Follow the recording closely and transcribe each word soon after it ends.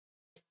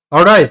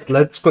Alright,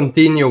 let's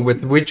continue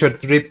with Witcher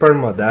 3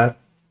 Permadeath.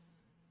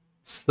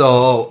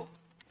 So,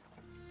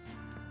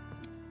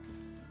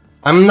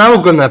 I'm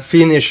now gonna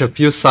finish a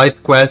few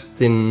side quests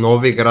in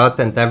Novigrad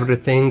and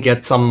everything,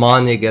 get some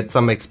money, get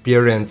some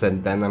experience,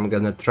 and then I'm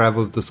gonna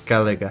travel to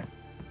Skellige.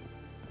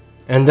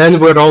 And then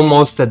we're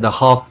almost at the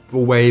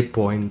halfway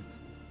point.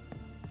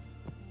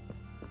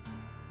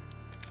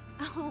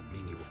 Oh,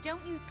 don't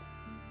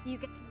you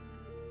get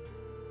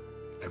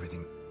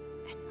Everything.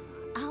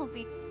 I'll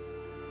be,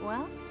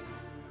 well,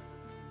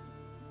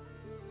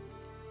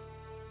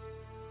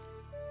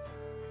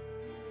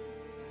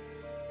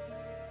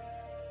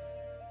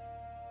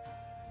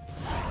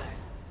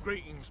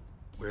 Greetings.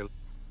 We're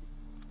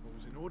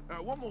all's in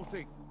order. One more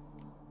thing.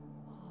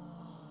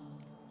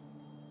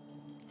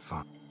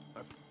 Fun.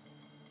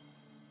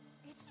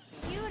 it's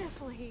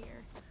beautiful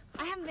here.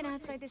 I haven't been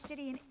outside the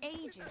city in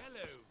ages.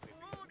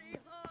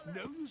 Hello.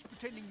 No use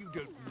pretending you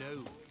don't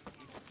know.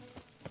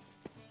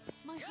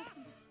 My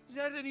husband Is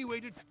that any way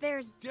to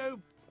there's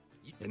don't?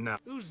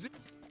 Enough. Who's this?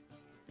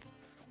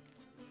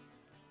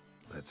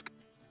 Let's go.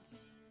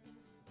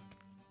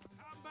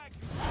 Come back.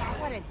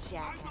 what a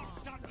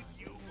jackass. Done with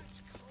you.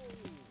 It's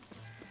cold.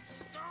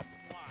 Stop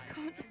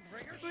God,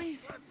 breathe.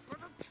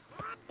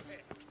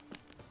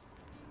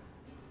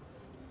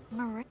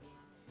 Marie.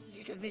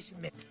 Little Miss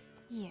Me.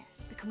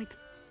 Yes, but can we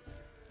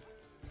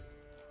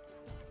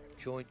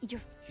Join. you're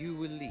You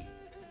will leave.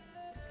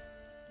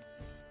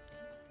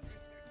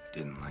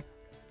 Didn't like.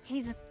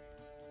 he's a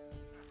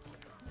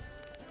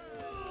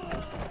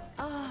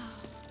oh,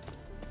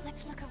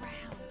 let's look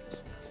around.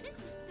 This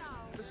is dull.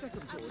 The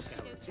second sort of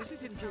challenge. Is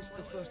it in case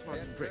the first one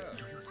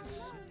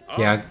breaks?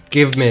 Yeah,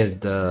 give me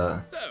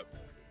the... So,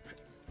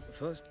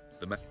 first,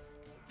 the man.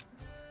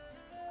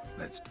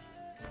 Let's.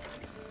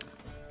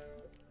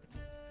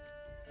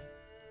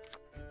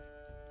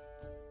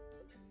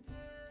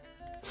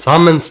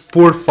 Summons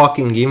poor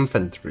fucking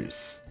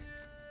infantries.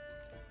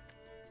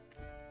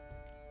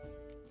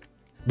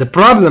 The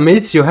problem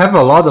is you have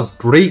a lot of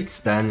bricks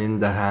then in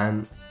the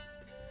hand.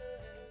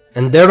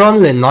 And they're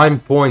only 9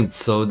 points,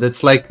 so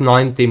that's like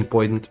 19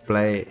 point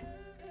play.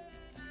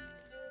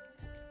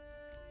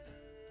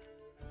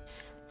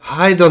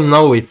 I don't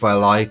know if I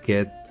like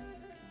it.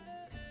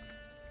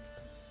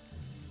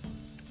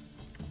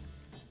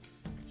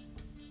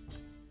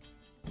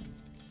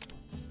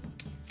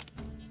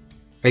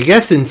 I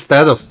guess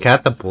instead of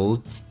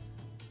catapults.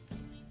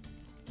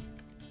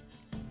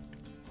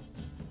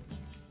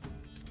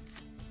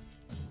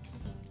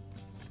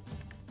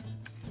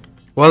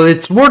 Well,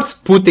 it's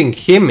worth putting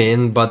him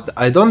in, but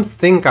I don't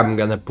think I'm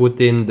gonna put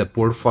in the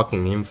poor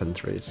fucking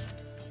infantries.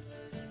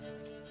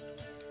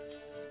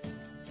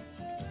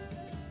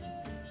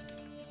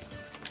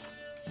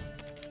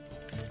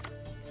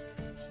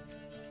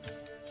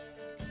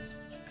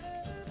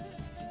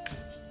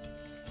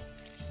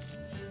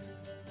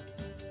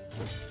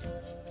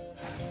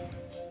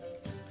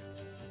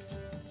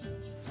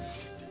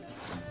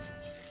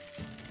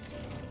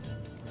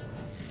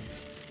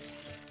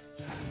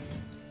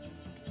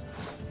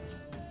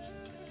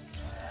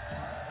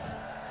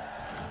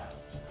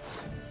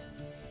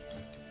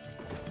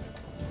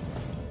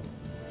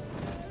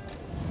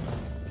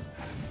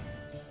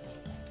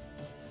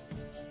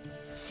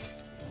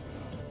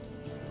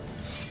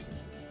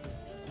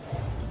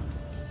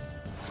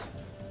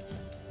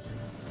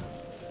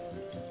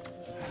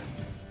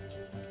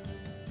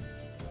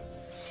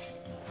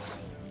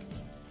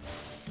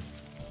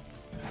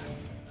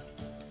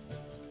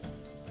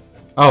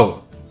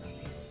 Oh.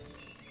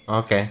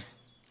 Okay.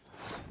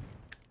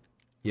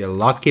 You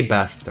lucky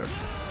bastard.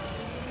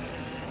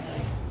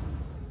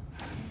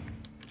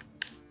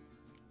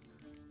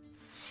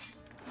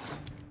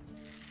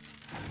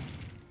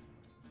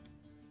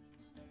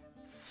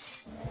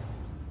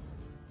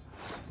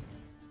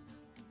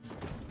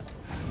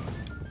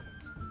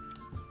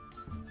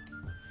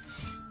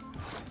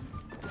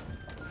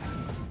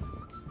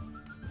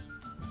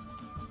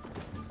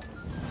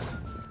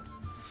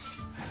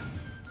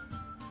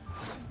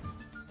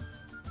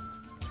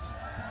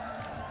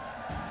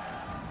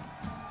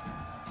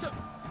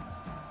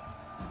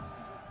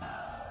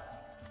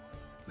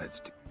 Let's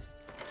do.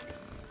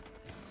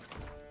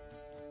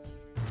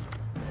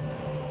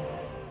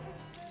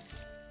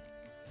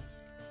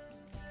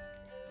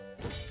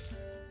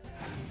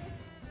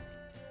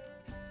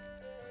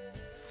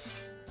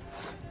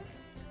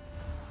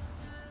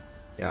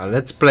 Yeah,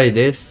 let's play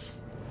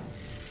this.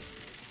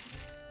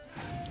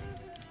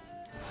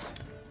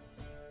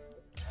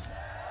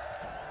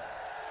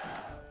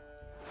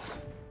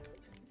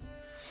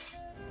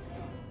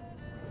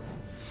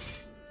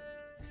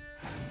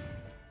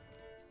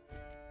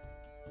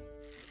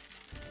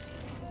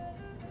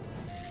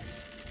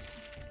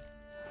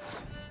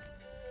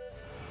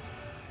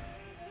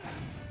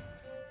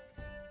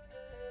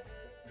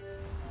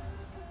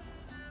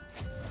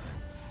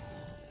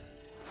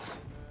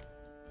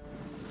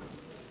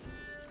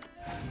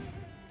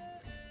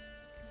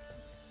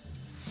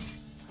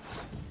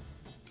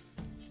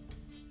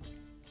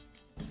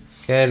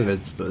 Okay,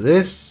 let's do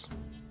this.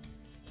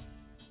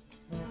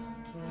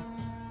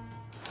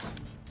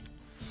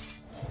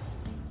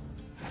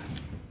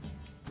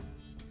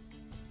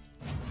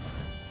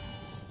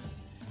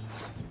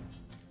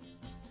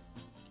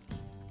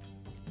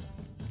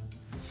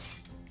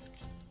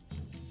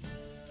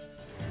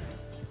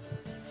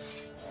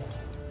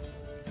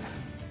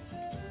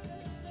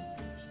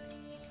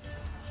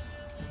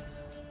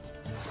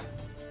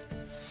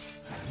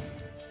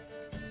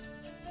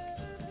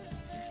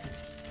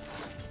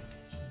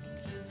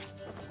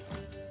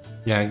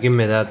 Yeah, give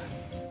me that.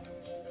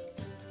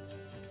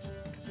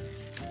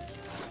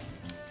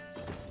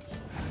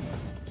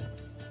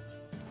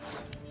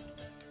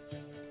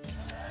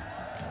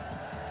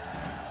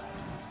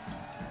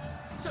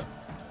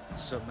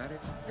 So married.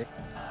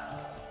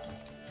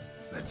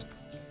 Let's.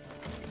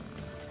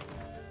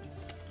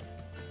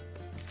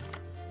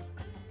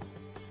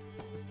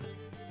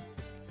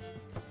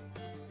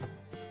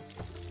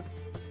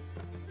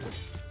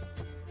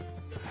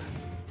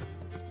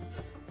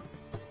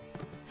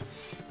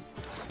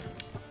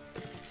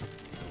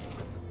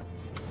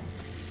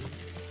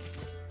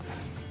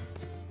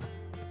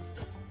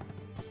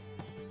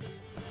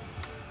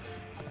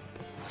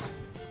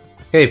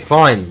 Okay,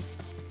 fine.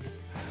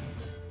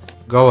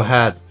 Go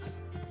ahead.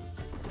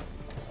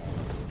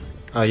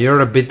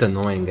 You're a bit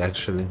annoying,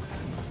 actually.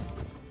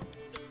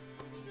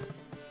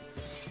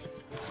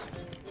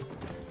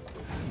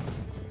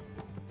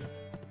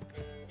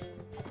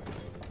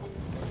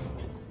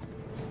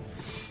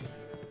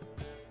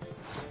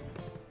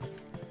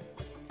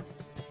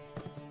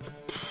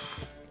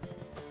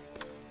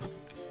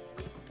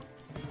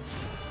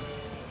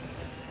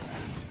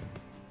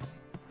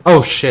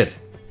 Oh shit.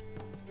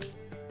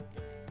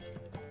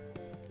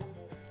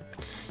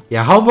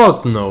 Yeah, how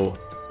about no?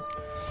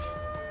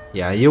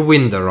 Yeah, you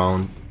win the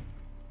round.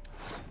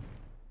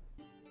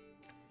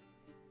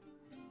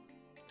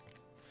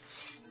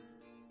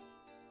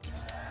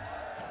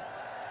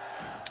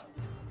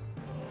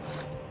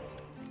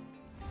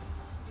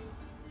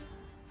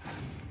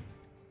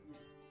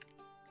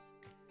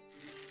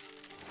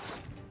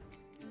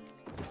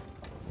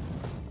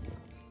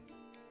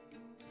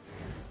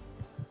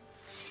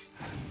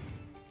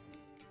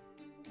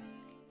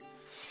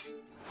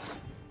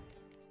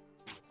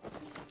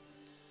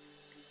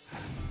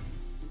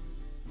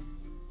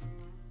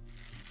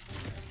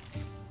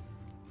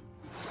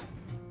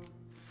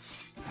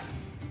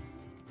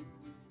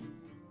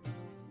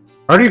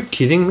 Are you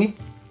kidding me?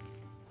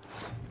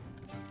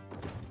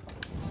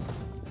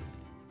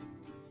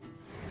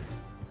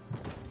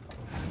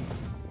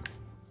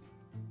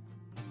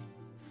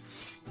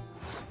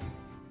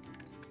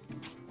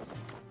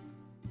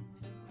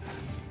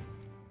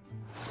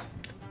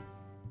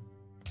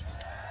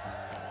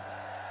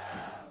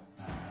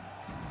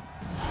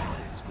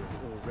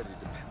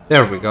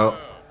 There we go.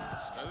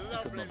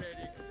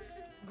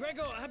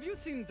 Gregor, have you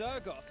seen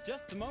Durgoff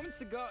just moments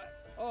ago?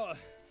 Oh,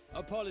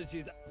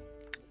 apologies.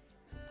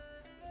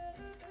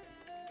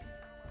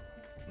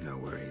 No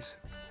worries.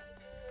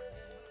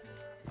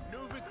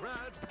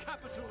 Novigrad,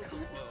 capital of the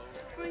world.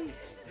 Breathe.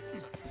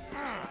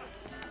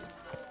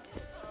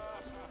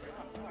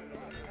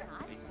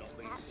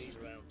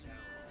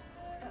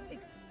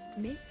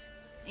 Miss?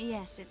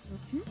 Yes, it's.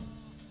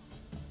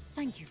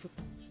 Thank you for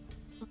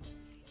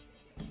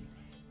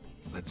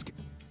Let's get.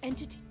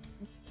 entity.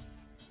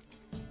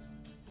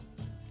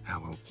 How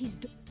will He's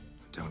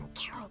Donald?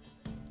 Carol.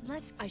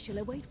 I shall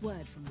await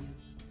word from you.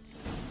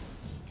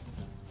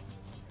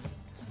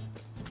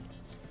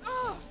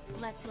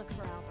 Let's look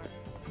for Albert.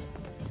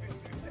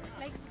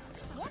 Like,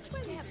 watch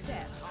where you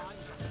step.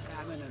 Times of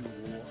famine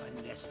and war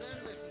are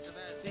necessary.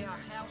 They are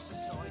how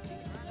society.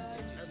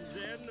 And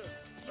then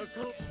a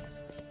cult.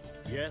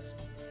 Yes.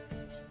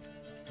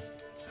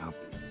 Oh,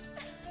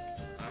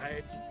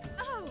 I.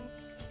 Oh,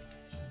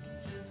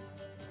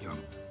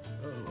 young.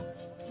 Oh,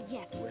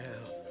 yeah.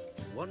 well.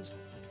 Once.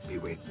 We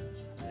wait.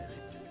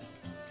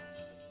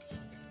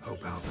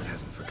 Hope Albert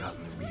hasn't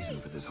forgotten the reason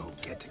for this whole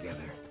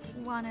get-together.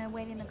 Wanna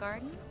wait in the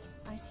garden?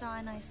 I saw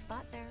a nice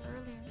spot there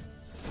earlier.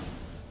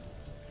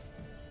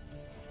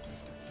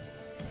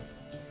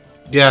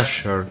 Yeah,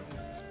 sure. The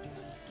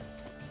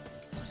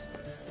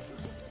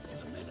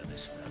men of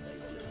this family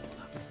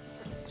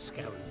will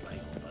scouring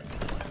blade like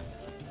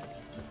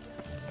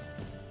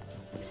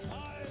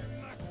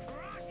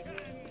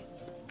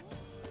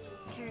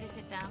Care to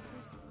sit down for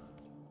a second?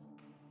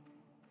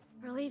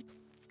 Relieved.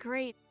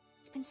 Great.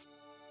 It's been.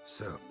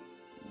 So,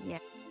 Yeah.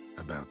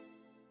 about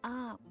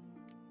Oh,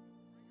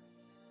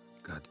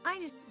 God. I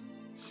just.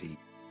 See,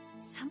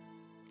 Some.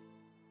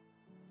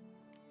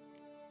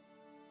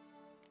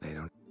 they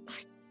don't.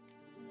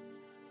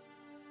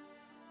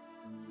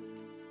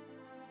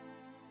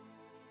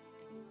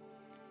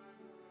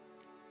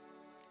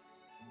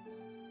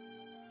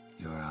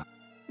 You're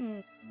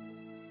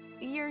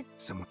You're.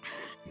 someone.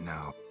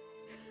 No.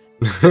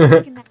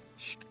 taking that-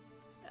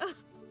 Oh.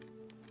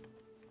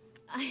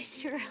 I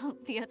sure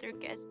hope the other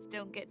guests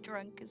don't get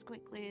drunk as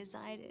quickly as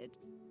I did.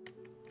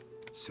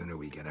 Sooner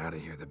we get out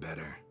of here, the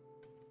better.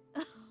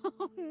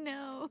 Oh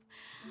no.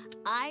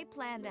 I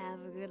plan to have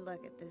a good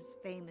look at this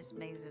famous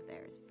maze of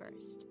theirs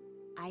first.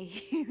 I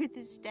hear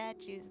the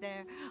statues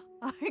there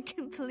are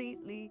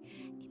completely,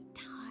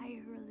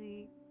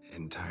 entirely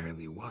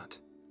Entirely what?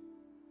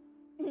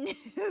 nude.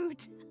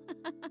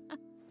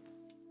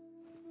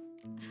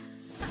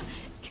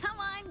 Come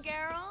on,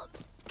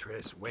 Geralt.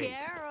 Triss, wait.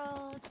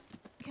 Geralt.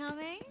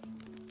 Coming?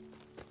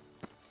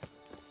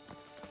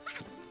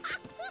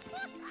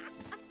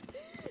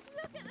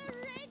 Look at the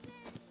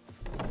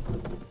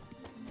redness.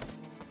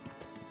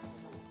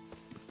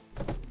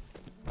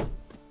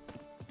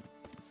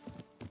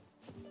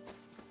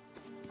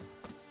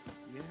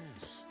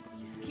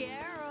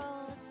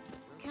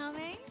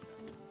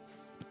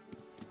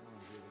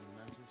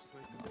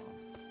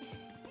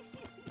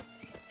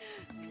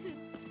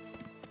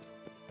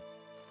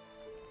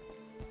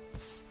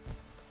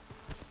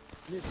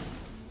 Listen,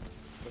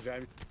 but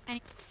I'm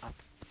And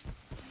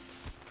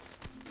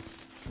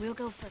we'll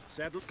go first.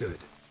 settled. Good.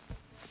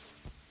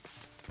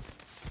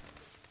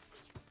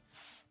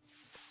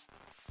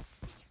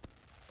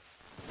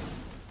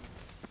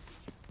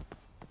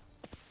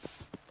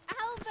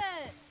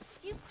 Albert!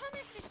 You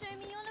promised to show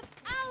me all of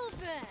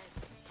Albert!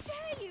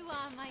 There you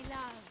are, my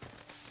love.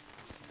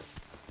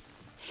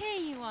 Here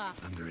you are.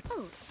 Under it.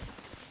 Oh,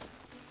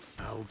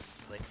 I'll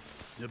play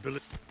the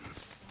bullet.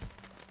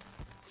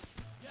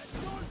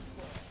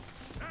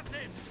 That's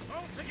it!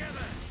 All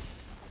together!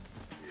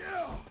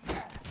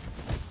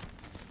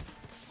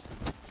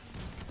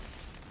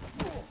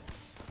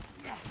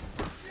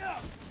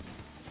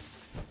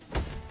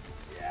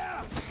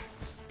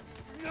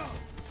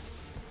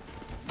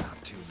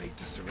 Not too late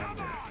to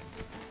surrender.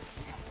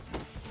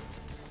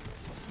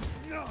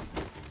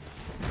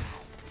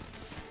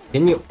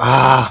 Can you?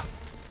 Ah!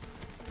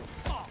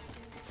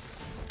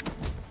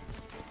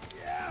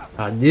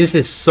 This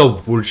is so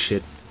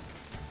bullshit.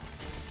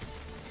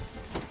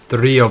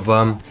 3 of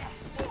them.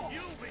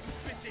 You'll be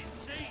spitting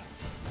tea!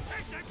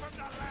 Take it from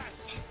the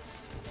left!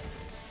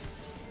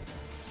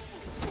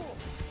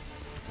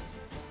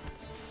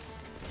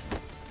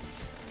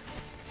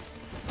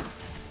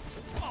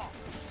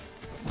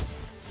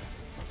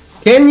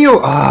 Can you?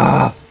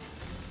 Ah!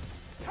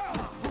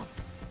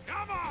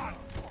 Come on!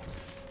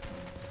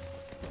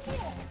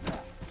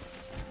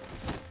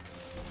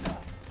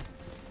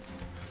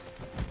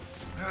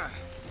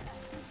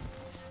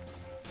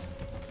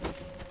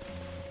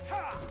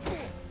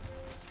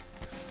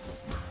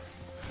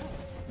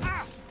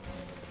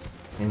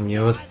 Can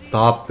you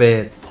stop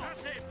it?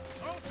 That's it!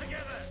 All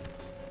together!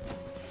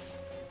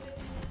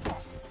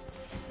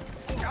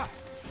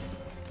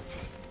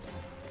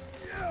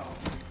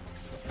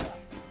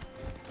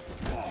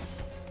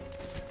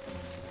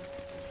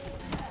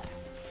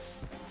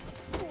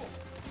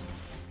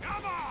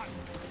 Come on!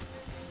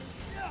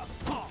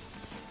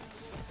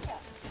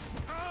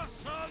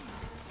 Carson!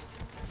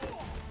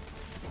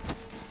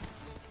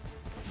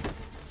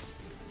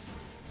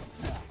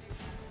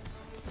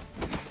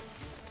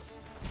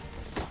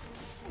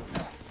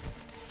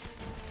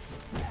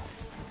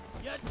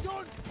 You're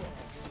done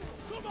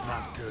for! Come on!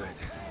 Not good.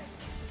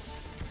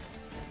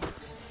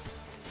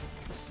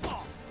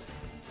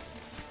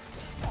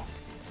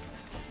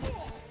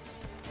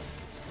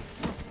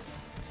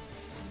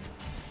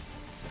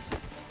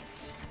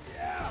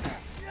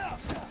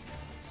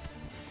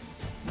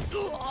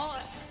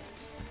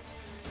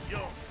 You're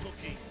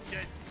fucking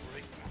dead,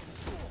 Rick.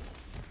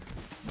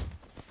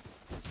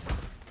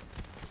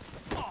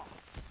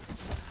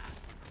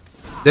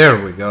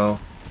 There we go.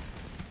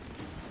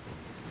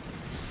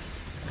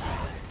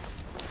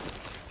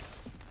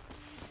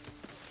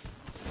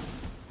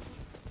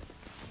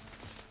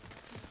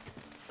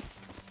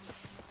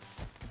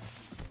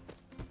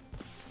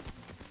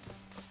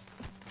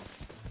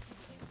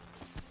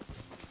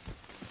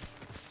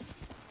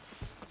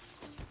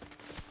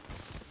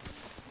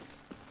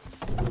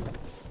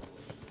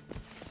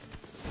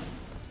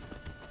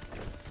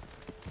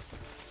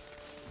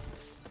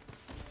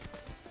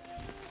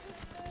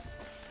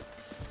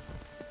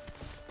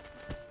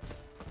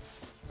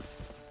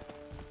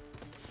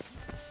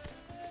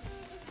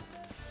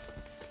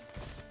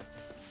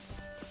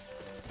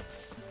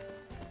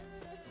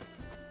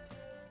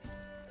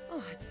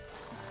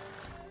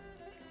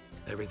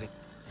 Everything.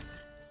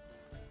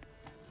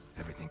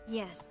 Everything.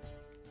 Yes.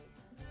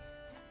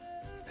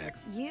 Heck,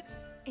 You.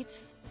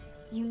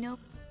 You know.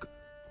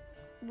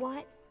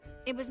 What?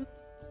 It was.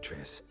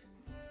 Triss.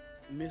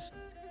 Miss.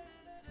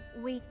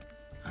 We.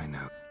 I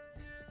know.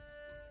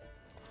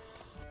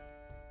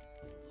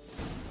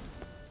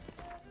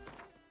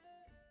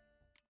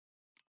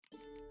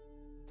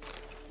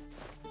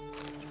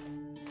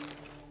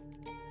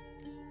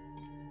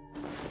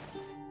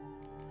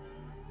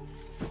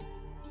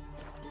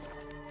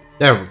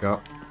 There we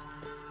go.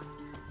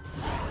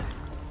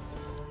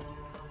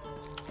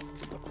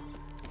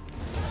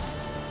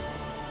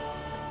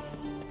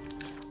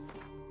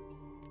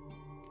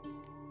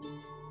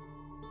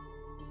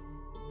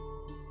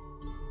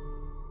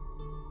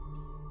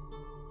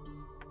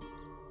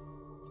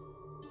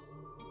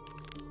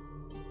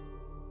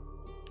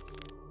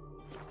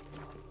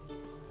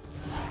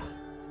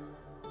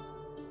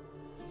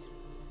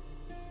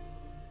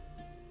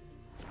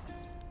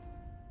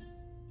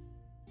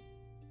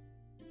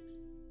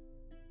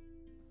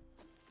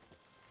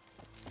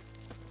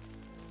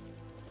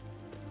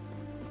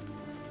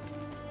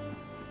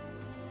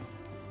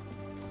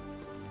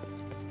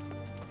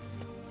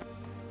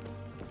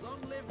 Long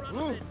live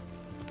Rabbit!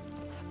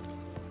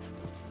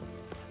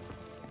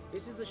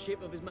 This is the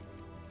ship of his ma-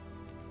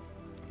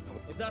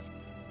 If that's...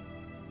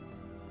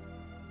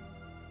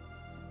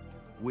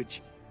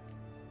 Which?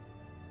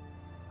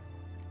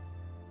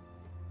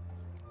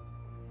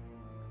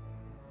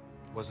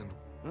 Wasn't.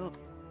 Well,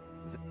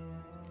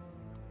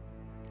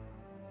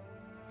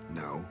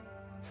 No.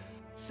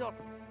 so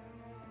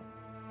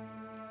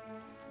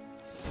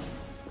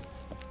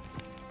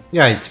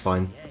Yeah, it's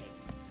fine.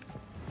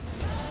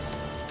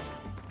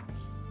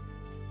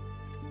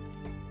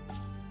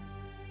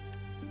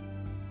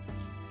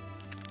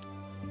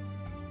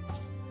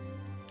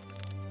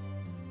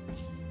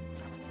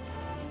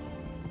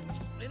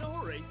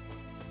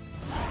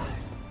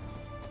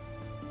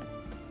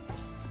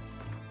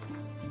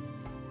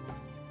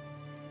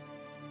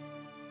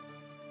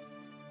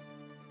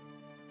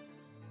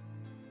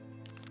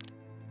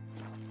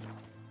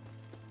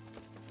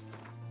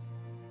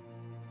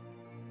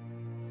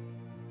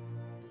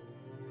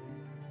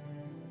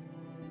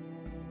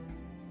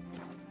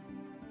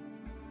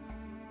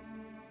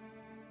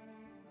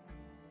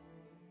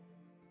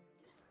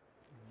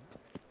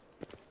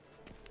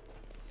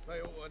 They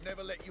ought to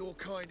never let your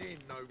kind in,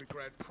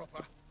 Novigrad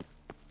proper.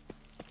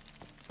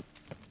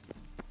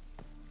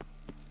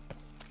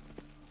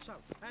 So,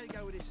 how you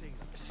go with this thing?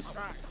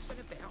 Sack.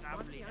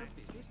 Lovely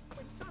business.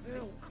 When suddenly,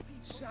 Help!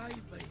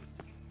 Save me!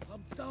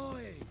 I'm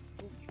dying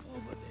of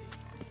poverty.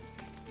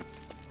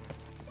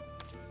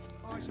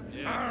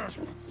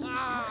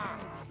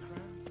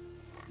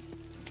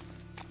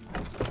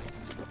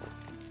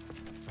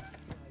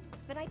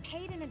 But I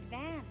paid in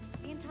advance,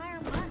 the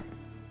entire month.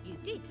 You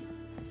did,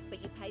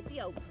 but you paid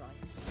the old price.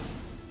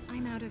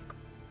 I'm out of...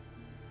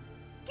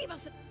 Give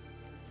us a...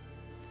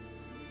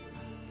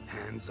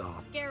 Hands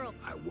off. Geralt.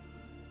 I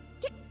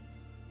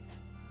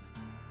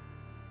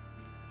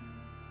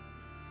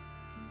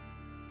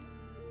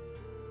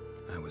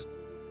was...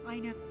 I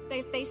know.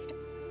 They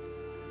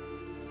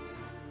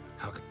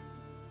How could...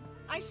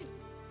 I should...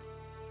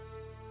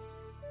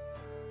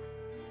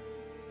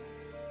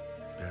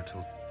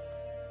 Bertold...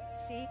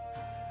 See?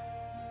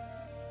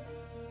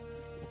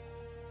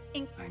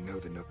 I know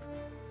the no...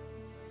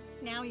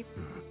 Now you...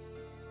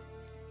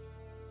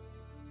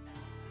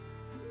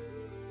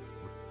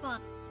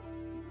 Fun.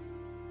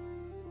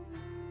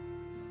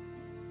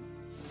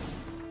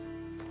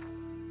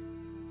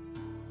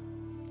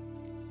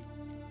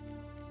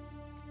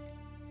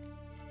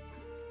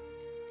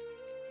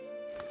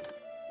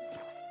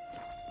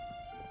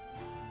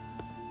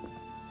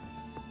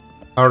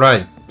 All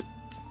right.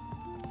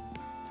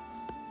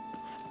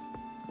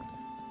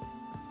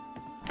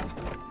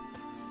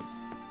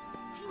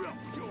 drop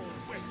your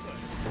weapon.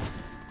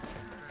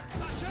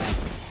 That's it.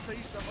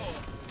 Seize them all.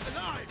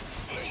 Alive.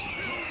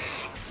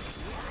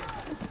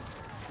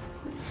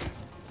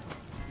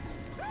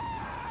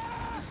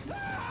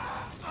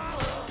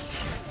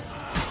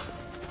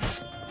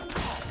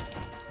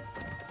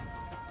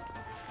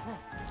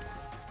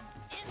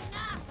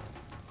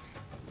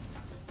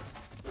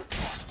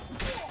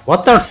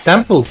 What are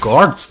temple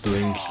guards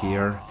doing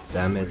here?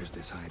 Damn it. Where's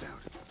this hideout?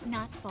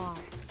 Not far.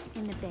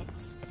 In the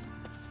bits.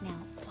 Now,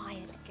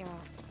 quiet,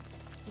 Geralt.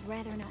 We'd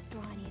rather not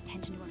draw any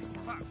attention to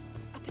ourselves.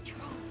 A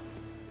patrol.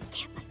 We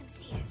can't let them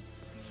see us.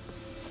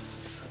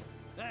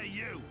 Hey,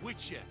 you,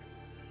 Witcher.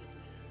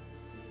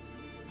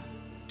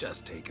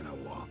 Just taking a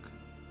walk.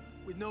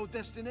 With no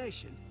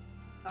destination?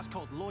 That's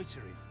called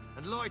loitering.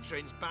 And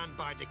loitering's banned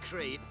by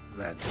decree.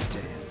 That's a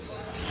dance.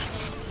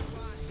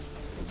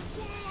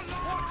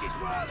 Watch his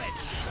whirling!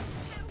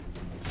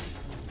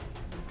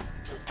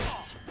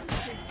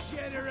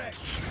 Degenerate!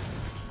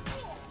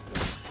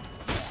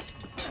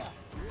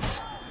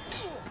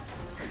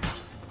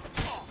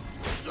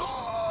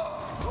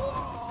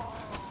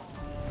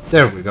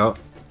 There we go.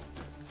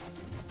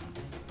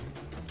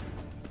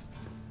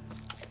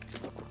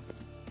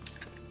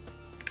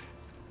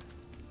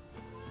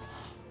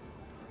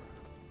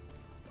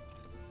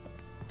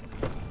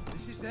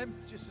 This is them,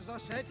 just as I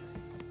said.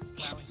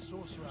 Vowing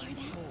sorcerer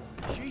ain't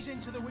more. She's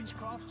into the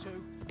witchcraft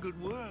too. Good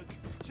work.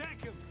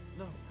 Take him.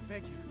 No, I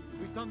beg you.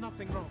 We've done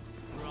nothing wrong.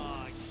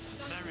 Right.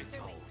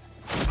 Miracle.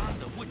 I'm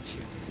the Witcher.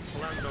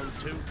 Land on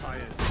two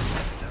pyres.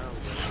 Down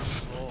with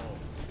four.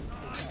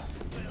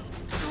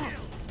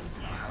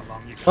 How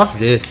long you Fuck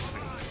this.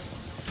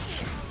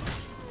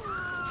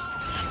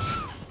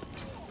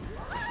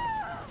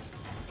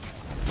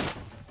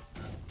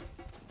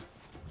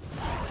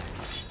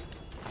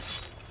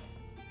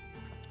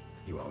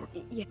 You all...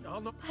 Yeah.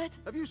 I'm not... But...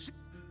 Have you seen...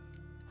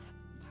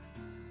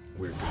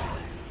 We're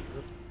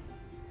good.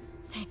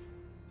 Thank...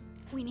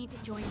 We need to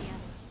join the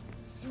others.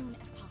 Soon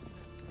as possible.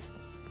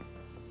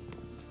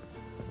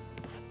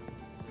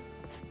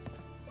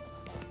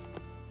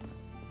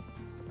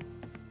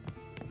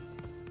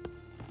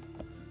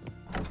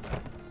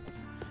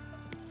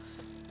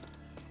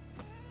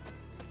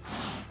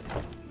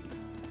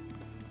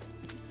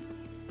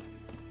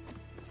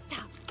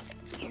 Stop.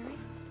 Garrett?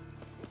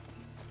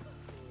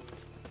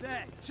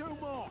 There, two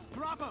more.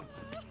 Grab them.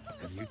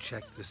 Have you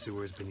checked the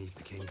sewers beneath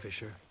the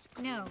Kingfisher?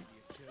 No.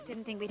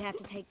 Didn't think we'd have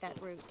to take that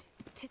route.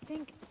 To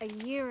think a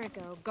year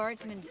ago,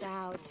 guardsmen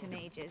bowed to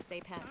mages they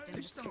passed in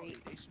the street.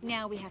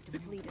 Now we have to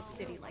flee the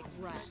city like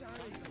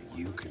rats.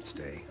 You could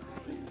stay.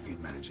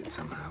 You'd manage it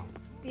somehow.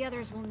 The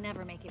others will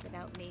never make it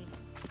without me.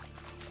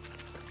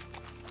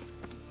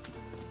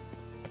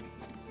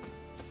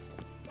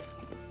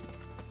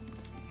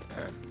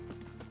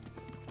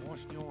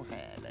 Washed your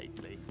hair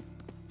lately?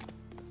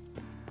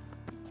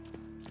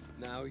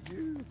 Now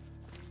you...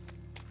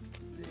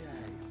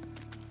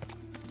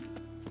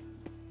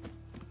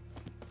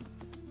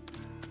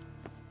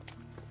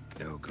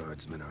 No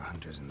guardsmen or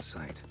hunters in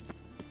sight.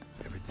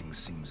 Everything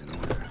seems in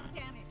order.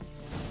 Damn it.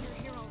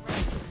 You're here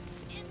already.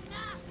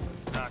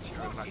 Enough! Not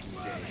your lucky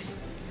day.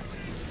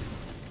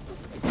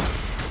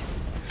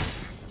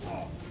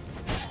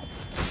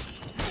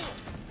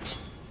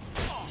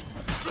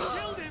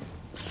 Killed him!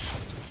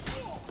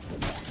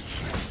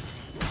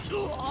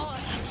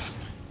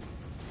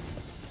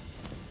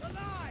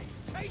 Alive!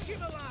 Take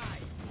him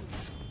alive!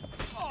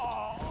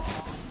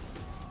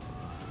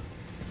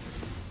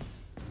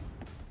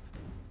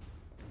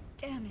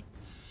 Damn it.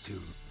 Two.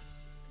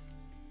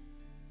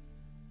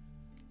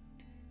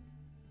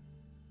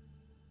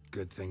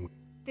 good thing.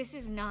 This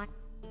is not...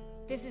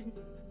 This is...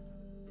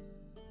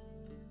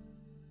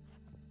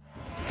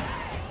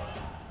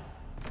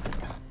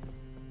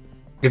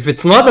 If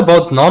it's not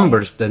about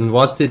numbers, then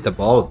what's it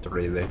about,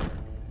 really?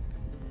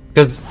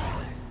 Because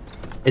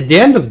at the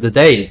end of the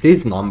day, it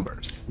is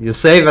numbers. You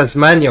save as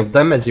many of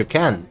them as you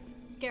can.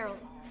 Geralt.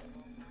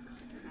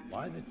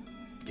 Why the...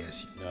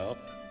 Guess you... No.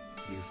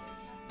 You've...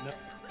 No.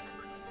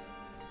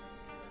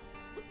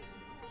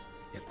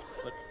 Yep,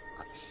 but...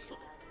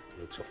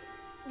 We'll talk.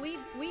 We've...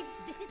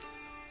 This is...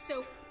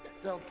 So...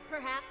 Don't...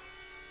 Perhaps...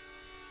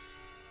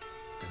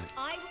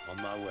 I... On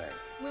my way.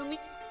 will meet...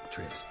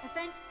 Triss.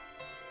 Offend...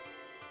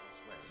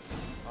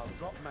 I'll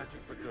drop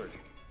magic for good.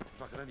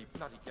 If I can only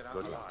bloody get out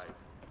alive.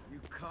 You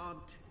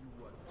can't, you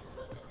won't.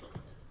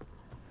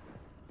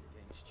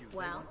 Against you, they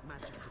Well? want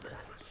magic to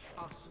banish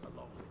us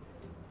along with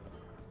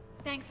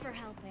it. Thanks for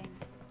helping.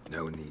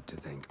 No need to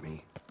thank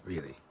me.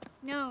 Really.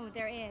 No,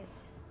 there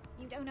is.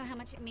 You don't know how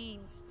much it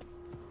means.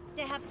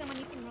 To have someone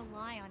you can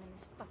rely on in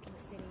this fucking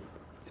city.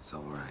 It's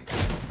alright.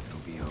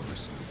 It'll be over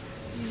soon.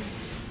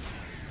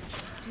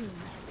 Soon.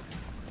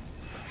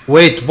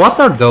 Wait, what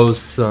are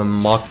those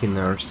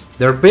machiners?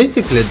 They're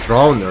basically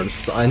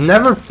drowners. I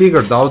never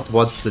figured out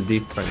what's the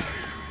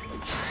difference.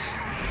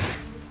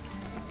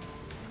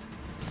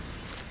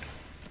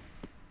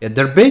 Yeah,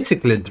 they're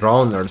basically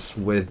drowners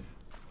with...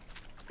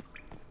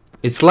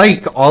 It's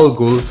like all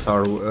ghouls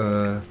are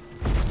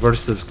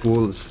versus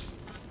ghouls.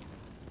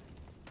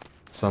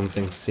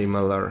 Something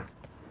similar.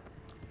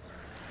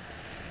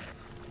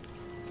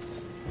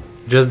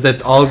 Just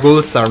that all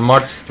ghouls are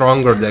much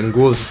stronger than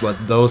ghouls, but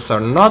those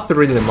are not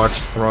really much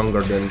stronger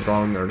than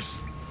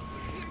drowners.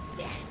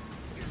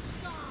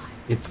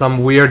 It's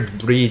some weird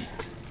breed.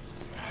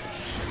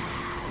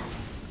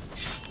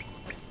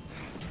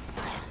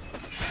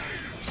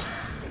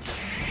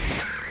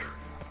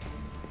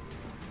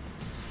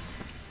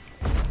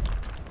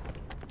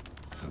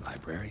 The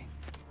library?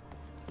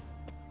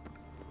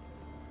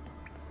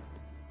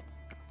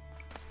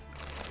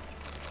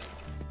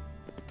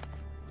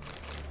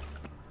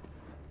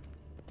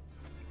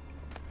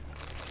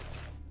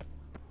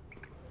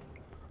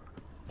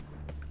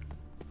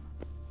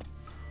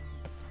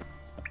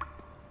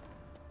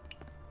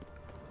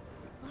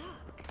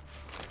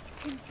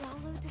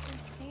 Gonzalo de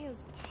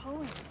Berceo's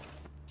poems.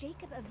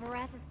 Jacob of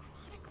Varaz's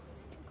chronicles.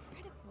 It's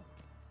incredible.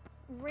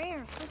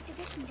 Rare, first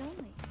editions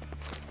only.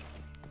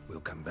 We'll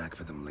come back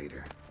for them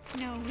later.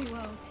 No, we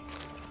won't.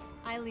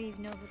 I leave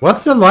no...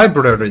 What's the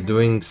library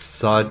doing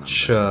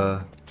such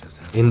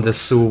in the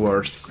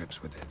sewers?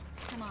 Grips with it.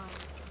 Come on.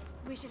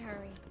 We should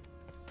hurry.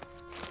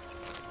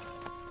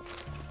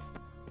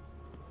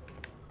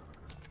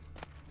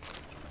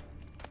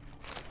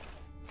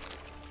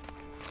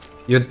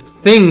 You'd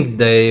think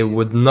they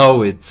would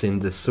know it's in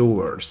the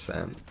sewers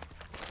and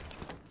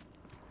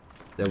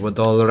they would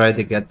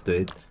already get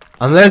to it.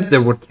 Unless they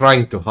were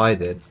trying to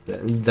hide it.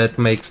 That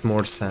makes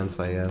more sense,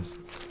 I guess.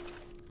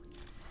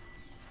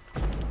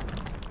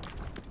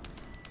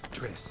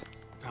 Triss,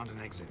 found an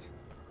exit.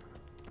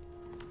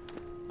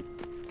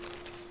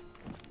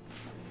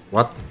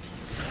 What?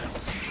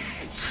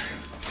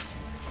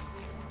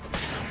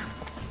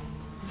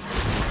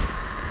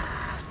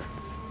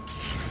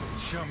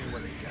 Show me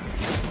where they go.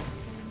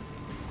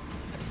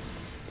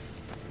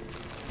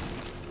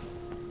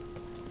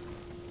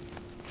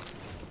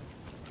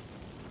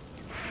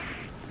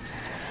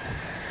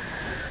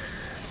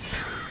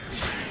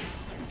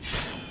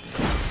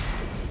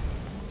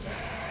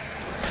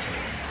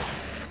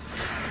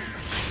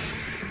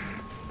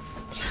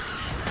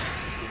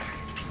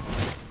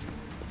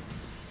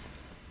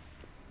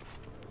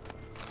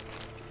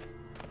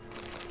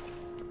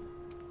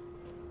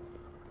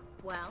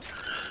 Well?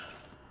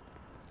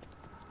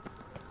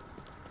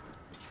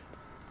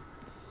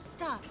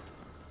 Stop.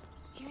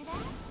 Hear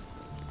that?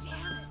 Damn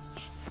it,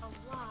 that's a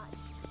lot.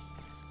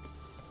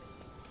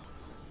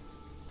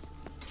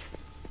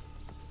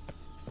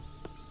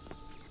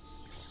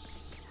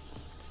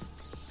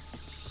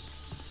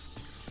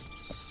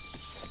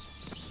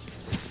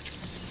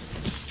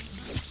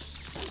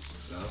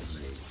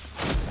 Lovely.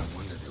 No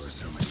wonder there were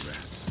so many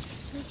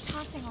rats. Who's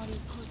tossing all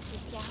these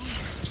corpses down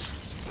there?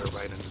 They're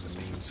right under the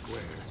main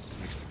square,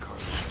 next to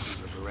Carnal,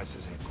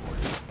 Varaz's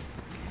headquarters.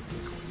 Can't be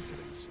a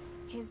coincidence.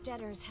 His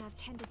debtors have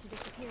tended to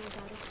disappear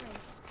without a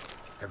trace.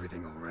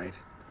 Everything all right?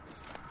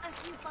 A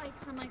few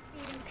bites on my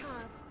feet and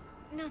calves.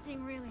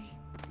 Nothing really.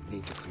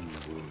 Need to clean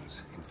your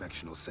wounds.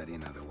 Infection will set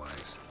in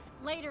otherwise.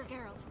 Later,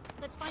 Geralt.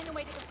 Let's find a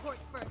way to the port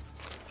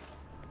first.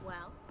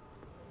 Well?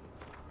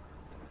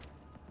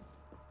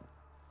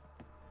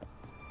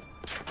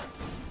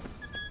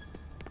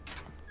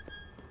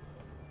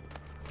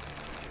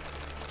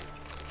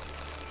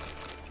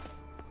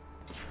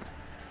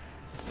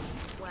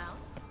 Well?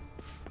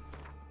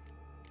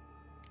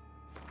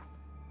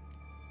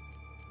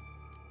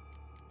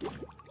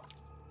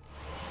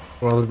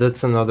 Well,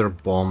 that's another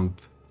bomb.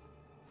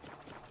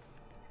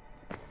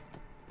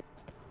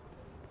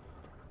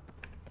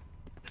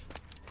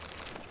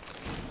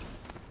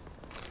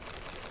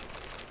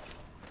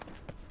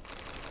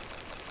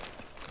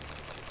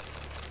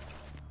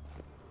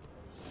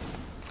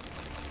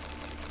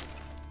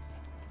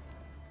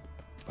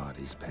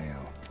 He's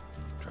pale,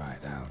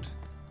 dried out.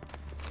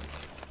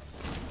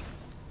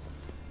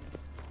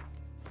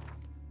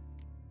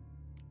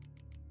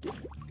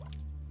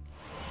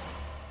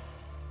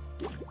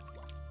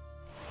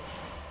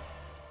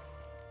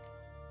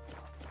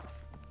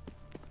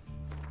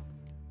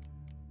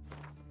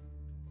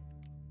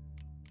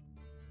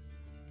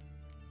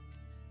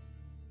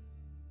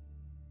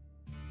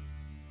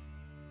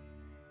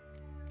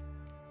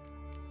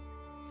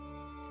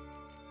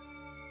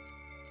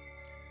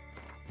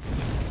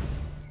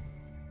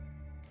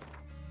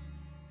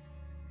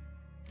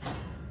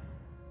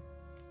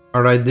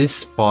 Alright, this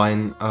is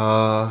fine.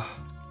 Yeah,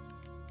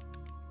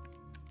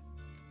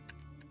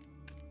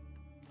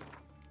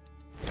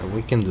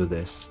 we can do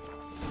this.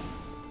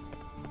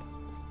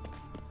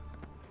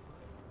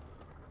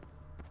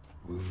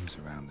 Wounds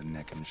around the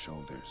neck and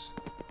shoulders.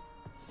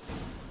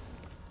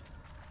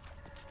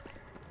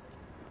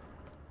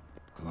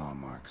 Claw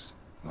marks,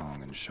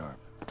 long and sharp.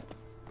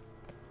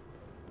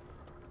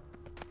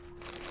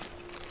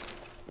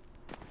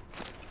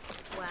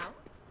 Well?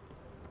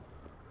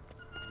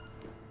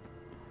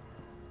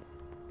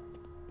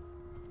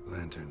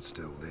 Lantern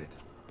still lit.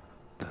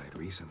 Died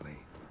recently,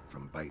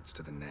 from bites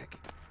to the neck.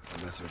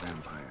 A lesser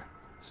vampire.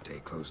 Stay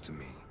close to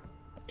me.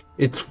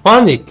 It's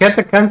funny,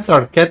 catechans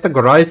are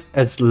categorized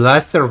as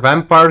lesser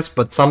vampires,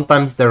 but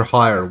sometimes they're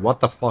higher. What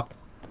the fuck?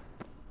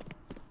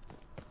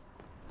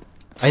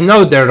 I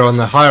know they're on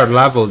a higher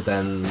level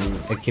than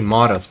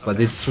Ekimaras, but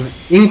it's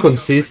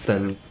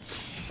inconsistent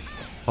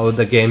how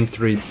the game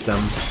treats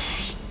them.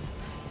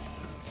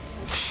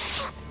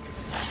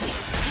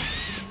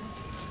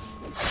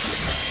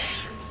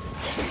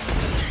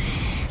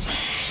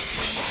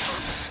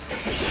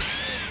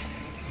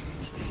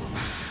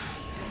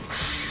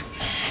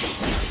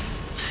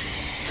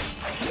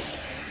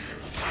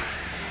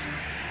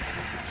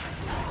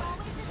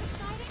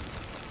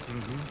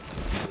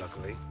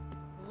 Luckily.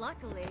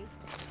 Luckily.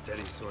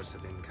 Steady source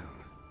of income.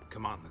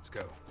 Come on, let's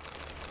go.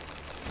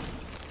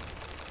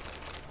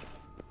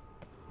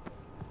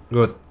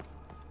 Good.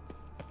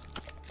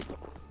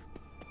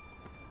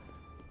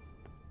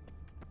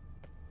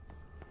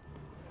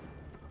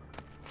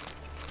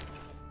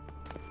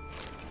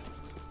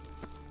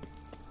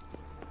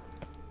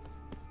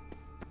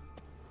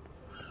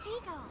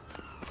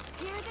 Seagulls!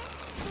 Hear them?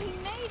 We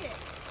made it!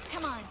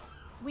 Come on.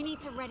 We need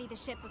to ready the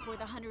ship before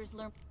the hunters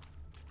learn.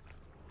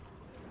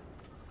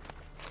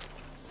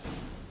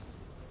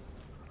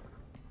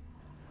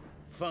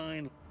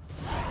 Fine.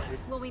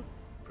 Will we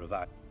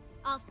Provide.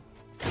 I'll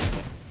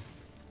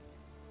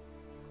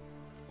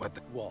What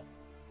the? What?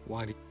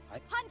 Why do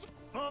punch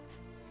Huh?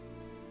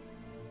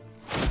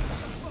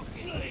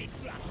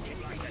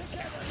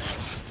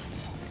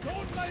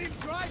 Don't let him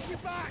drive you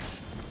back!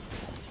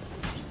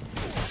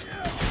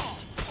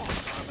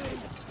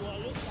 Do I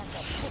look like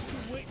a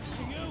fucking witch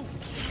to you?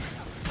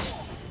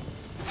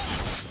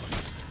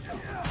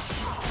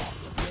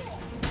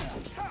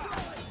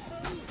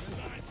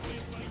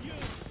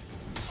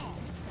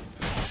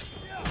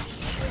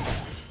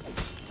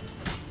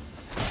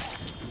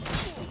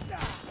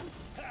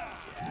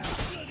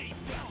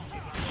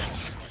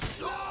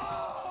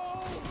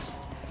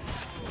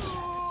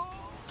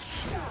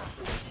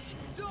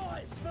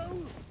 Die,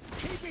 fool!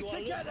 Keep it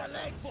together,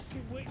 legs!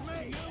 Fucking witch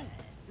to you?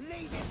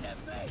 Leave it to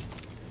me!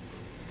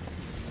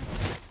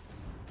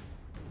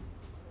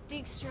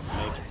 Dijkstra.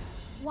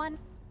 One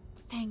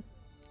thing.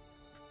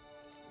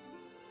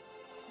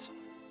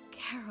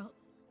 Carol.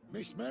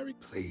 Miss Mary?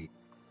 please?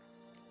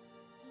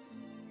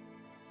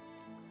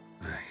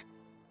 Aye.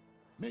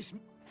 Miss...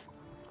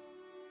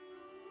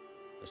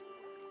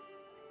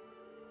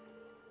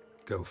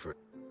 Go for it.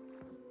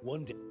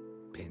 One day.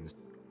 Pins.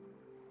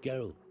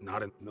 Geralt.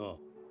 Not in. No.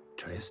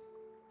 Triss.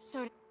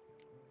 Sort of.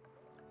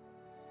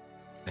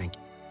 Thank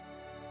you.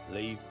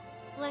 Leave.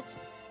 Let's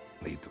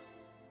Lead the.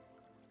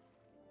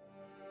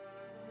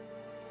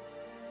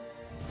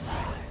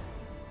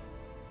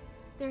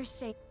 they're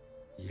safe.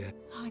 Yeah.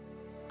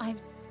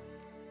 I've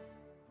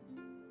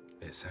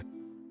This.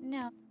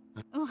 no.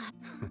 Oh,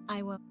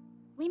 I will.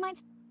 We might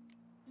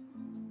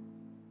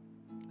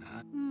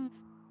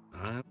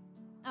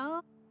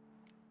oh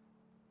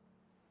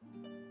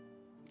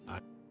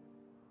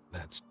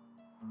That's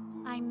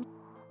I'm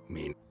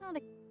mean. oh,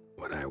 the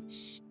What I.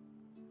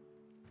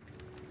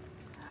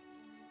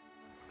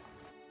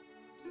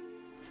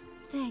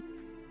 thing.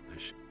 I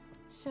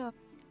So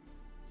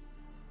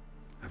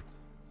I've-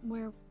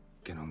 we're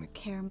can only.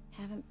 care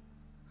haven't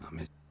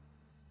It.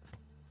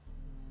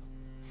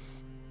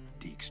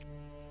 Dijkstra.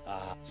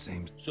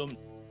 Same. Some.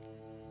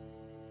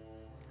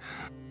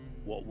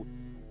 What would.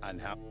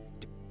 And how.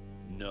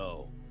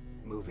 No.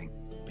 Moving.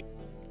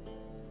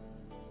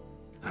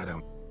 I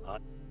don't.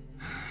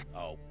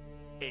 Oh.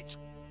 It's.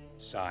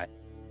 Side.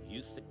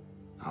 You think.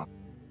 Oh.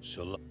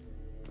 So.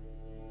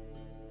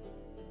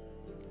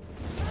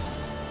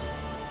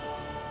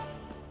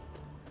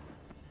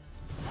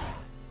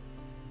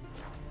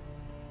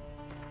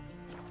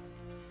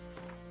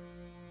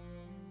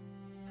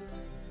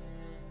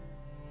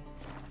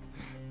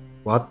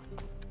 What?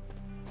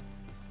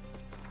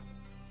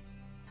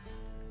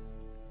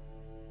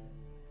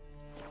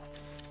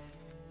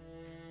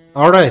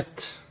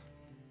 Alright.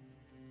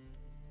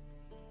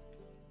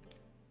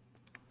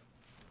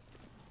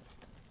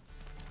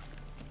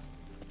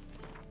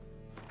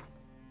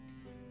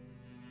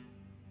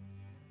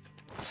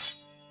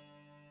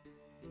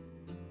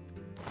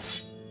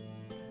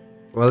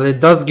 Well,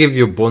 it does give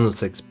you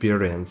bonus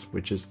experience,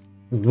 which is...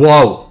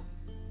 Whoa!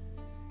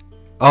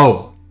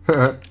 Oh!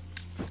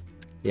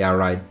 Yeah,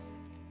 right.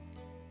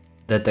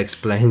 That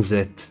explains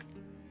it.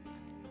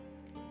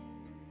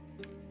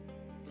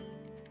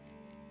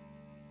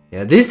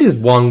 Yeah, this is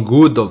one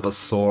good of a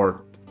sword.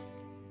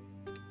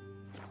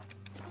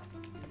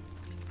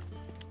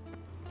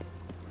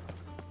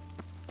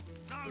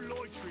 No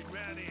loitering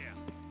round here.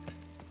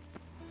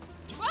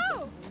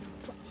 Whoa!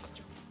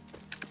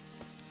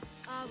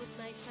 I was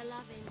made for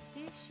loving,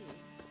 did she?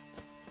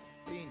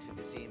 Been to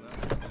the Zima.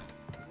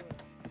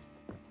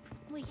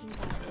 We can go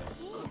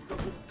here. Got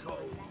a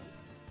cold.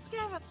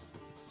 Get up.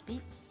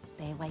 Speak.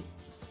 There, wait.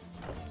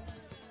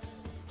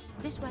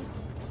 This way.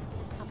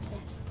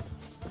 Upstairs.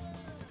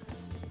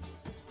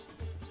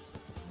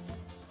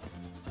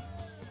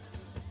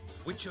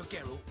 Witcher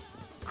Geralt,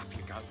 up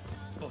you go.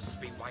 Boss has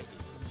been waiting.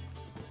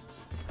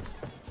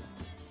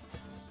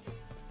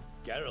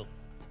 Geralt,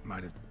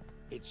 Might have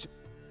it's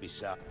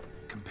bizarre.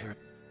 compared.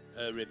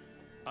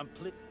 I'm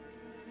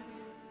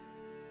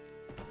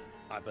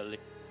I believe.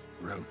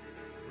 Wrote.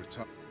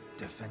 Retire.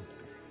 Defend.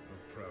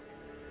 Proud.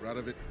 Proud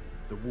of it.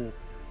 The war.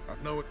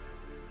 I know it.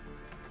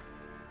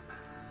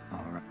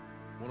 Alright.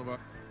 One of our.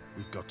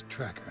 We've got to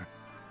track her.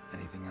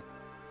 Anything else?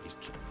 He's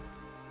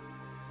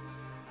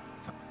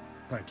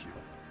Thank you.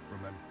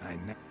 Remember.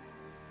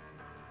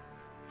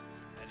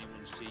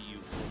 anyone see you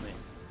come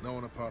in? No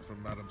one apart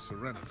from Madame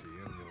Serenity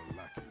and your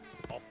lackey.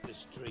 Off the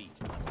street,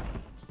 I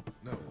mean.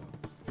 No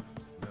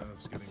one.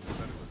 Nerves getting the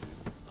better of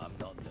you. I'm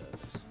not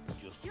nervous,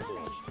 just You're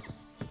cautious.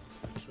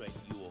 Trait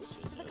you ought to So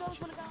the girls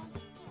want to go?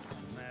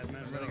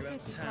 Madman running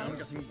about town,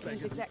 getting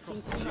beggars and exacting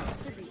too prostitutes.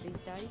 much tribute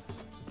these days.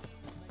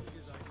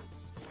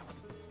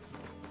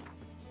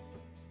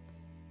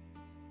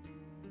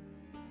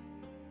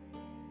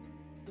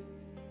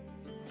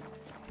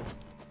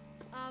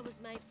 I was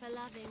made for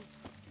loving.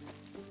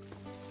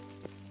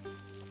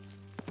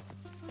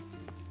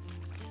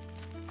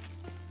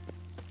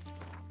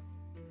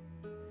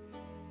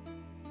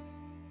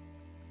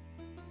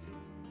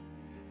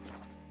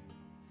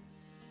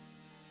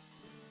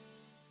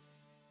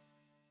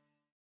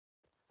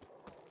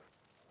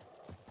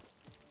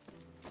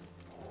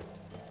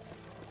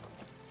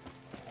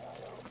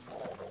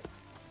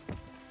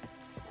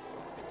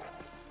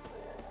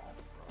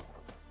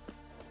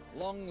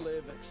 Long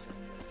live, etc.,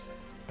 etc.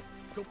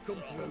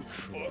 Come through,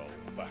 Shrug.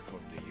 back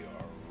under your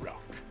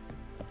rock.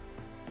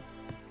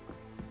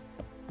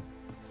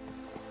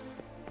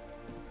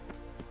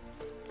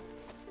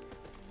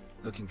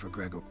 Looking for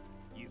Gregor.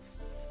 You've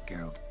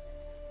Geralt.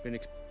 been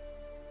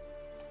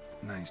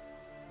Nice.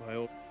 by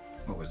all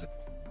What was it?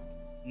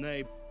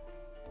 nay.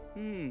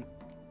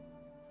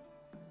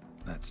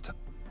 That's tough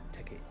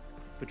Take it.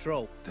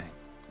 Patrol. thing.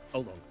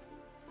 Hold on.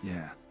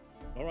 Yeah.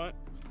 All right.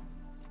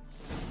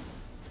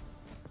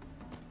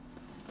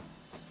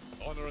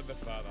 Honouring the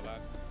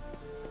fatherland.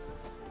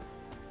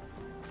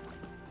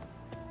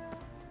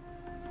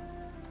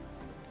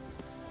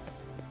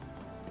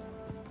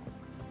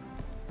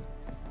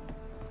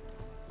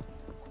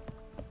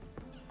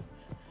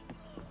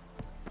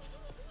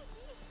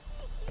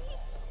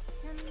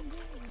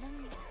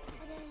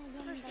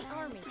 First the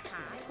armies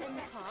passed, then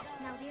the cops,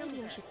 now the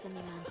Maybe I should send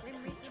me round to the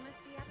Grim creek. Reaper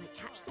must be happy. Might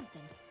catch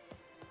something.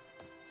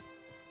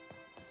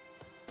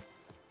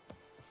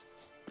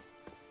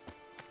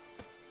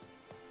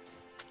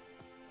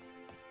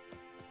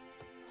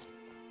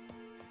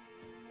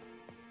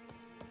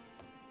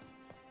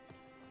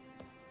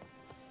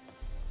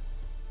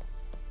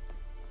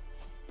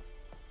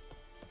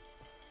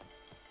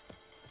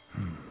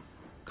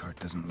 Cart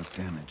doesn't look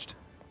damaged.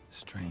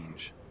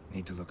 Strange.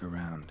 Need to look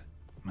around.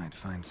 Might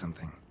find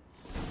something.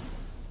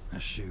 A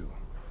shoe.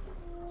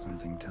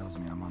 Something tells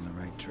me I'm on the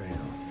right trail.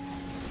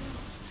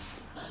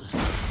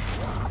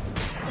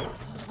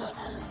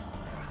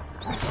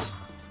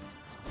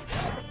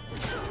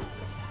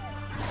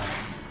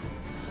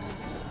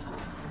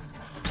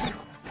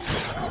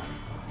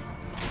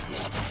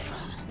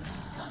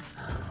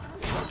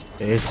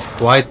 It's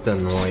quite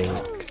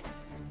annoying.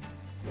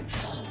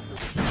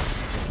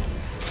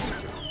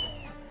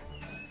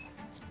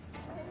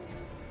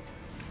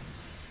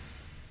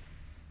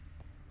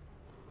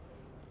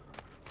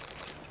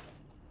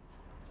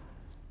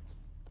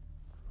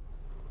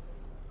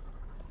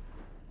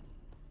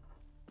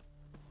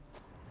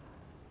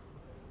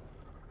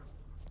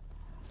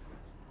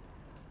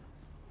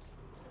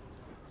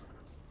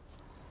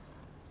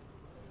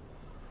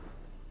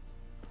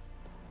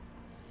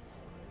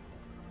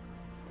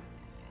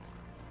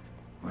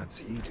 What's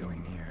he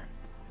doing here?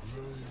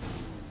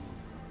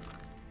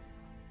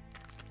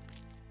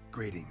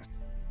 Greetings.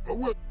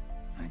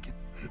 I can...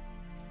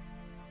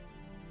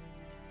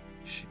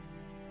 Shit.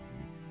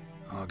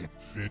 Hog it.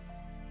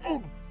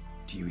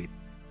 Do you eat?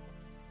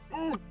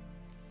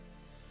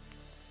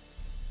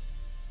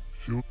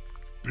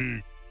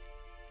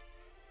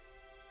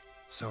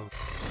 So,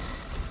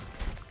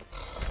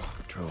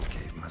 Troll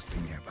Cave must be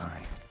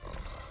nearby.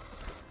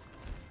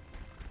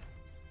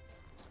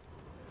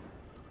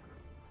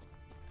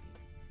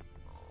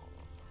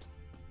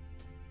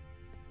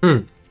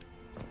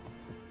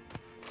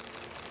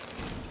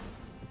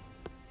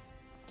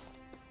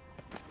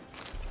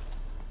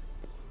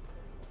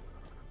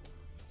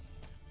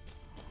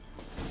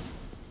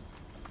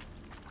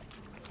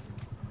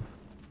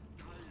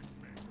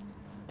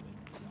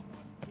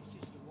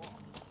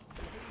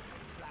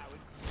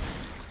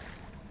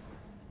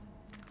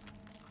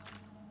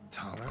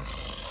 Taller?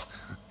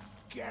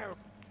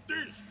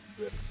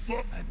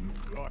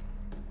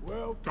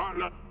 Well,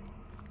 Carla.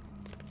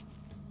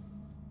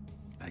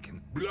 I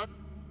can... Blood.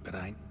 But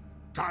I...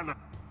 Carla.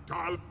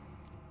 Carla.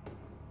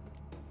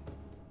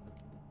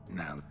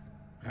 Now...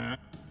 Huh?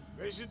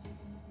 Listen.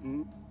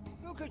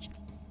 Look at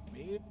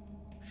me.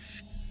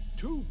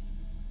 Two.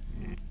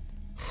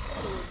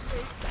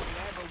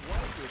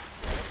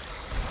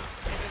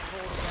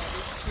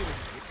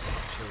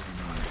 Children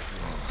on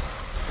trolls,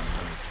 and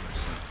vice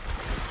versa.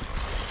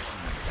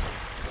 Besides,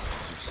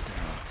 she's your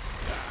style.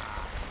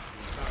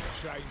 We've not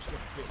changed a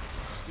bit.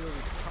 Still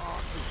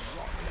tart as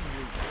rotten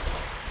meat.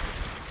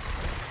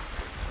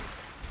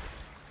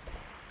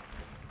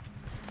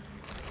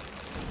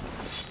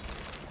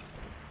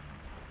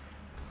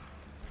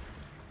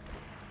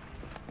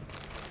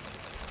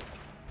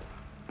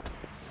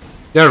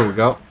 There we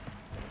go.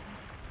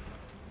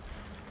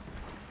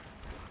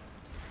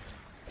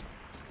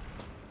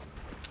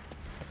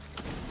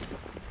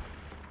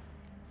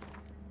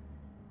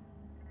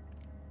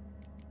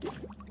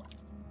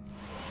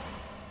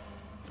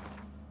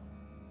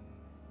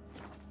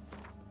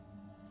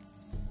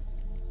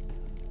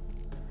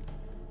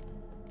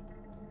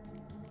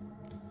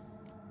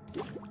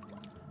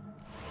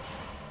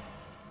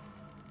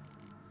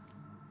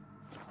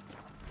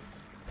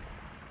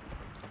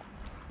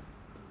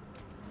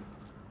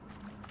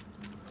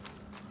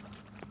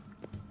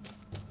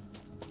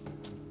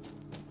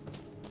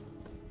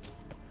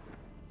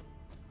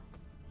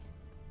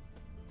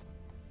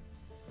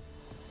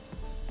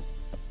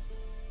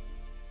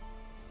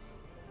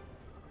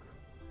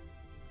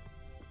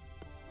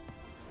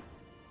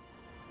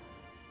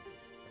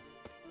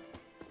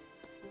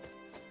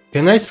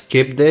 Can I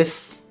skip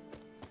this?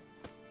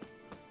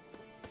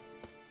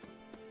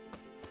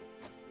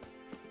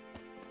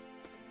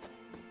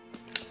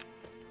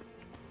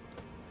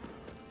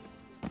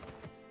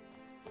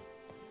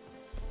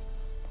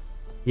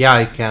 Yeah,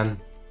 I can.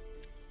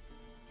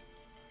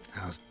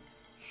 How's...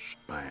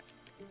 Bye.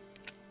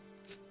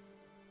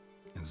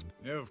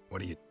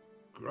 What do you...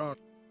 Grot.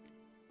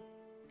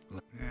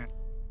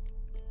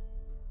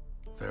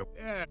 Fair...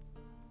 Yeah.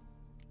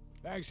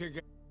 Thanks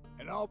again.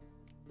 And I'll...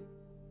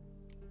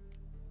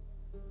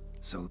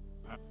 So...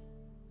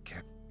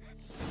 Cap...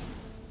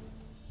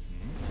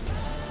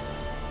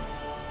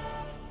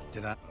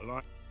 Did I... A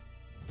lot.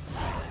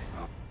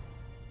 Oh.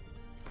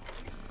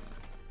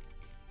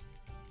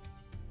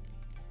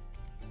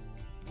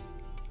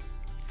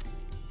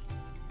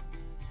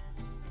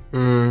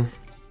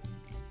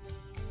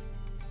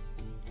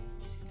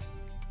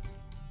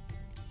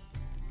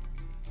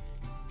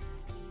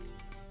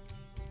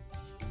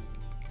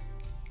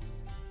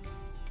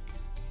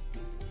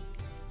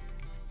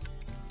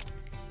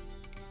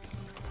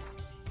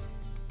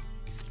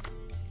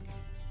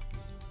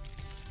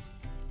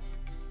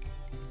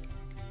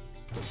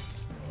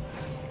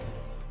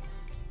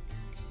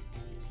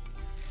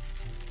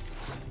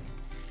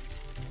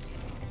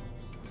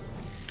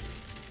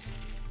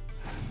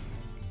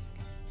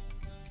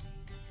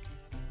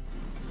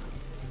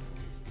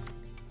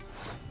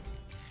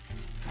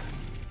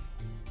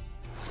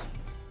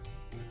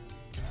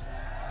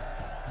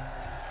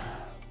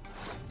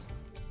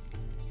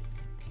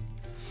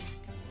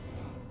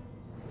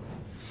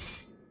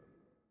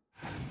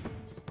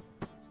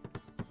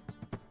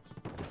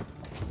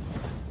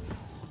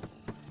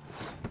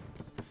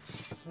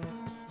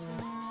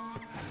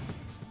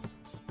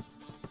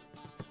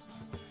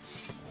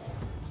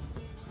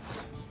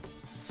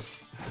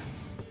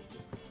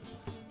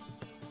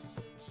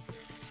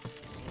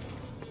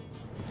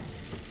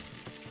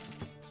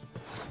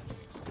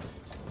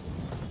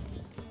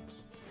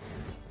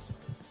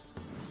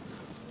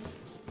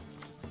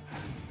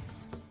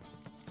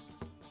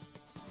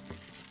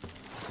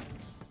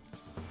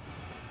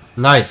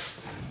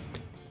 Nice.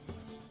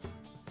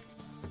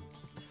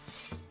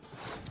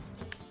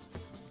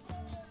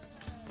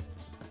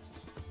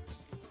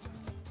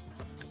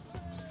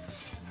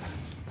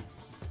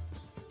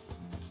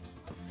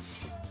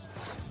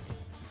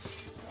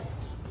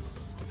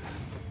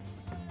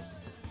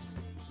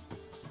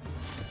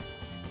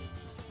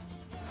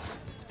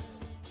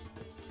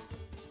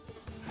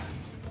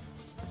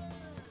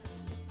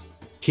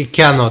 He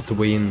cannot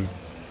win.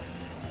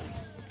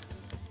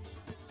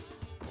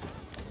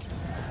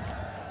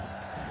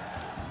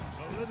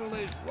 A little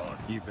is run.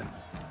 You've been...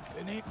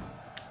 In it.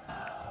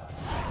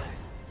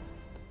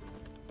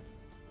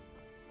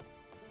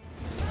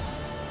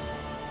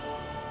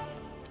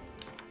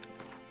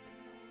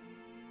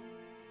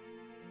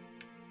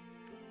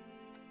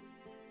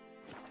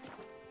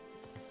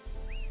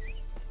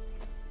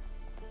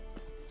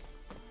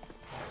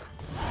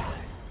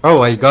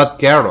 Oh, I got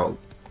Carol.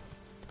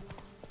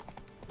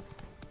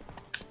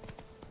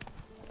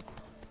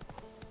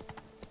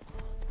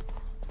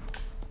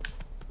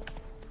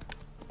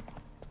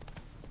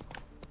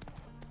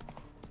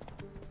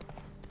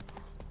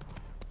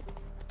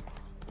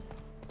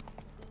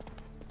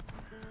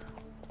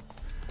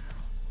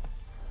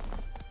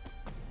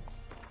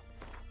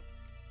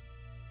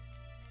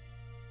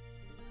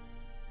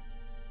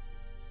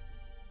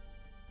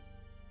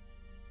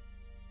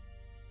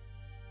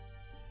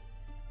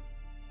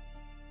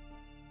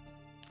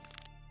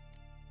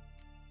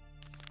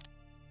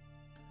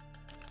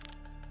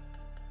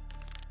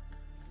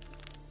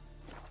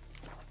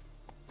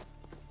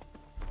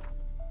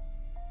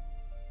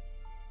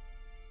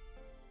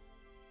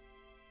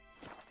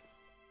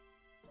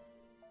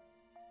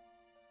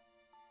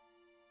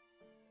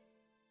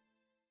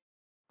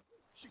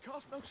 She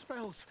casts no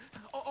spells.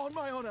 On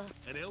my honor.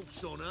 An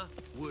elf's honor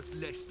worth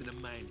less than a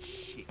man's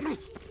shit.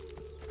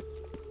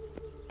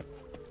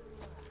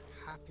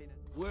 Happiness.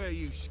 Where are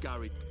you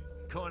scurried?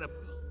 Kind of.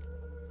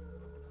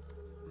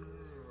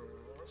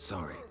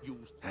 Sorry.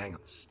 Hang on.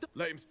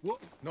 Let him.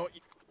 What? Not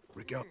you.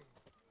 Regard.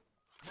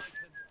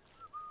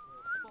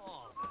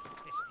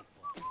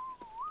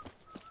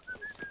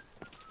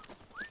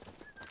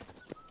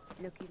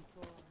 Looking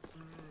for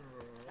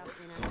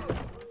something unusual.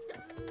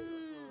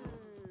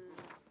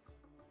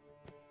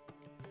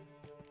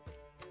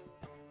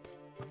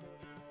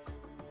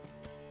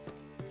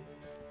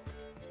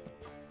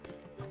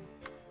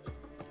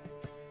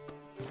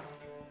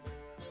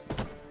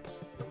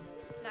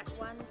 Black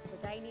ones for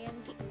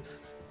Danians,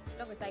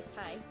 long as they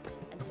pay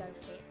and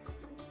don't hit.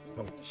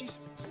 Oh, she's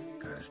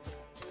got us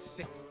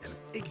sick and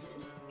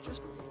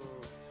just.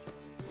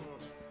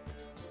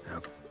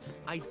 How?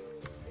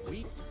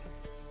 We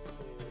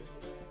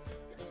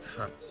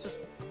Fuck.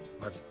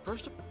 What's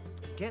first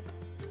get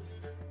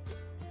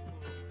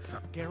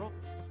fuck? Carol.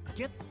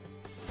 Get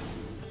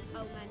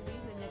Old man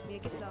Newman left me a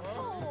gift last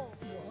Oh,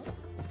 what?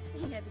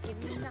 He never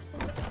given me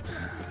nothing.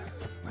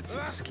 What's he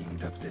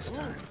schemed up this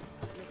time?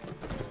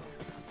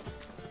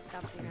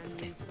 Something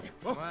unusual.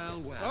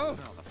 Well,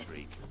 another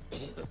freak.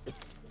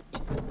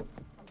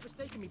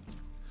 mistaken me.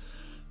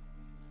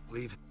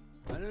 Leave.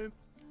 I don't.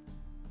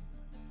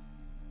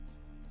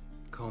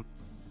 Come.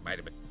 Wait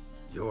a minute.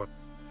 You're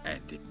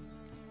Andy.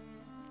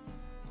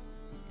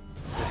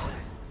 listening.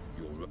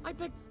 You're. I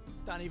beg.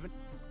 Don't even.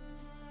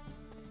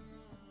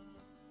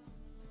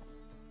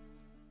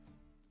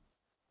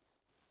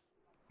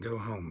 Go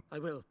home. I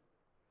will.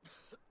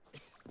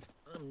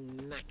 I'm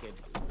knackered.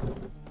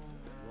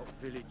 What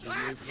village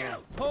are you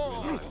from?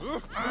 Oh,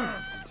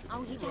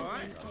 you don't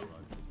need to.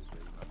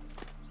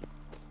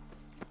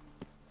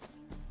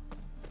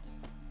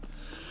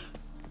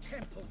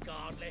 Temple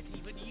guard let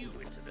even you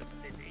into the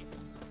city.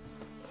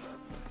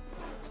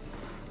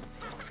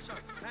 So,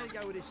 how'd it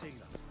go with this healer?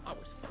 I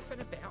was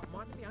faffing about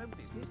minding my own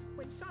business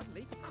when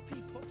suddenly up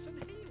he pops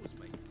and heals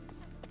me.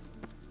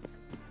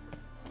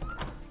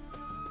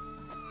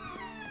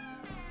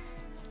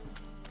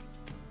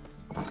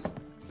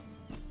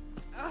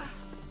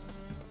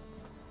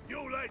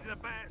 Your ladies are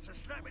bad, so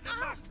strap in the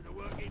back to the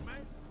working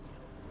man.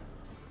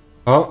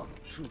 Oh,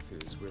 Truth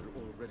is, we're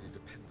already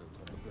dependent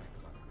on the Black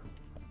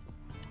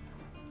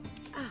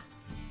Line.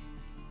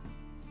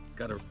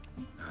 Got her.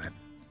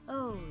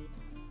 Oh,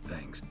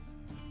 Thanks.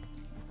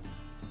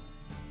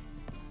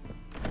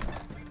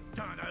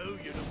 Don't know who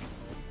you're looking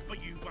for,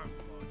 but you won't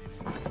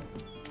find him.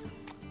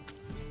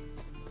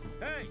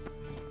 Hey!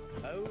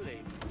 Holy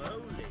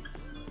moly!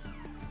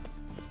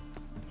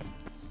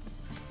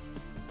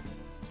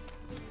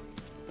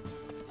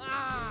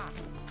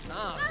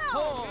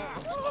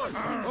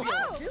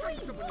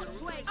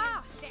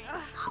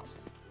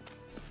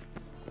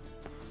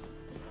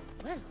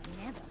 well,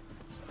 never.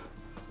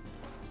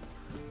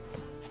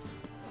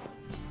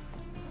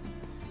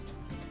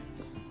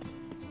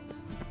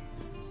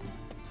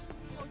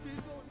 I did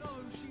not know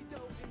she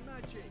dealt in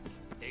magic.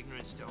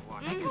 Ignorance don't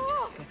want I could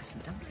go for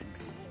some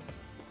dumplings.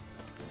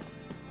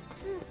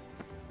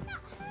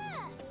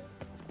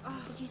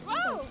 Did you see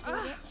those three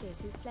wretches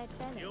who fled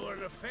Bella? You're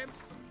an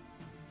offence?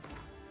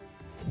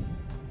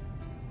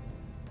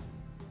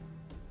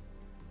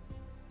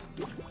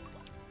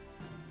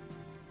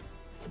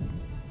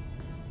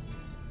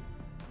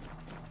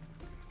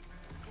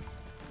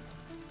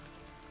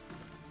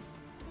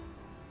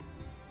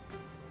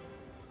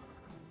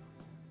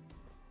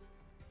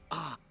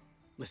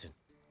 Listen,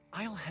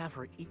 I'll have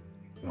her eat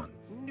One.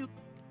 new.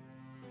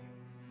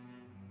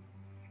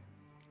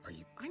 Are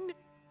you? I know.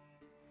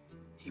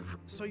 You've.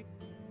 So,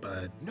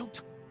 Bud. no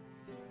time.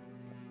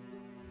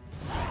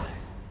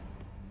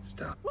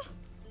 Stop.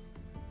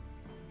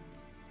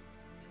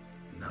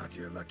 Not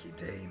your lucky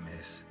day,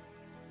 miss.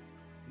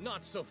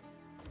 Not so.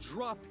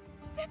 Drop.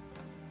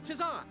 Tis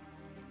I.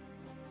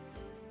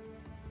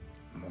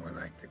 More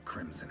like the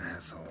crimson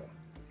asshole.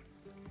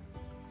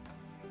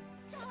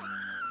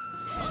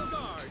 On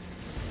guard.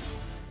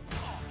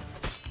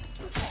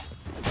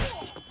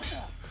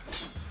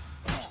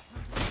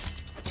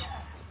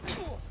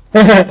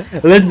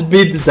 Let's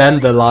beat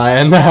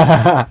Dandelion. Go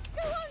on,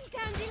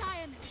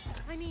 Dandelion!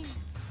 I mean,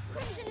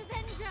 Crimson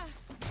Avenger!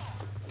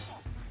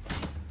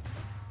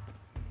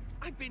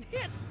 I've been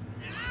hit!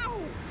 Ow!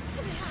 To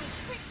the house,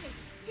 quickly!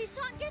 He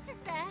shan't get us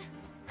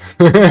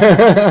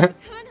there!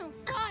 Eternal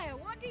fire,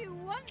 what do you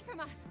want from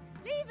us?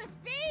 Leave us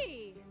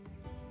be!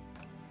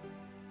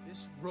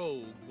 This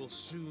rogue will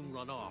soon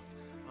run off.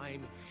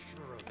 I'm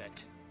sure of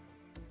it.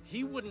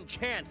 He wouldn't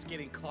chance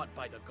getting caught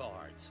by the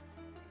guards.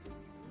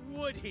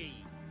 Would he?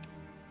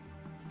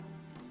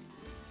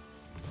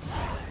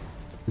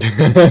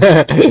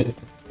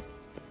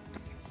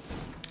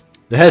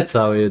 That's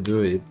how you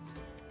do it.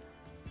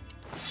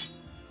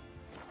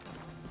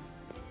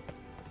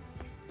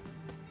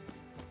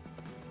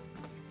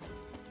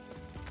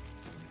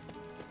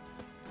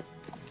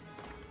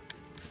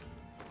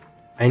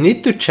 I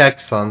need to check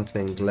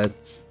something.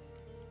 Let's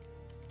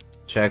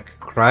check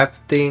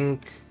crafting,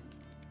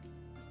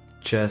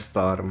 chest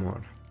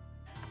armor.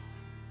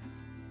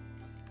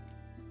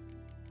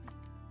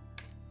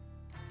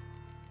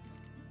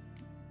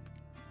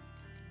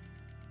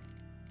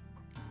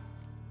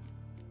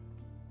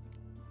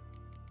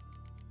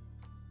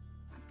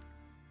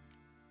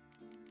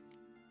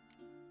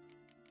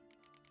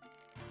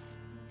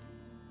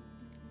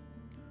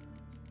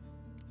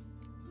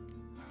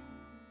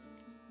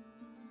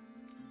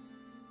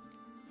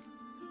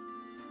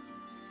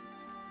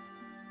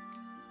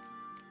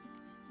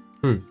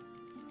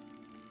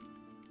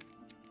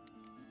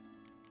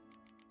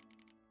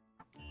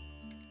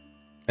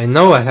 I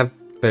know I have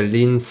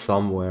Feline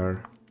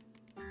somewhere.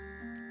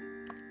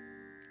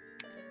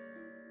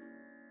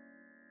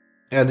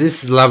 Yeah,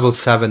 this is level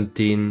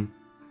 17.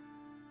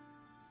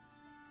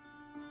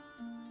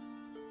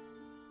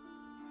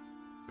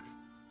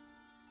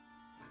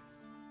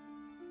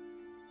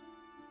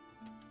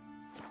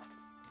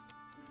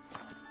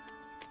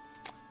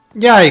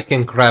 Yeah, I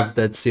can craft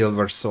that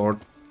silver sword.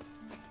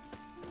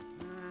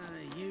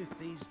 Youth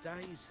these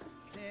days,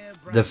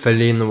 The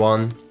Feline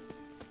one.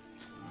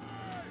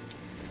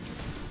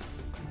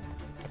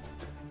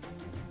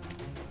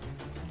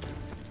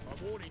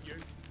 I'm warning you.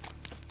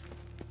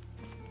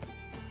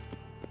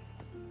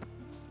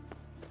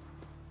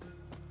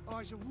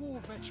 I's a war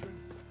veteran.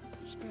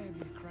 Spare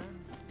me a crown.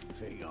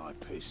 Think I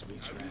pissed me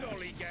trousers.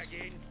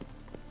 Lollygagging.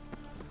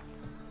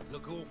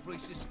 Look awfully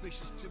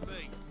suspicious to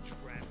me,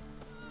 tramp.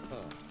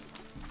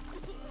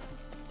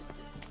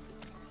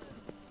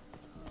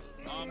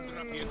 Armed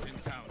ruffians in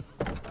town.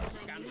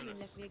 Scandalous.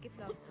 Left me a gift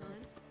last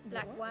time.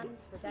 Black ones,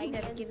 He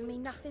never Redanians. given me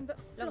nothing but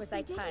Long as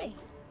they floppy pay. diddly.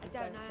 I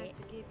don't know how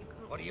to give you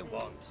What do you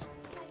want?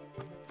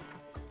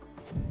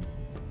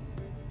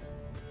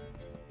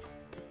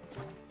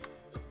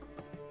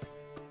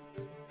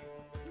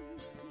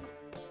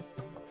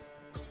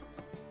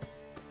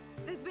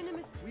 There's been a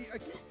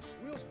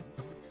We'll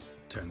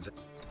Turns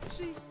out.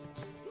 see.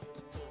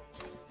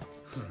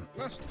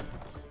 Last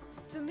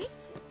For me?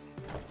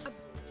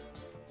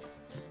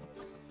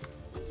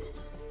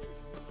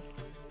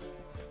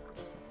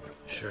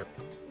 Sure.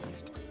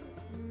 He's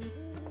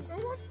oh,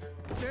 what?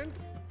 Then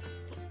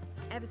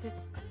Ever since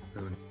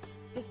who?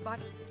 this bike.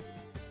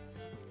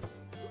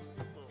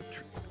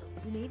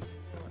 You need?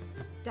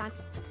 Dad?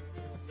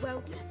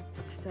 Well,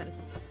 I certainly.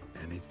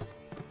 Any?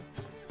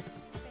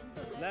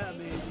 Let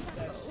me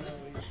that's snowy.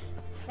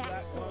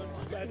 That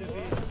one's red of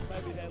it.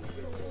 Maybe they'll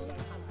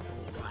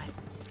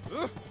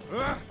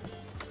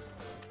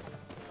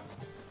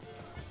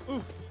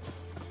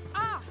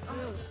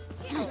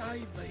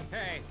Save me.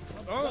 Hey,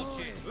 watch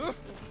it.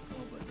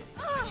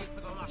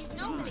 You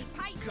normally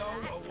pay for Go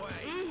that.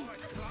 away.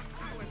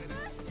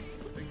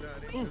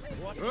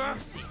 What do you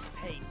see?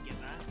 Pain, get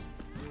that?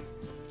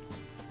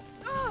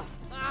 Oh,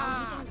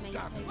 You don't mean to.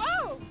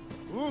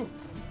 whoa!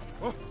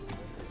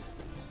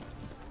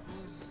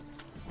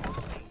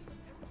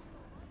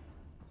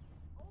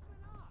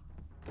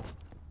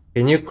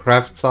 Can you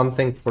craft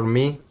something for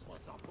me?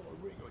 once I put a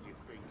ring on your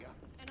finger,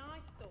 And I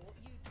thought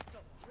you'd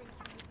stop drinking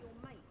with your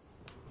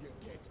mates. you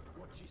get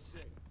what you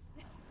say.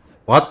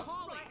 What? Right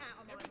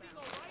out of my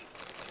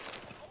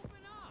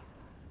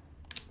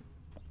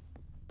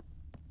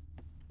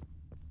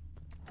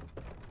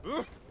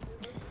mouth.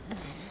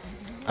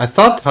 I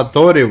thought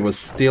Hattori was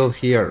still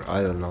here.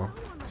 I don't know.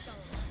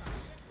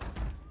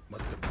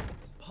 What's the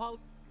Paul.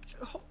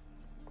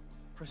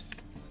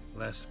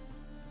 less?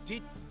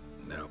 Did.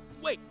 No.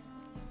 Wait.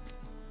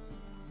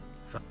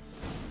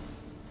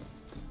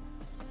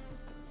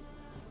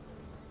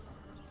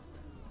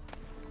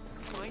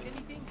 Find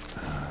anything?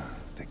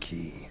 The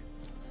key.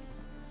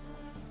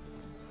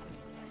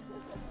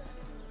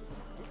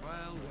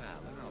 Well,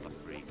 another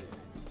freak.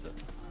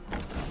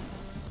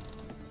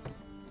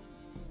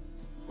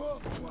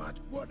 What?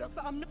 What?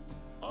 But I'm not.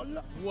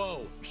 Allah.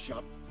 Whoa.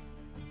 Shut.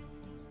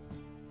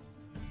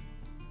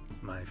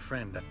 My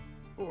friend.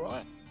 All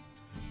right.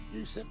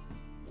 You said.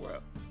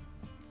 Well.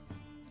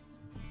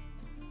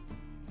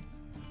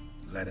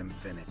 Let him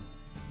finish.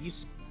 You.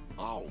 S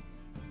Oh.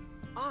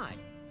 I.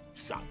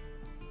 So.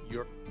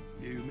 You're.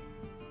 You.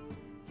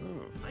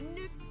 Oh. I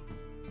knew.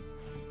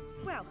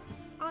 Well,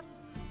 I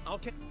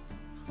Okay.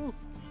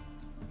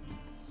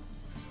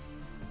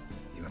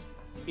 You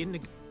In the...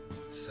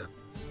 so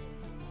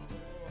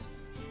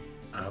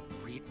up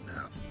read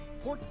now.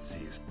 Port...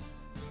 See you. Sick.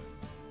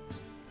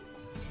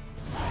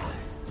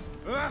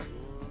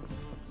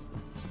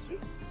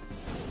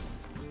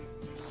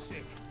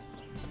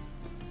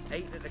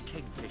 Ain't it a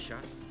kingfisher?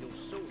 You'll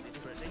sort it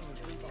for at least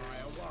 2 days.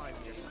 Why?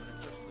 Just gonna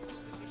adjust the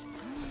position.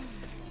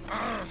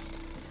 I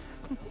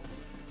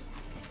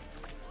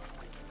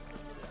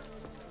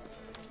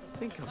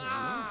think I'm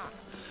alright.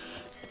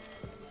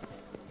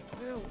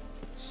 Bill,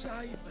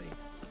 save me.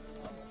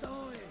 I'm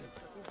dying.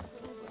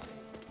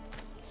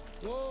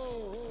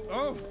 Whoa!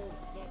 Oh!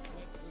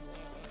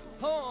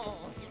 Oh!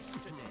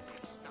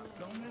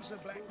 Long as the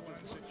black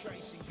ones are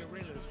chasing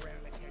gorillas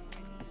round the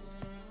country.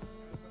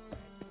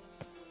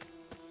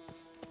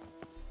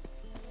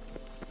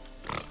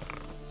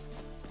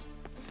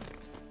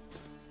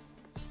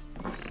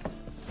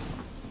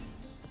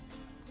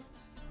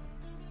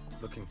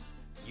 Looking.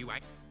 You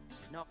ain't.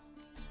 Not.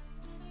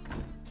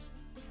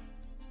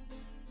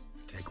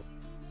 Take.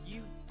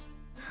 You.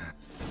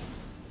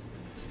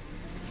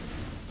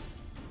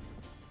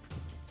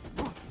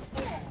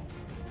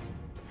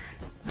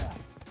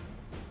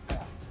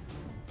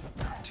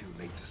 Too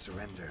late to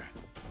surrender.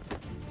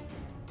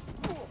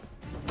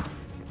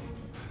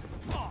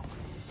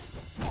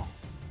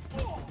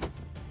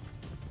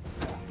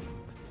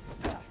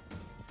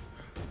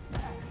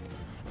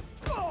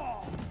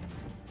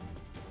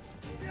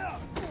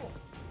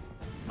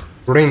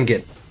 Bring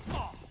it.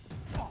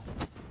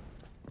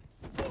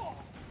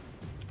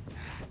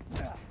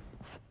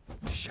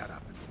 Shut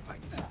up and fight.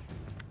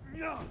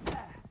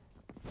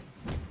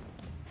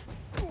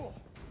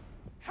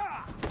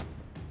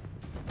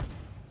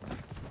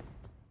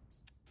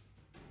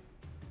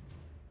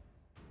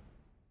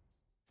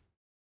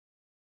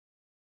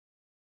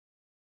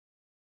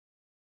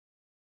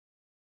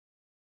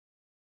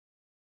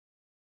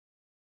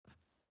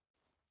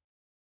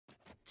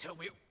 Tell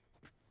me.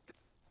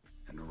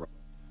 And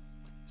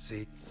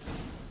see.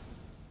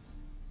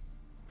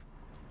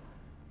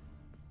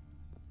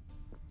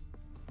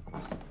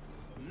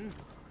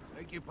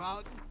 Beg your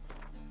pardon?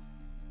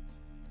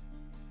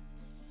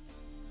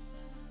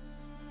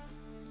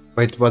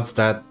 Wait, what's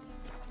that?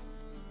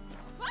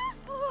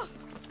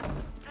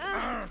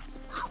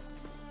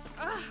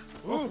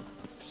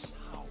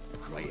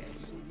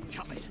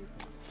 Come in.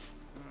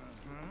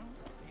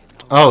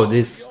 Oh,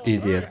 this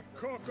idiot.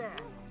 Cocker.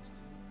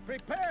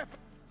 Prepare for...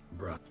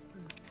 Bruh.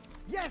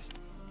 Yes!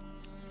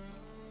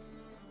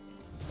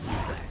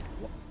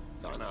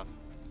 Done up.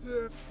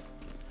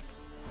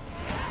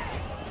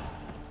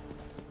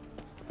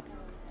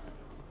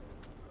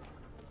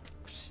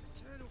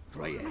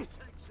 Greyhead.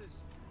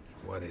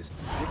 What is?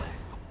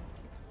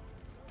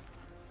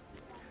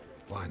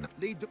 Why not?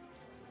 Lead the...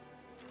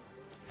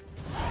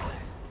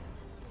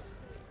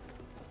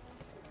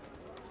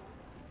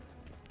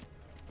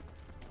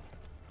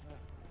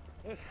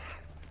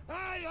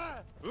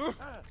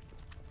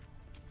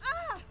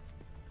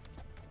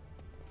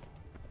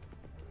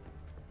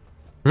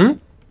 Hmm?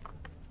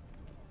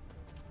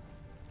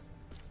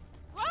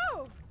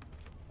 Whoa!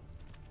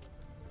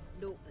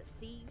 Naught but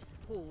thieves,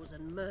 whores,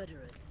 and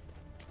murderers.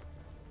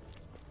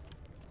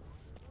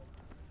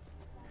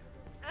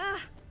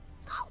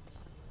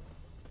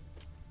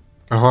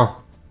 Uh-huh.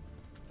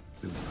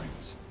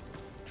 Blueprints.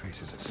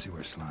 Traces of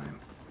sewer slime.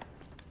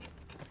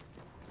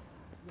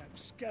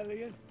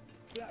 Rapscallion,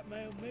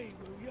 blackmail me,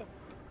 will you?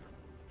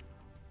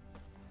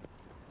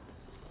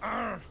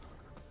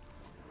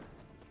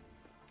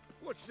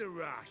 What's the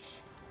rush?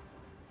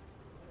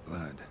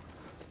 Blood.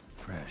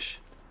 Fresh.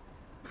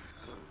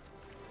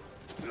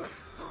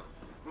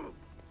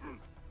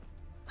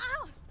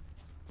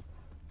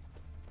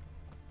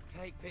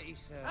 Take pity,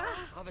 sir.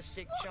 I've a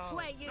sick child.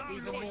 where you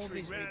Even more sit.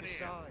 misery Round here.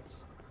 besides.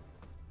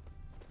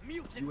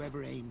 Mutant. You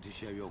ever aim to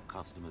show your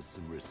customers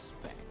some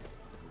respect?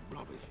 The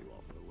rubbish you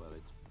offer, well,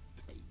 it's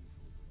painful.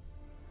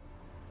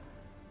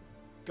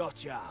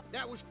 Gotcha.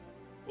 That was...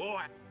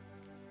 Boy.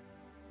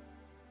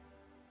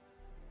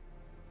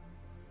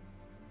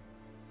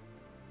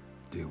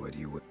 Do what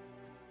you would.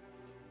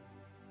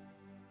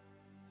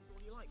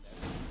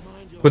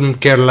 Couldn't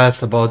care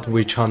less about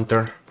Witch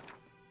Hunter.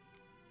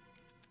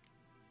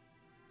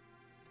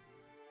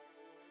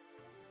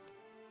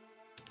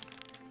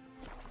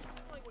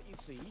 Like what you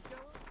see, go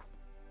on.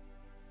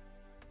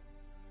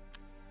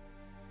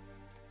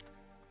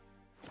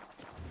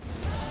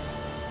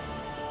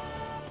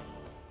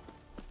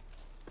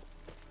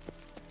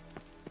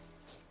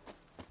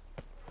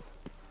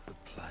 The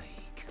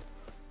plague.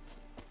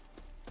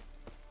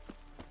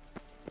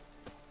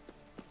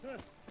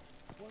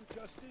 Want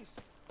justice?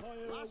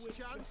 Hire a Last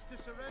witcher. chance to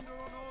surrender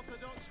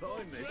unorthodox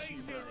Find folks.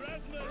 Train to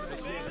Rasmus.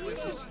 They're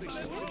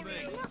suspicious to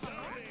me.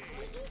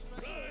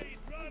 Right,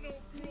 run or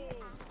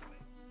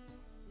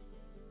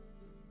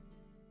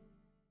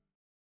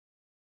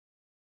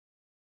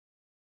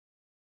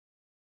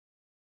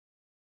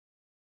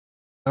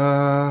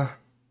crawl.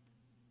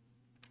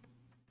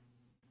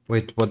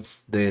 Wait, what's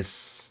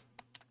this?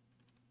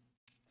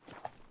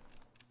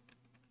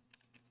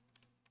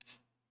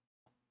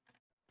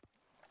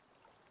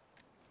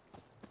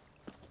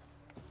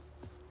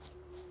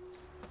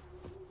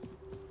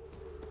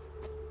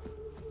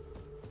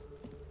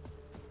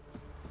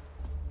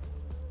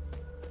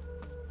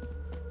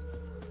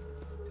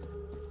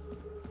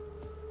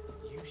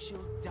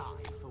 shall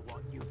die for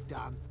what you've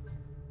done.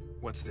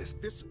 What's this?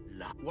 This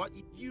what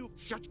you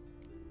shut.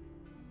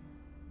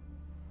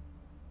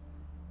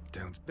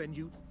 Don't. Then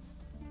you.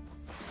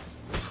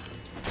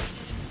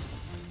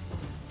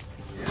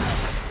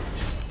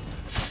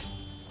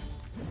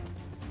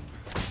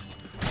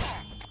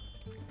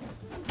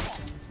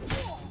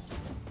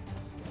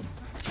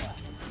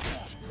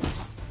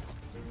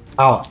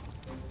 Ow.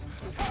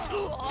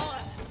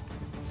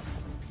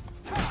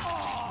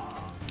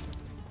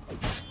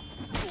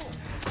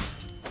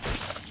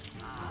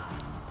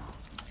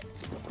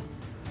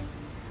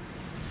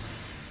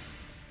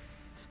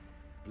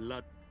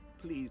 Blood,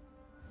 please.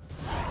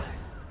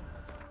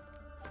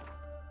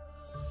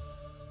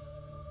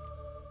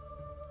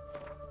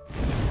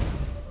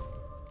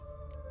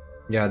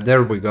 Yeah,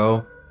 there we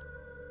go.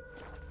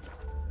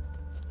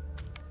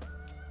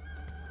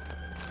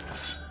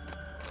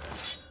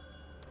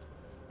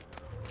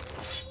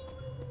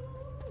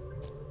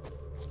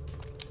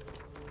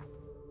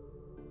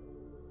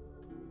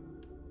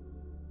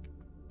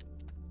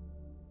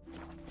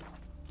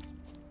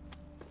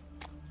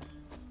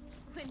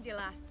 When did you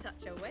last touch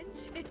a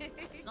wench?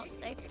 It's not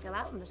safe to go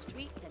out on the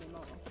streets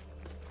anymore.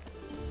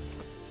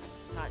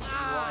 Touch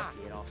your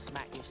wifey and I'll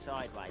smack you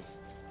sideways.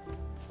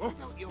 Oh.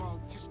 No, you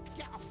all just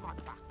get off my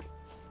back.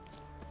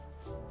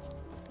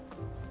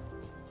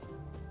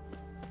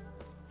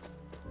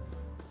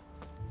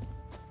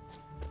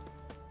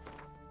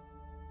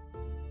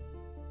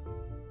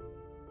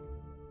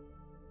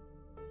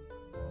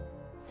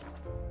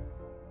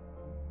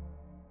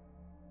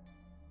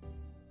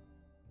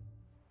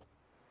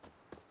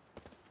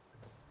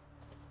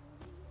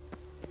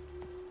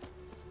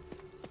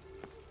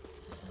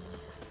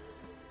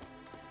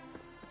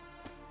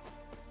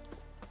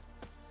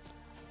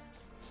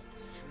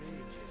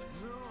 Strangers,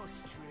 more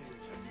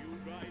strangers. A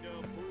new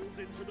rider pulls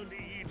into the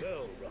lead.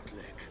 Tell,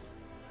 Rutlick.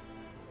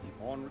 You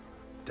on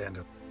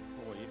Dando.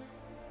 Oh, you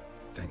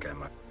Think I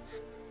might.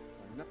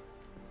 no.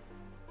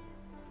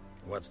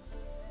 What's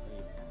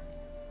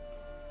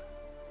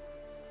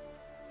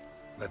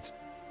let's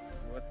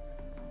What?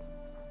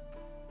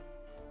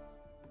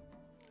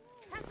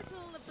 Capital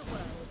of the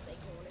world, they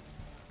call it.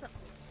 But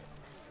what's it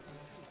matter than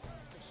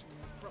superstition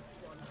from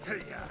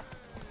one's hey ya.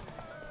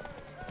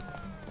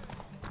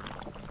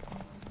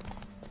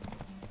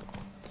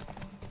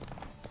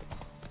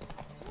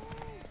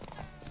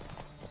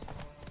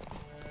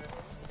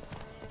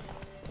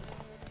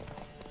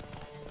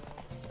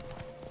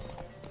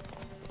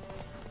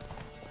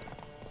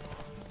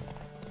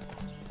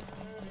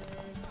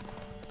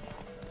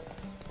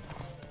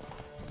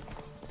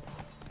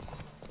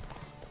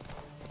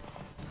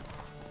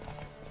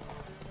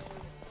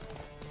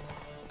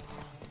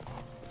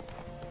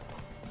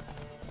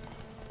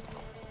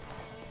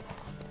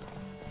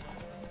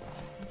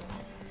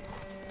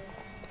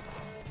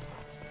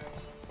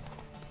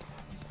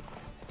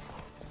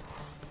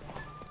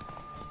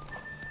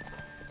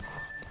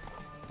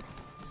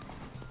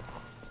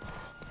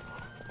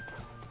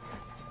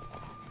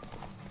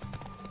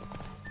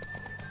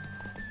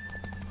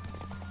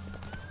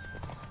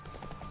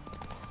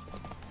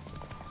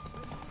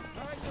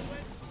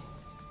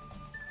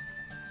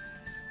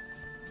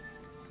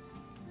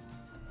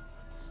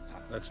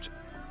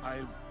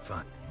 I'll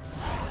fine.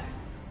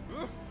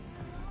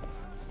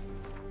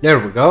 There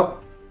we go.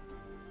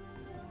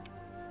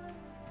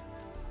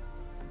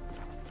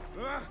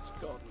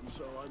 Scotland,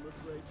 so I'm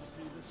afraid to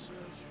see the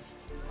surgeon.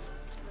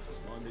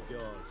 Mind the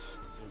guards.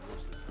 It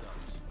was the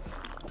thugs.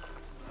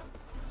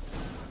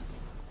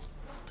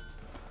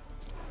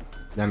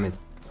 Damn it.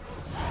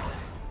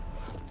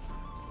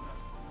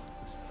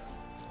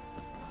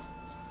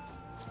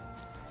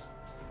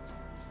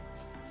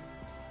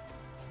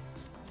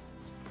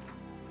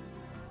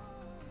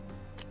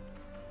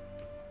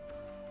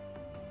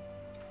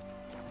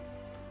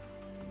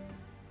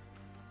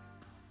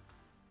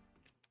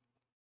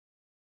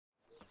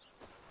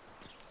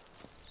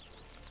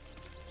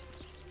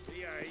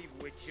 Behave,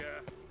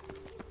 Witcher.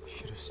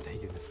 Should have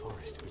stayed in the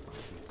forest with my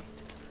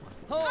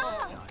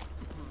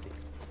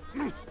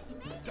unit.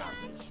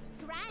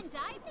 Grand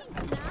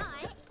opening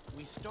tonight.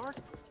 We start.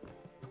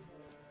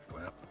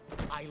 Well,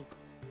 I'll.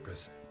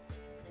 Chris,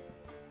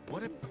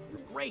 What a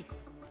great.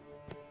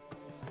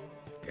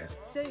 guess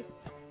Sue.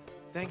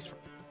 Thanks for.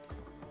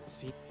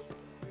 See,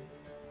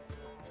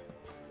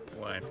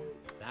 what?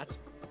 that's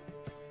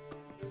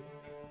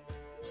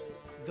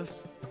the.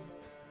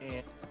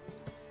 And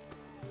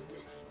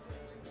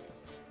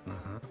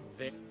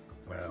the.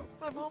 Well,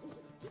 I've all.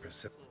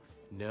 precip.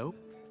 No.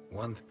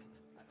 One.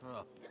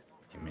 Oh,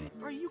 You mean?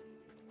 are you?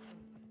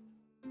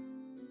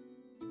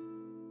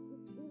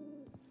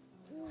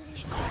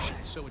 Caution.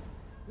 So it.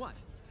 What?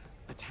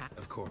 Attack.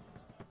 Of course.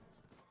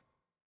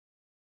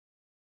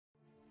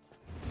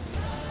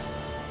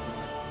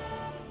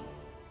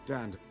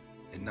 Dan,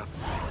 Enough.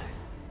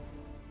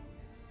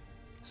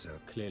 So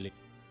clearly.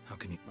 how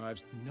can you?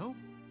 I've No.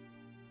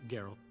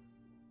 Geralt.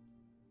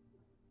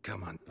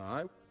 Come on.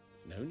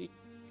 No need.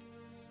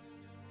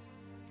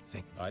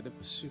 Think. Either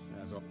the soup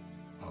as well.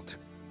 I'll.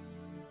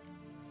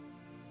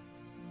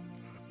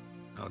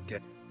 I'll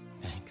get...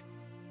 Thanks.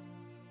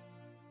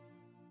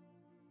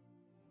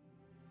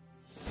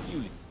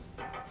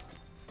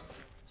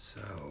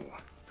 So,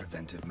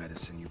 preventive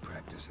medicine you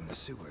practice in the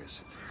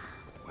sewers.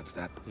 What's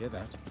that? Hear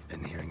that?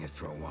 Been hearing it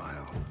for a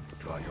while.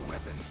 Draw your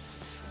weapon.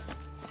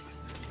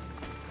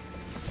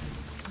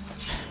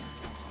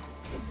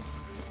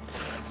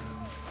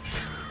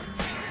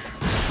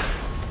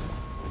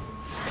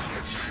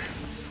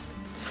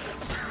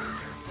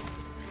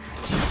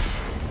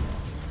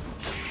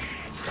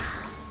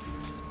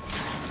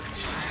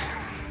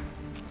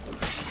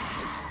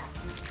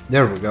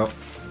 There we go.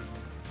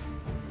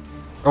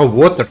 Oh,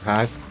 water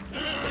hack.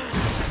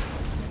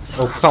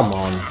 Oh, come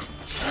on.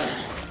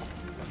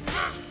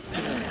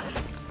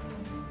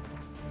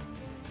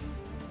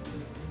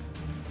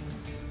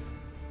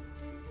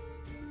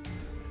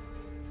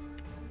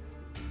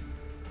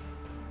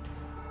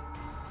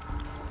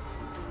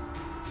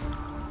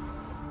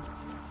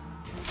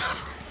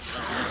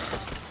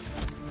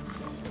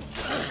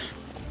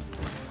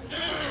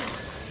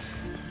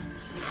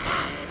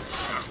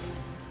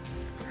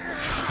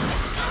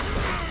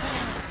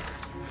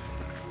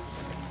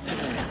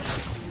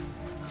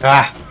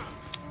 Ah!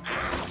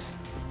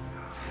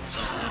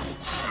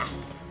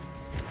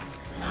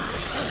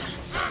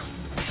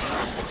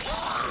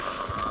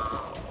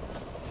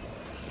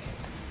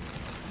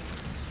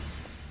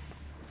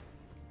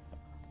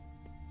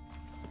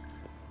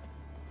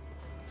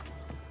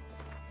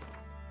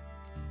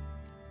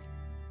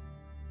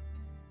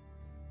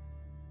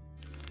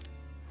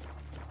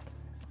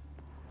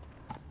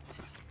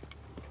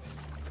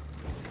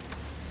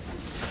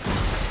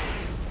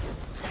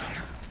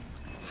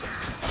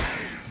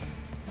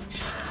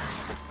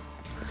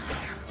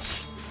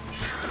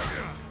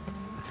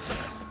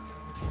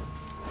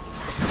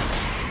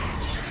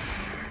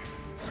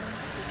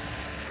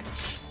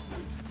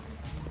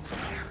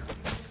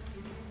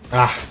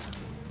 Ah!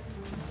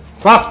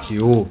 Fuck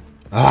you!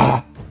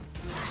 Ah!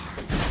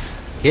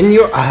 Can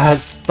you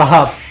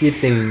stop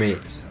hitting me?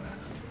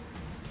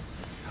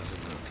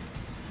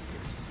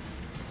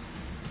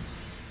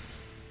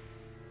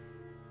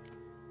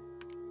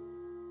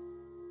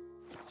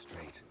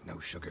 Straight, no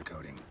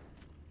sugarcoating.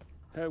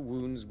 Her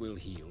wounds will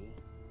heal,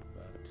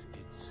 but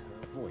it's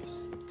her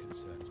voice that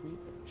concerns me.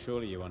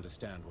 Surely you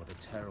understand what a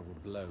terrible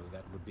blow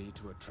that would be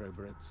to a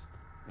Troberet.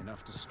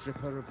 Enough to strip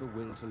her of the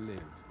will to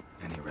live.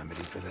 Any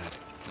remedy for that?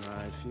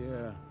 I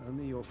fear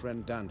only your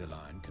friend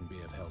Dandelion can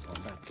be of help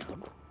on that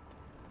count.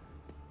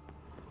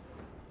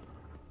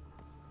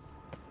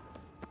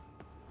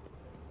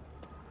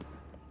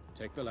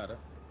 Take the ladder.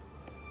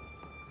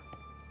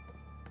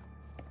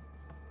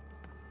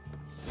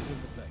 This is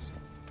the place.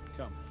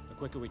 Come, the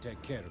quicker we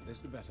take care of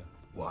this, the better.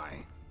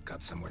 Why?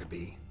 Got somewhere to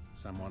be?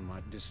 Someone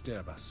might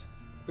disturb us.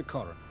 The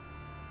coroner.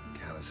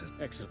 Callus is...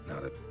 Excellent.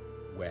 Not a...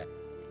 Where?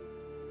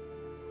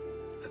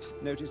 That's...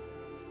 Notice.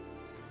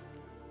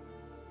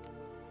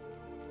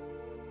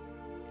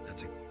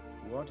 That's a...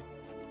 What?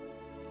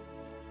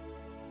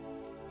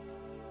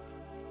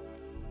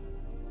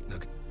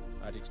 Look.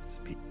 I'd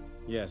speak.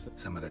 Yes.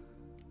 Some other...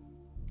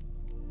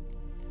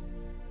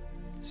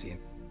 See...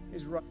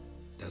 Is right.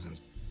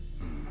 Dozens.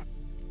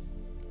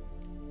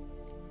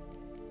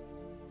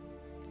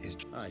 Is...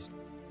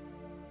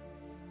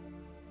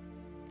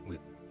 We...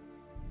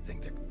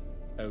 think that...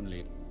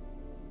 Only...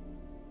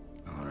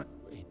 Alright.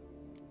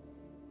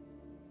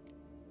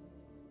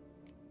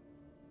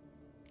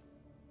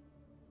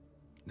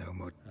 No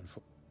more...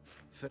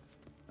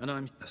 And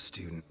I'm a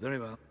student. very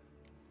well.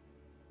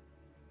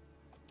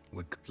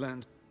 Would...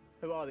 Planned.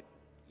 Who are they?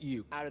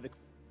 You. Out of the...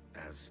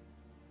 As...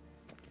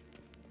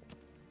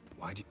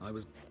 Why'd you... I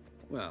was...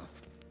 Well...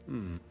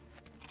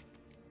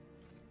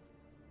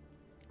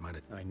 Might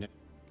have... I know.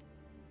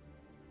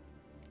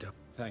 Dope.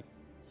 Thank...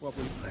 What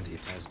will... Plenty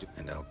of... As do...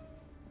 And I'll...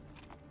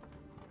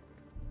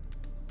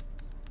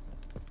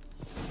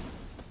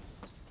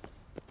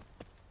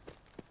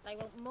 They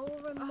want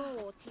more and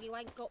more till you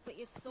ain't got but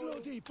your soul.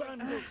 Bloody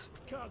bandits!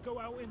 Can't go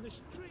out in the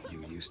street.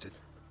 You used it.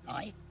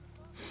 I?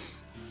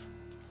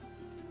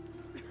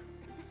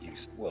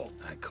 Used... Well,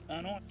 I...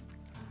 and I...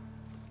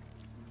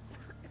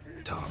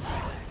 Tom.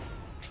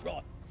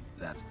 Try.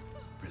 That's...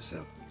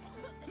 Brazil.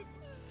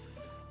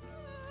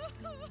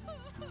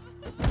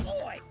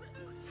 Boy!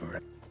 For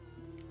it.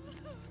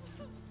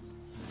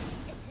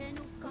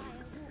 Eternal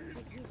guides.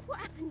 What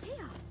happened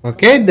here?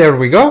 Okay, there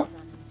we go.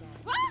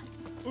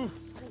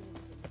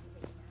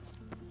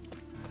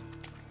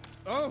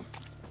 Oh!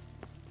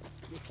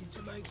 Looking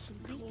to make some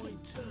coin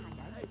too,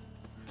 eh?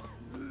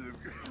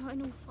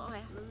 Eternal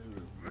fire.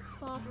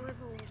 Father of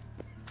all.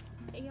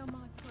 Hear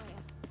my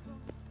prayer.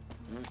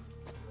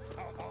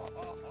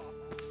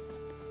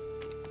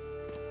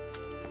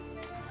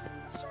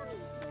 Show me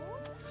your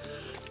sword.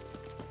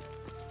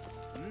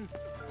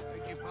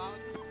 Beg your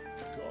pardon?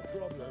 Got a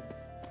problem.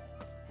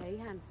 Hey,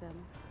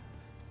 handsome.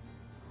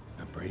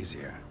 A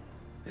brazier.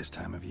 This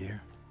time of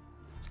year?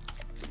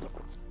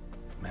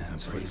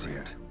 Man's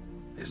brazier.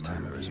 This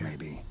time of year,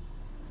 maybe.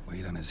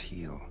 Weight on his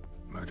heel.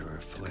 Murderer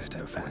fled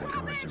before the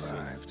guards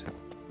arrived.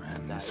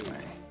 Ran this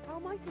way. Oh,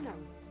 am I to know?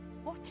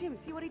 Watch him,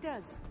 see what he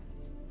does.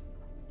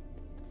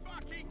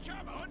 Fucking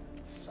come on!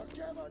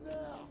 Together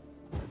now!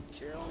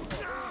 Kill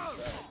the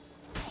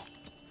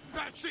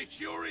That's it,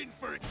 you're in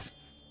for it!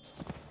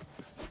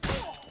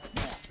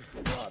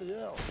 Bloody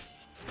hell!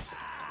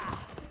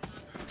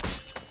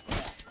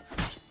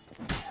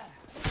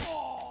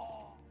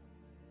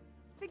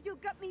 Think you'll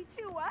gut me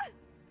too, huh?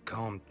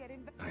 Calm. Get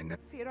in. I know.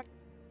 Fear.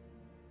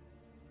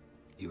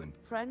 You and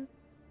Friend,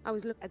 I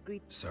was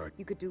agreed. Sorry.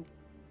 You could do.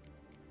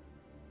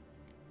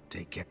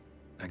 Take care.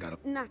 I gotta.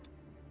 Not.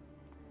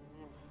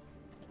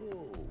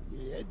 Oh,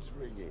 my head's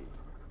ringing.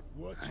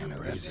 What I know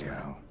that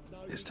smell.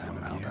 This time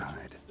an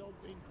aldehyde.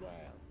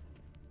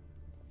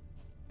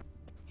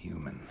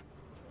 Human.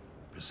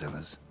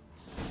 Priscilla's.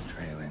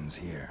 Trail ends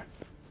here.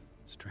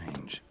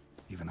 Strange.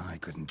 Even I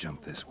couldn't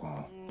jump this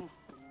wall.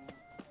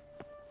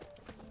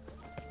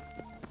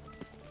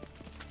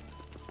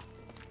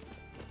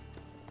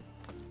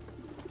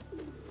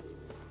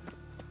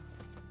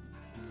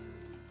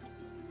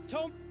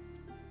 Tom!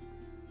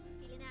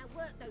 Stealing our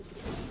work, those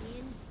two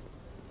minions.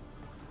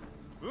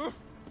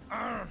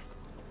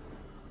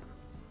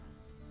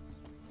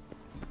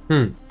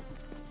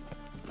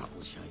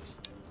 Double chase.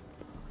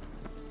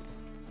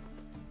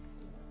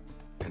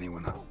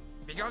 Anyone up?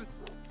 Begun.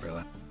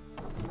 Brilla.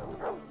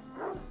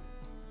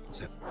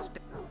 Zip.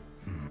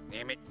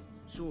 Damn it.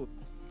 So.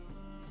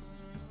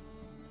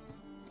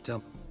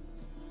 Tell.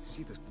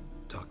 See this.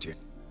 Talk to you.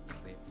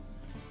 Clear.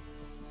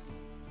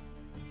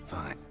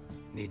 Fine.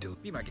 Need to.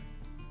 Be my.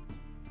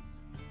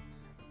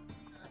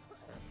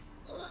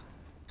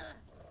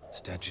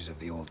 Statues of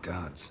the old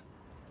gods.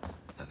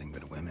 Nothing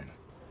but women.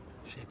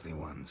 Shapely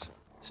ones.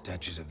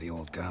 Statues of the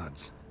old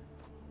gods.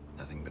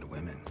 Nothing but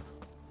women.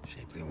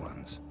 Shapely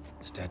ones.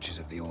 Statues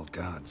of the old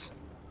gods.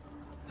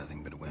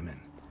 Nothing but women.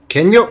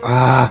 Can you?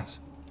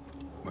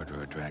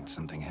 Murderer dragged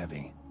something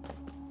heavy.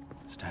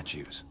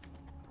 Statues.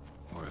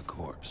 Or a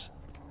corpse.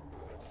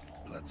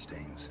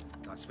 Bloodstains.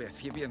 That's where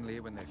Fabian lay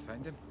when they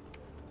found him.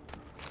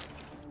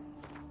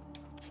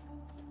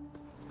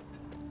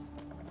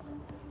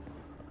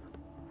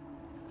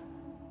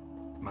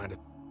 Might have.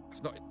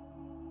 It's not.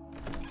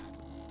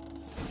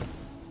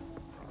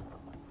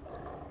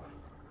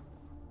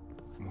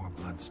 More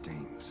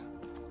bloodstains.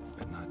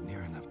 But not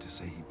near enough to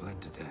say he bled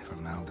to death.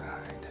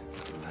 Formaldehyde.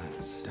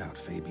 Less. Doubt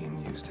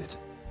Fabian used it.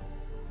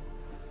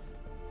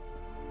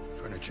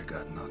 Furniture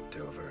got knocked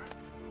over.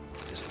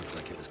 This looks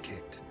like it was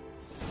kicked.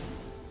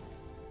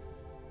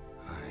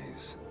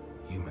 Eyes.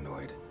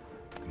 Humanoid.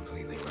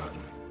 Completely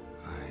rotten.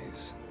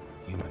 Eyes.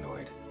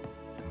 Humanoid.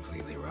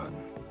 Completely rotten.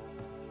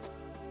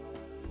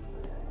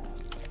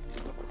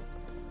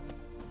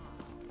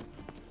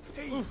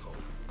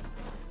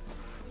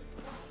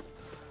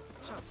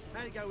 So,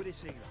 how'd it go with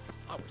this healer?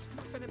 I was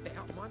fucking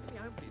about minding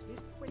my own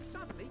business when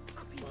suddenly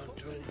up he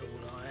pops.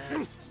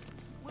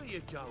 Where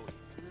you going?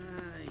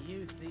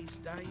 Youth these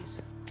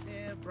days.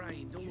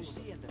 Hair-brained, all You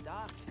see in the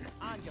dark,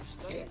 and you're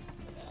stuck.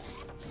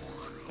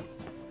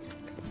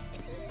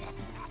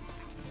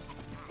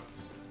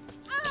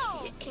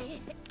 Ow!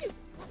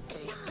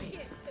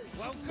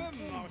 Welcome,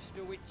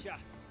 Master Witcher.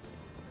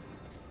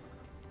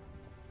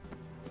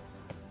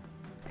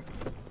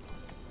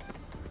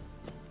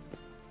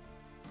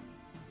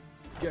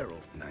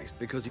 Geralt. Nice,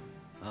 because he...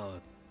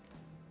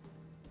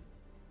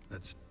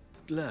 That's...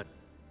 Glad.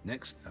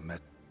 Next, I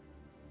met...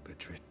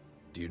 Patricia.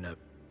 do you know?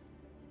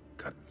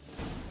 Got...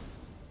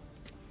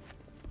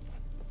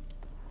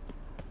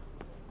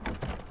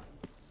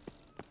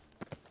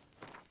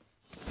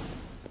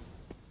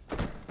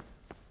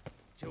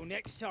 Till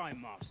next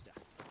time, Master.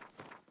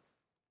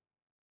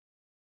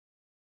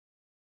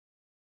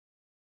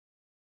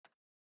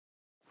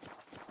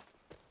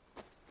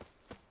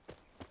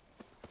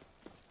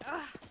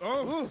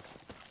 Oh!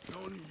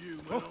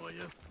 Non-human, are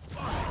you?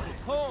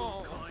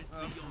 Oh,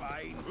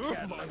 fine.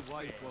 My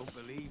wife won't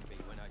believe me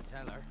when I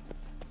tell her.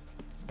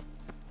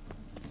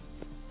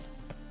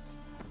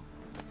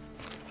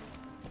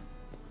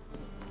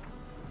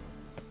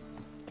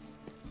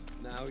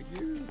 Now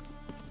you.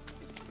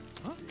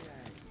 Huh?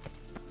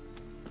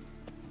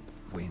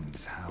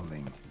 Winds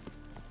howling.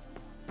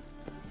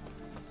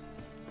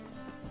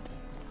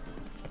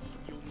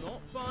 You'll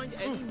not find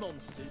any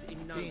monsters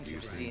in no Danger,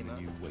 Seema.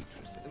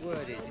 The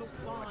word is it's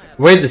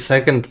Wait a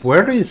second.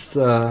 Where is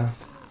Shall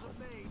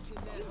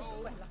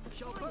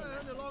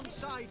burn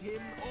alongside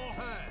him or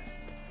her.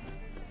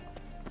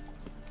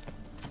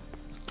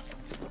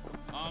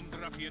 armed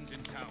ruffians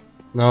in town.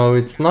 No,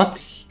 it's not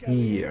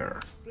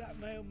here.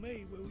 Blackmail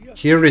me, will you?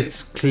 Here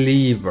it's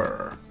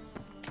Cleaver.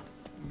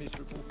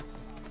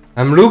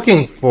 I'm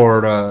looking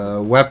for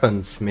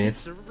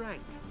weaponsmith.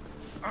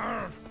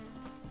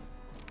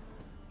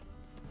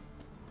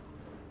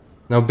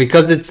 Now,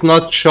 because it's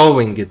not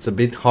showing, it's a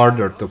bit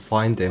harder to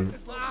find him.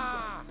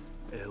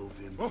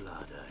 Elven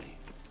blood, eh?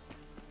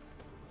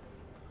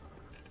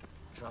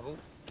 trouble.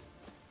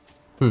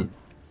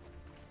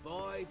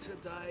 By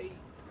today,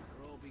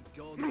 or I'll be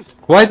gone. It's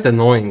quite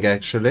annoying,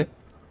 actually.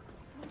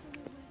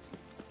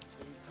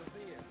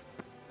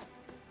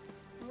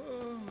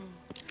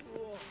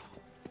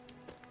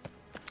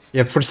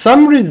 Yeah, for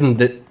some reason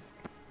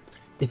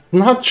it's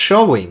not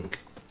showing.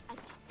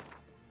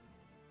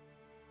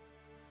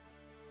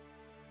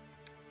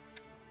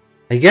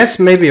 I guess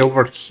maybe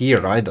over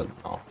here, I don't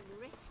know.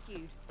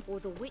 Rescued, or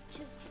the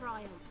witch's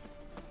triumph.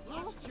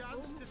 Last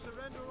chance to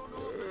surrender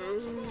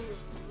unorthodox laws.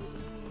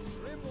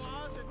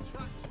 Grimoires and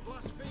tracts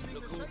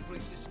blaspheming the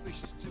sacred.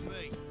 Suspicious to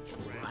me.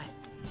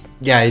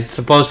 Yeah, it's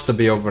supposed to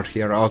be over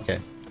here. Okay.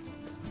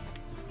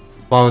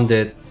 Found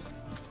it.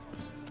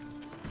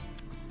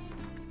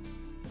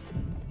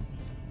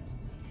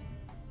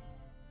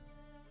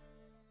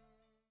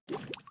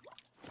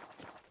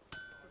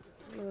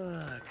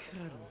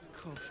 Colonel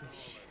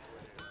Codfish.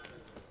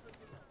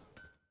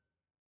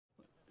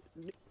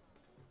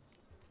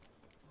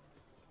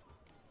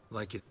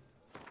 Like it.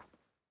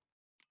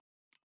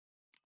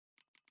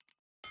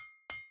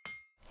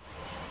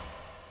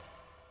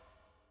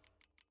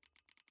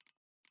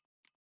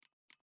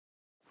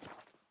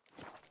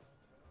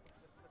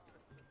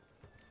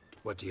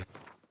 What do you...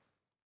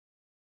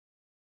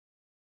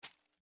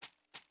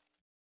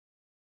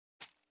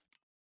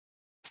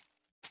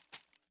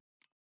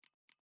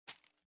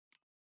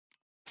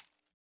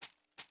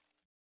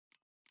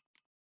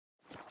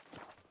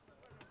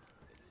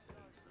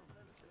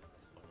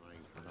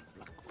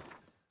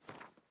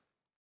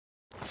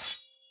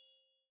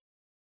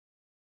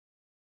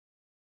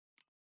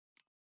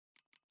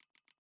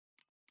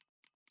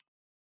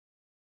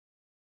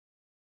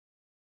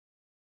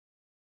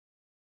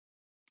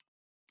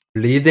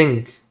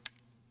 Bleeding?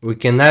 We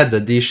can add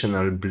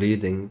additional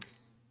bleeding.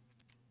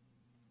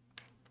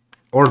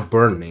 Or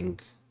burning.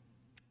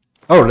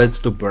 Oh, let's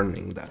do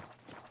burning then.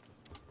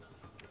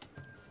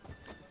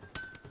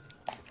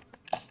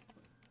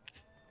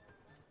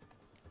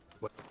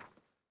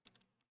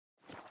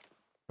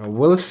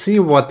 We'll see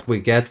what we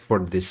get for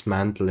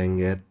dismantling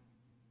it.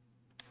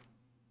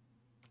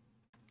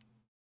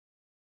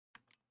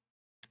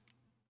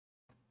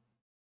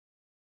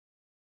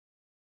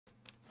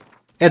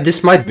 Yeah,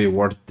 this might be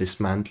worth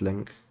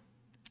dismantling.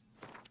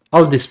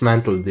 I'll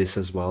dismantle this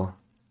as well.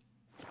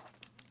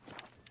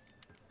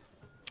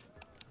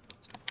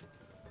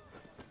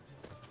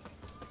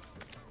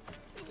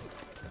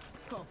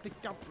 Got a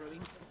big dump brewing.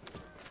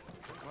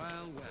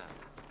 Well.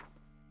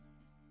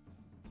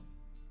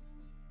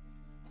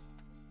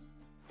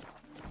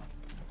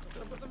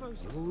 But the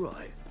most. All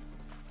right.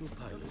 Your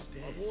pilot's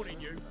dead. I'm warning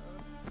you.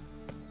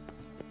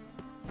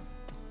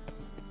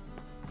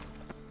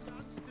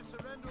 Chance to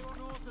surrender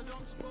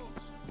unorthodox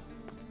laws.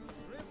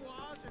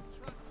 Grimoires and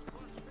tracts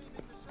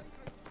blaspheming the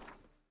sacred.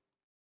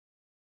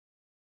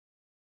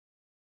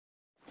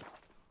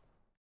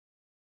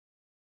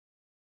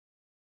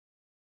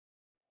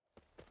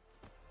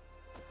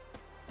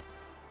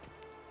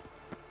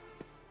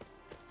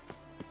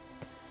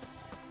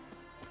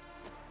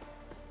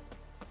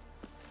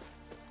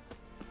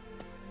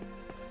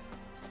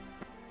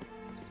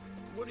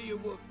 What do you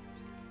want?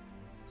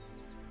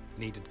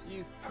 Needed.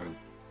 You've heard.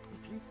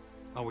 If you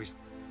Always.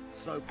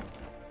 so.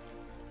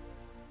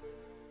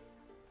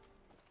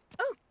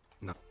 Oh.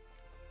 No.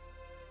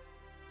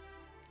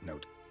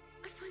 Note.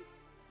 I find.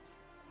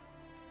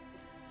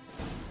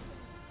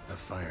 A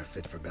fire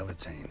fit for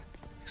Bellatane,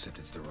 except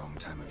it's the wrong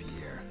time of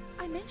year.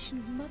 I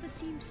mentioned Mother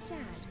seems sad.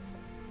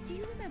 Do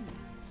you remember?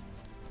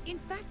 In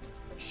fact,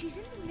 she's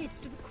in the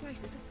midst of a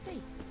crisis of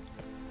faith.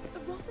 A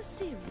rather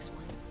serious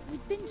one.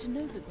 We'd been to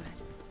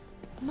Novigrad.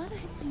 Mother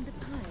had seen the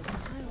piles in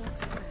High Oak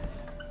Square,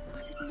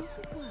 uttered not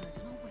a word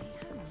on our way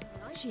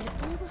home. She had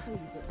all the holy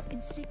books,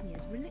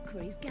 insignias,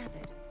 reliquaries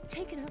gathered,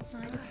 taken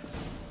outside.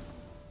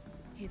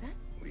 Hear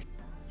that?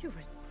 You're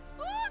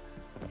a... Oh!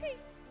 Hey!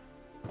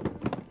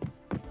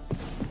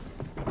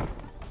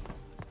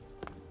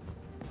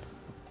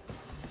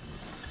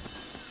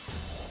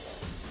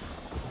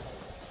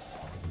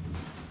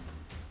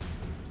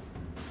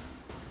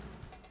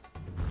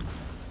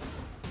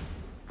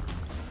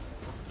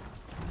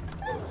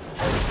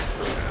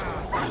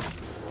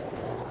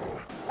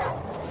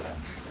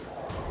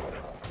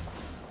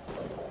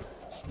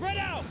 Spread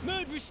out!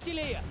 Murderer's still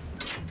here!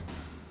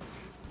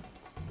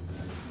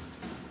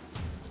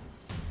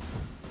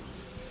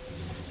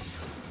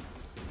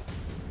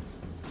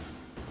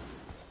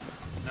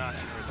 Not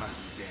your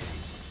lucky day.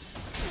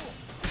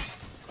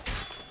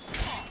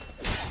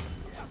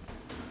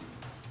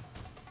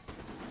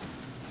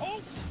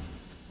 Halt!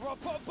 For I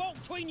put a bolt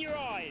between your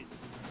eyes!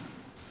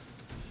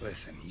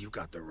 Listen, you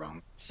got the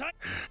wrong... Shut...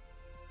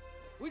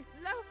 We...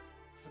 No!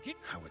 Forget...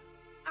 How it...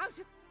 Out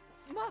of...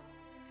 Mom!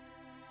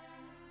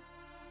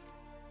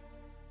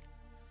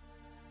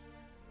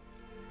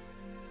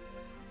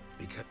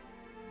 Because...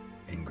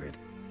 Ingrid,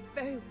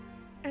 Very...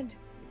 And...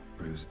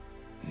 bruised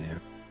here,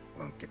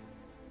 won't get...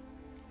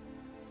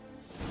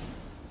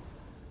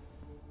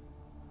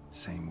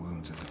 Same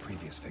wounds as the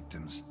previous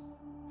victims.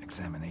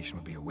 Examination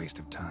would be a waste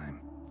of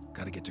time.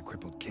 Gotta get to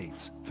crippled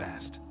Kate's,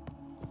 fast.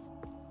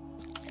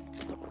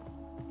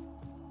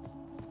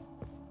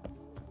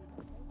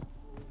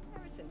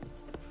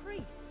 Inheritance to the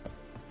priests.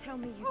 Tell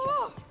me you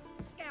just...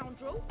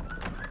 Scoundrel.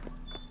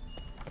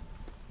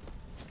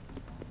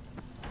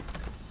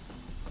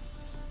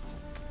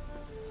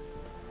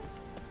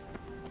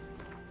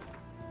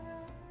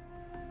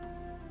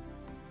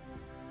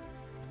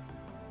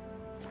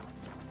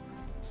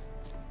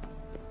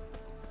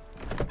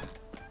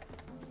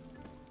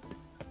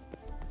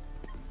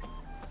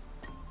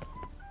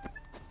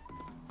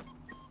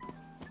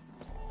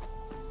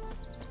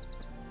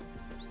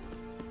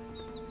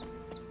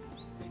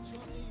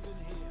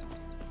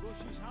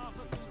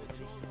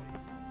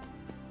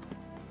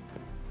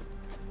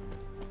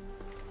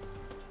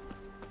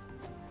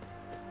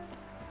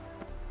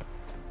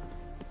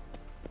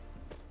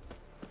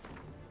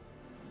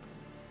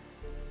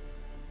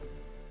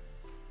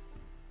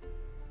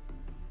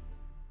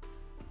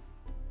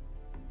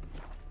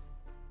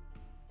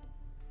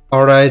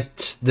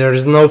 Alright,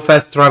 there's no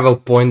fast travel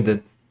point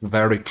that's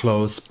very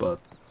close, but...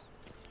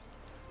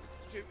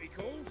 Duty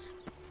calls.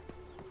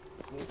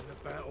 Walking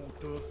about all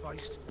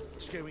door-faced,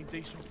 scaring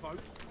decent folk.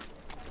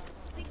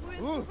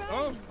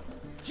 Oh,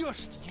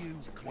 just you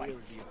wait.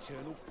 The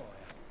eternal fire.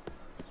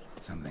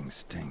 Something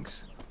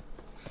stinks.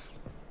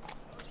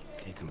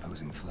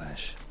 Decomposing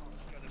flesh.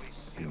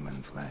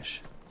 Human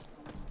flesh.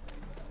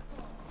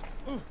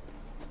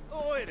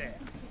 Oi there!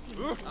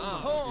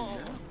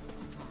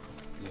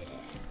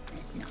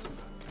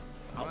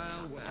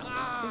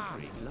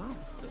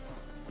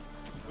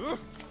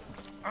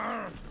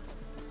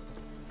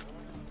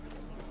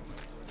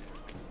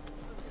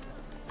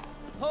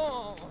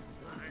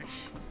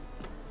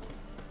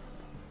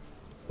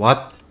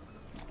 What?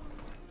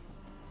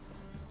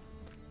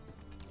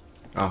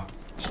 Oh,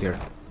 here.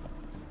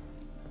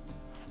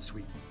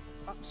 Sweet.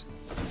 Ups.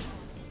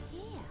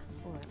 Here,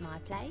 or at my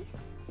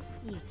place.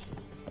 You choose.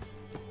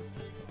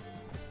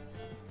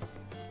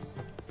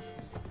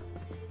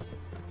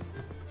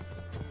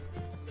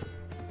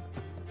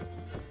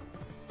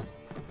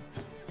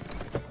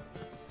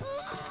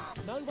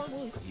 No one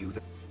will. You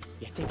the...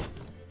 Yeah, take it.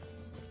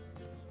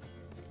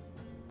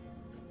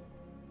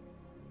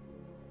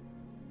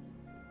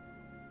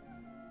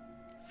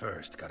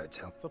 First, gotta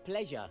tell... For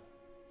pleasure.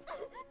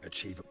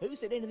 Achieve... Who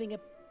said anything ab...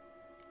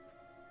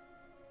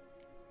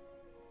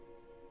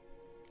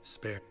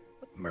 Spare...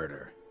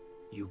 Murder.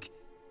 You...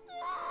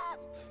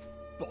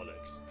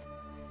 Bollocks.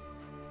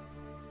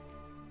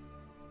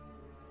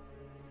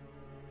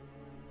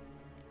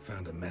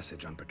 Found a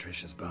message on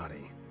Patricia's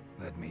body.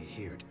 Led me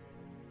here.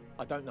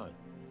 I don't know.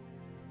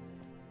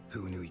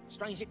 Who knew...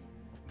 Strange it...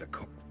 The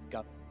co...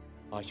 Go.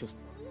 I shall...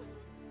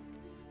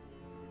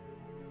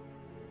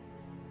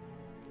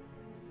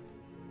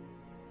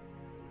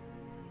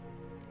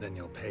 Then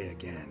you'll pay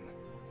again.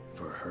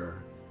 For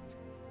her.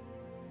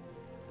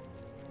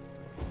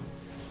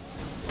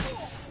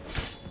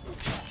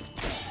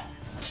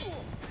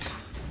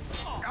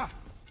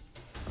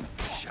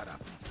 Shut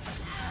up.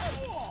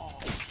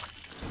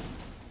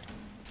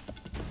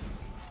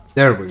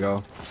 There we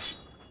go.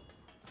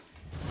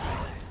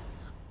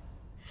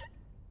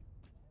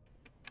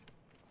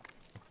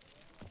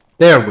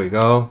 There we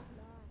go.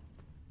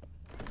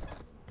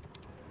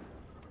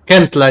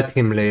 Can't let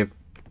him live.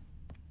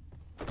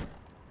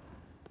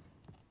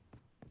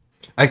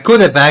 I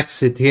could have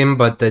exited him,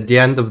 but at the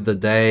end of the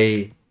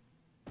day,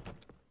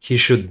 he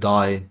should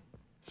die.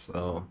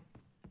 So...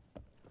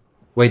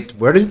 Wait,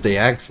 where is the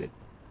exit?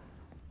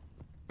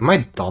 Am I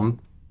dumb?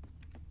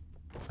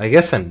 I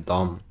guess I'm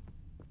dumb.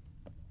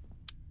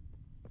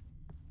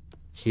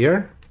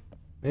 Here?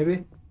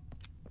 Maybe?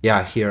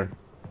 Yeah, here.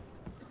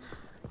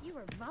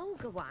 You're a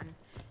vulgar one.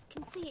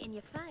 Can see it in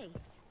your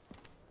face.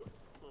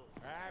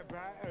 How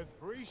about a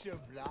threesome,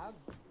 love?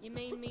 You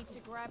mean me to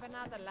grab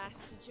another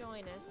lass to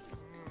join us?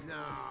 No,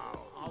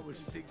 I was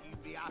thinking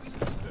the us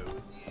two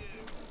and you.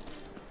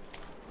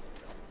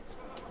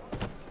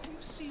 You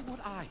see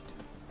what I do?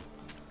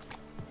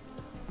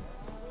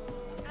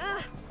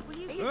 Will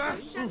you give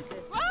those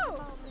shankers?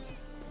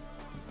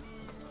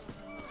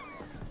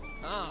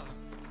 Ah.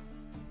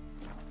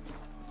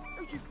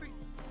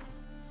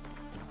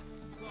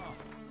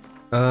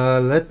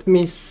 Let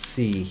me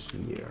see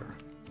here.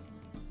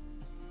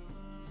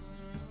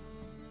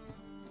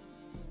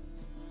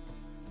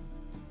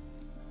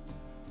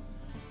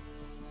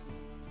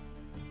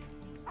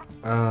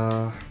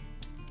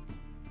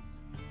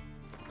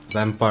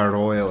 Vampire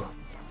oil.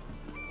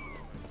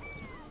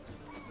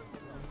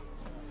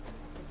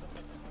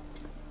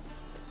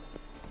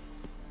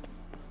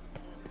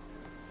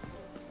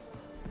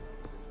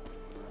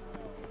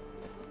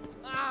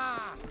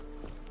 Ah.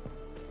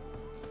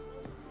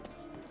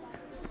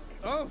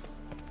 Oh!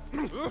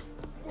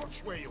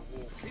 Watch where you're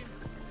walking.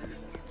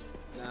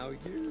 Now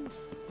you.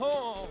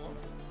 Oh.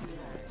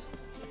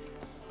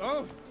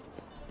 Oh!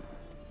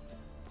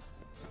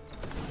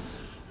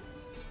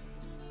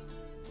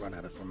 Run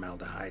out of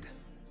formaldehyde.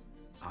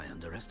 I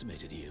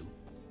underestimated you.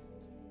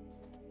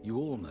 You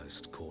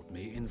almost caught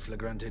me in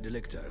flagrante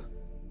delicto.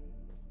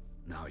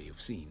 Now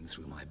you've seen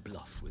through my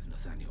bluff with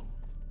Nathaniel.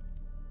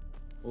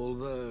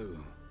 Although,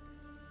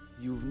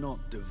 you've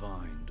not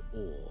divined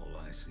all,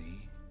 I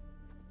see.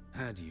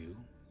 Had you,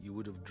 you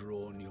would have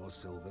drawn your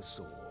silver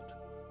sword.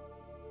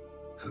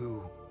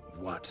 Who,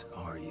 what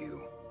are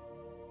you?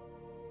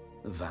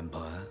 A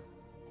vampire.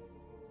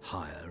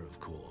 Higher, of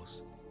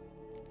course.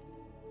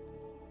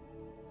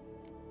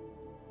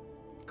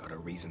 Got a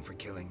reason for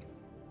killing?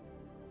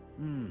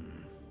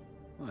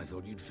 I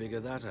thought you'd figure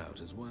that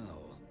out as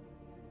well.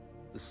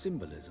 The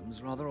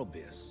symbolism's rather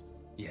obvious.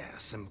 Yeah,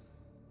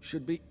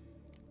 Should be...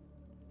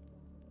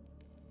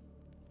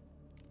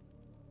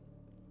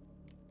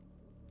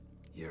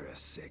 You're a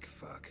sick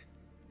fuck.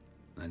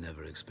 I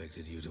never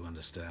expected you to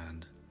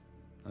understand.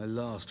 I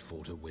last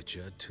fought a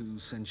Witcher 2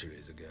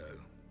 centuries ago.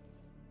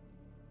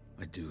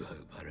 I do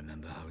hope I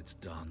remember how it's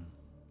done.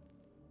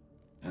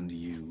 And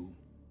you?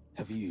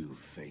 Have you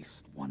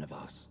faced one of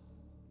us?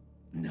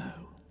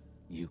 No,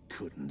 you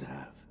couldn't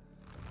have.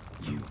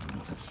 You would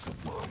not have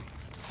survived.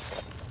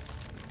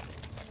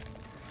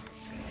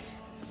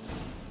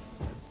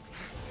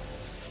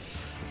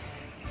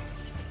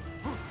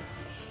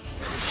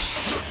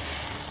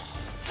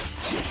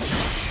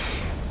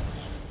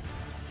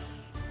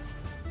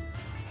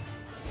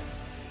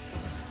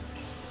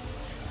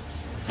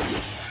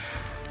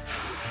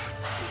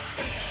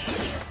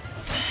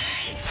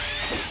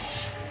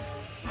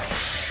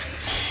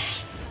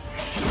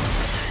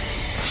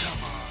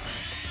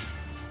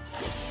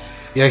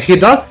 Yeah, he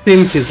does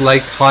seem he's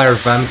like higher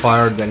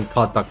vampire than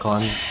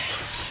Katakan.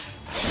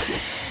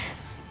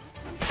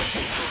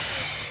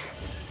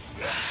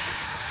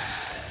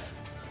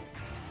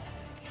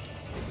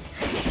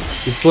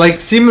 It's like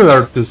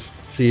similar to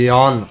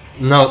Sion,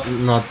 not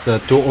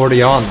to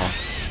Oriana.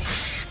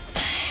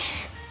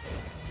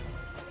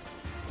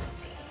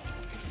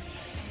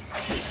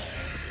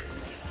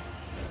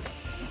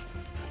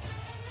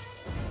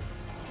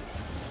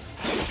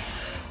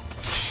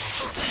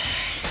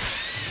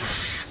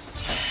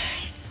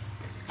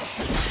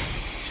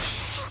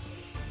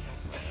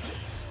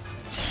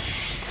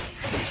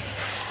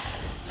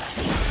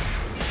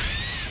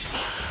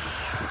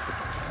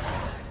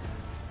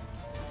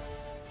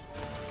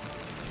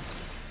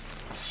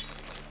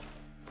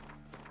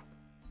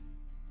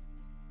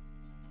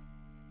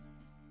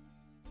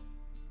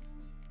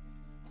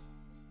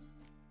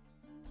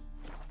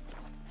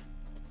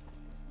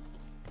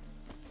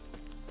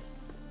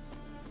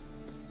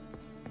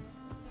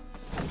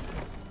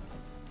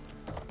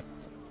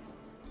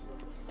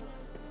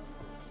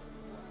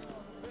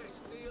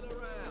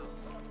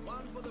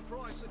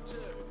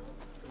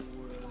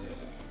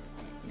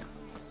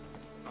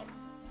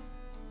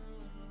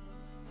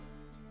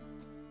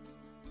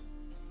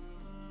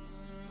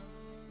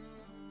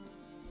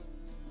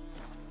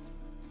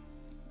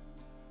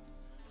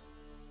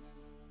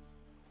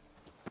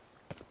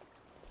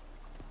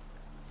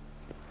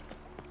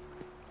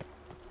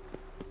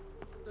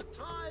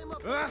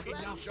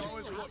 Enough, show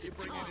us what you're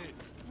bringing in.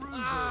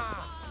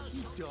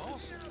 You dog.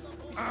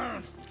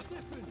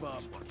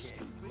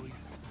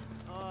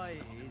 Aye,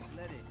 it is,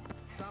 let it.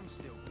 Some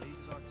still bleed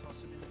as I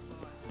toss them in the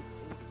fire.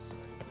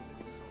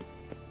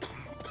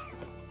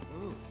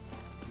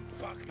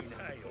 Fucking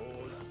hay,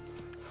 Oz.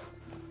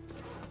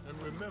 And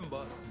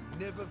remember,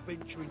 never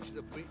venture into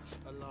the bits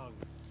alone.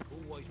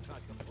 Always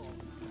take a pot.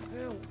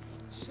 Hell,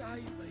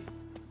 save me.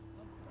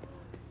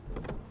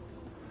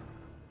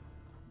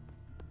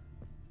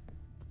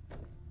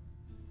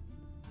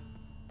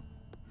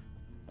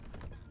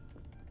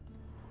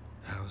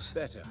 How's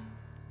better?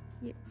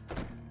 Yeah.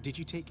 Did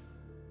you take?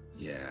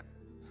 Yeah.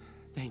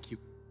 Thank you.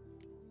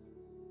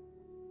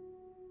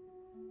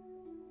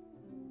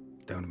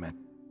 Domen.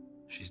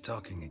 She's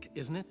talking again.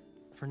 Isn't it?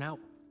 For now.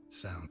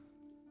 Sound.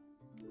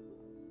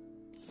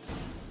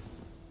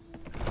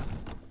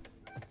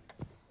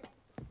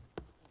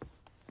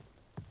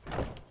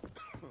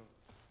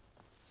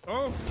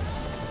 Oh!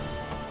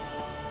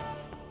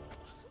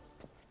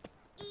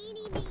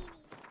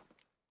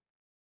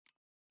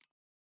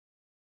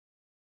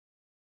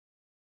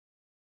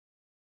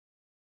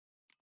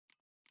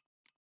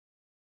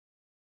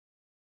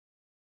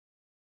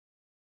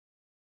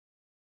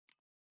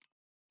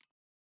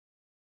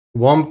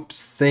 Womp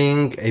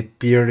Thing,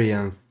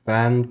 Hyperion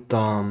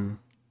Phantom.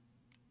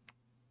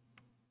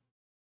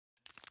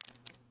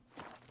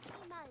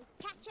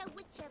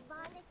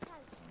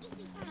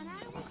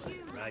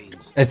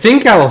 I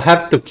think I'll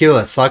have to kill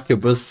a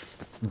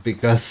succubus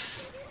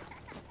because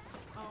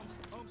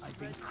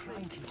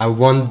I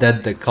want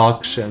that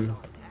decoction.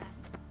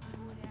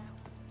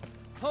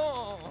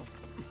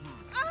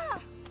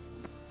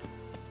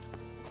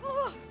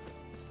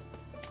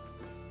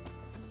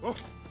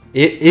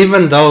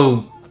 Even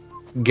though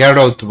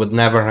Geralt would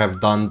never have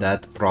done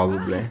that,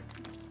 probably.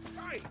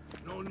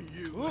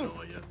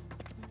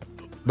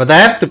 But I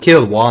have to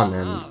kill one,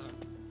 and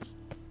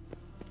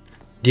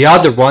the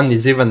other one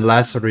is even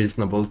less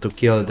reasonable to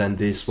kill than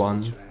this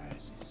one.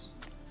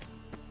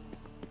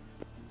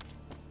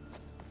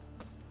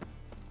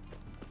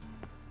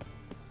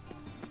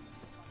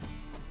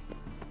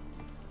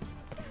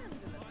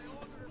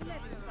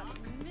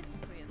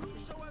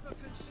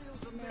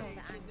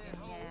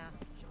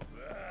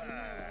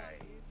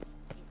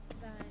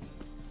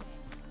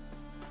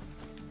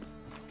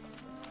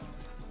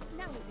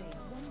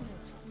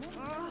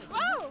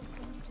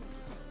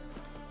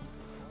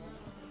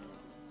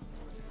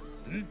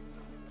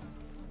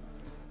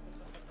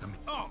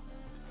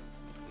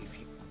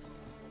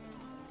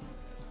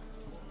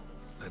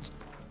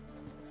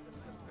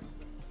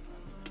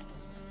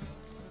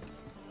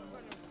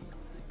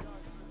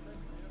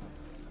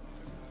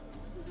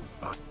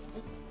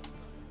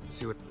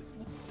 See what?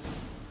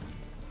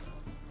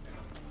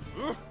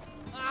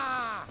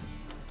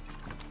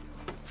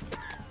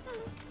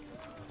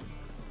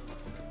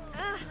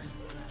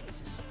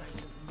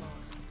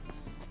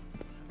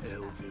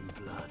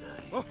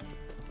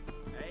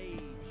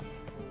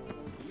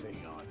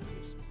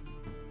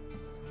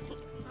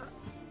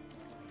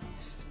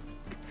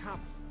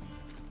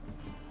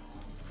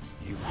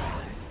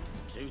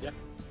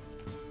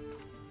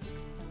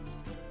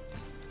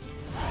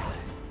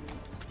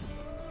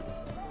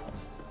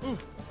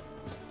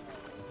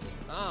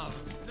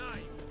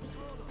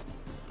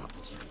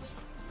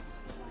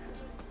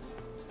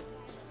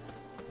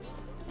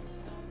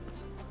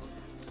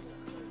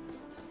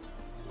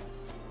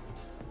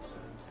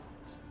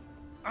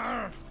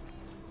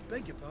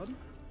 Beg your pardon?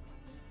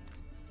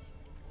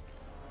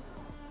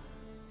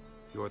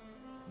 You're...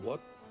 What?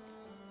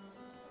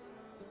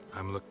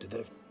 I'm looked at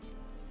it.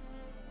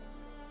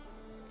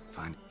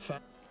 Fine.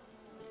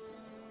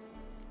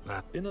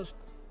 That... Innocent.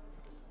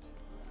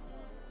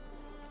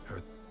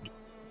 Her...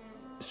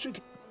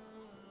 Strict.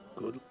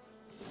 Good.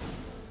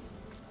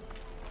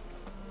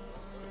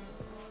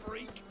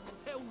 Freak!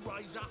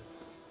 Hellraiser!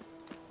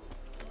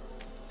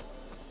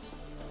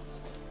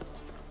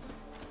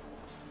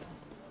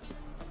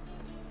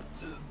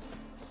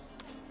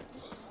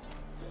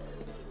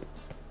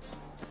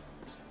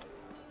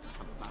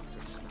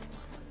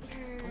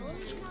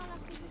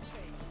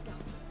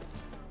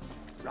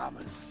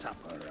 Ramen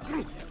supper.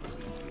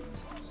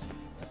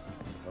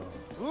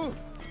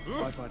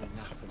 I've had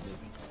enough of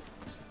living.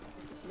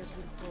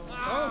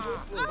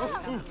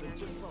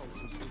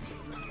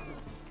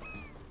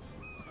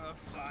 A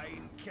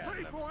fine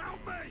people,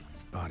 help me!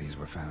 Bodies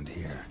were found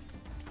here.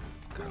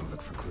 Gotta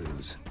look for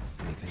clues.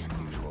 Anything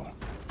unusual.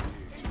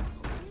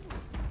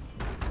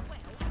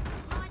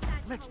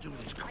 Let's do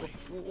this quick.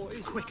 What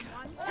is Quicker.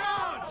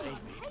 Guards!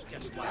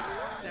 Just wait.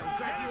 They'll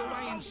drag you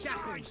away in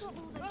shackles.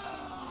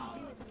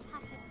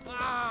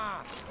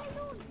 Ah!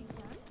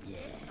 Yeah.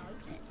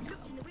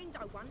 Looked in the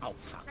window once. Oh,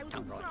 fuck, They was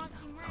don't all write it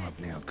prancing I'll round.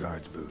 nailed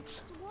guards'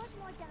 boots. So why's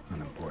my dad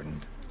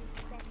Unimportant. the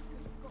best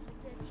because it's got the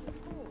dirtiest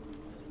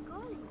horse?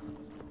 Golly.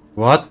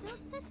 What?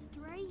 That's so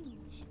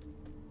strange.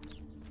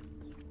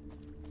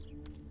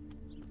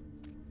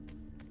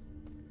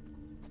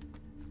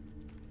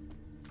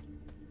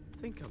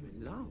 I think I'm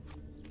in love.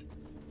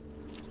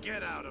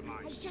 Get out of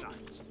my Hey, sight!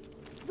 Jack,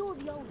 you're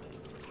the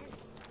oldest, so tell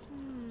us.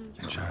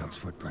 A child's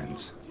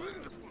footprints.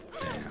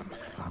 Damn.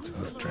 Lots of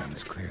hoof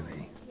trends,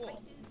 clearly.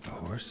 A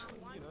horse?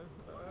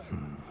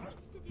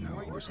 No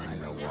horse I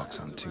know walks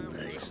on two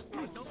legs. For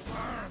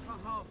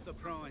half the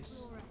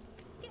price.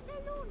 Get their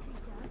laundry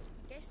done?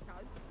 Guess so.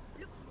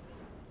 Look.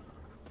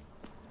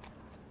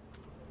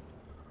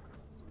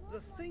 The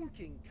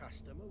thinking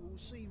customer will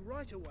see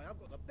right away I've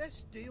got the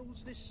best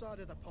deals this side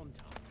of the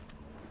Pontar.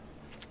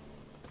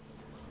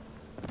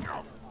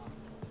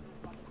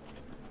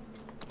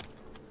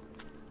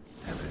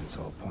 Evidence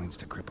all points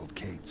to crippled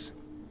Kate's.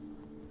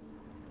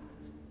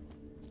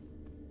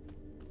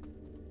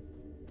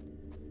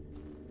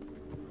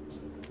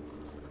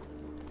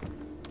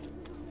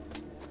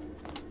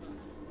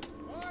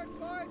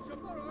 Buy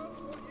tomorrow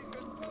what you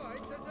can buy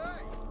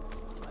today.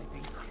 I've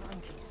been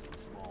cranky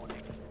since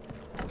morning.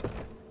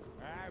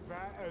 How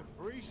about a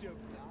threesome?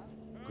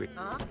 Quick.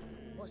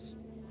 What's...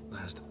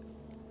 Last.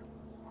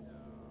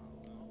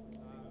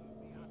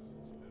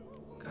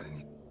 Got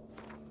any?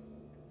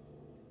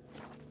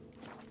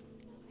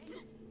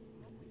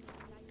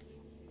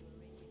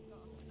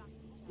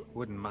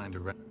 Wouldn't mind a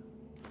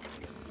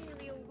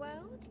Material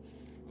world,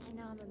 and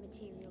I'm a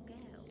material girl.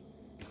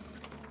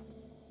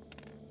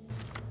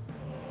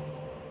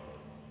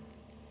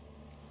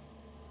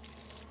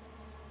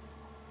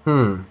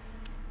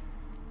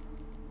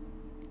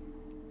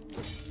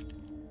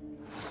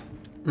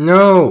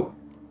 No!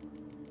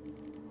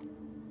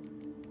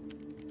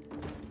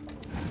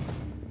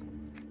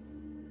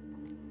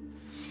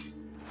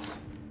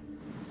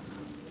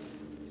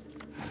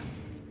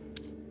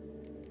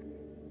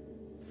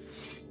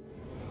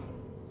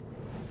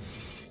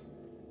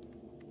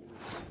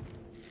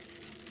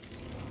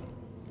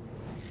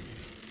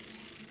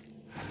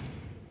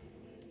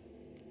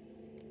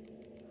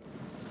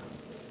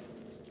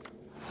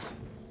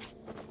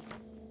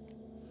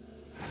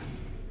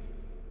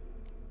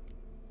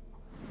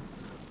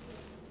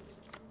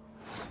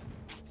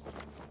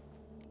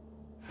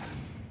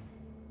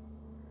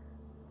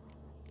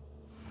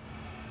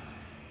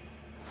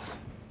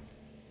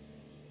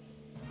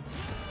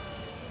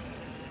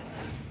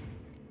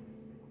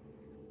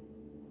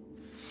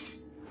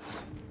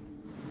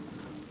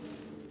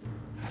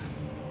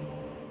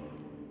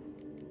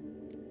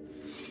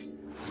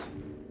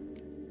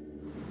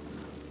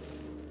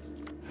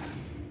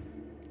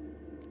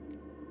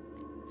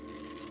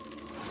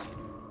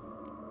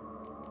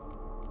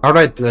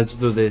 Alright, let's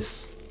do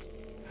this.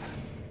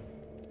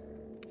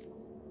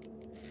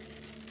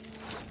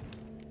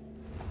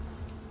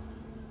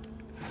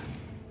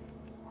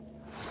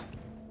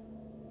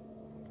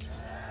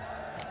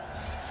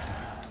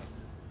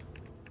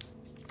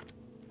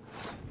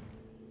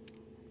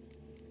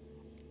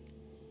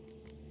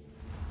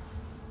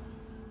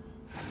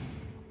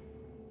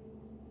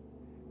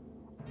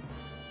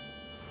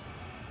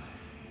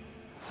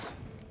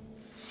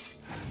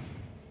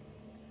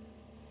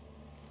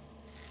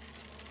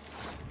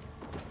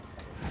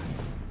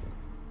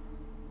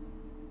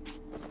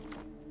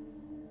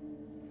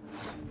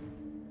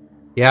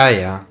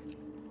 Yeah.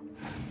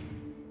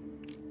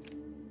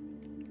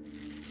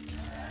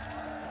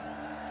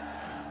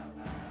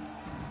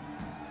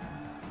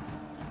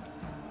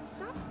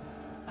 Some...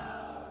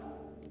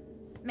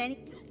 Many...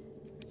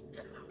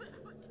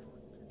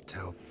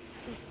 Tell.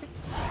 There's sick...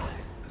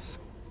 Us.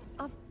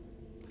 Of...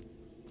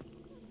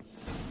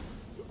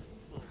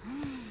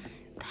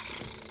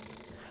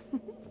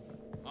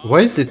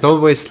 Why is it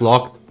always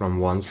locked? from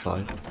one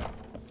side.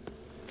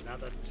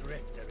 Another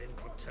drifter in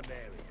from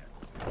Temeria.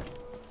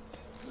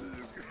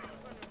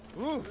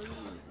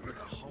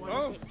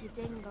 Wanna dip your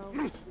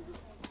dingle?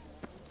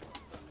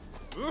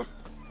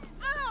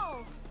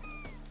 Ow!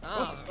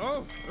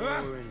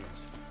 We're in his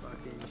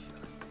fucking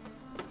shot.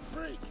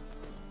 Freak!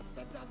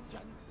 The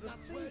dungeon,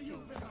 that's where you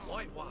belong.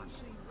 White one,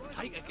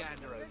 take a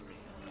gander over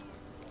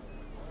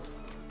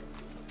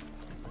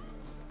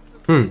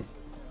here.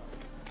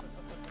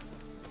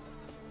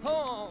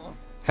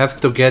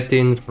 Have to get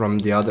in from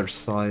the other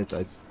side,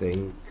 I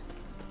think.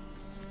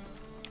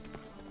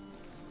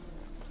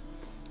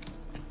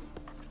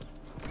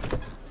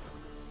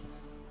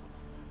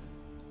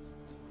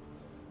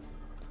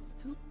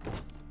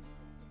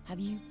 Have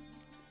you?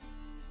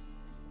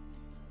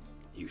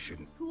 You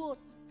shouldn't. Who ought?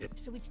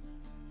 So it's.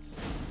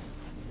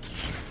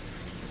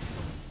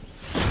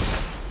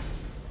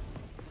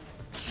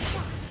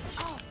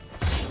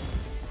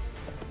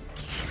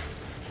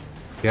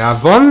 Yeah,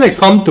 I've only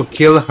come to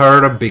kill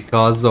her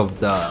because of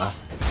the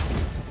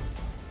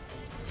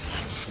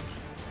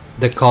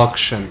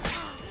decoction.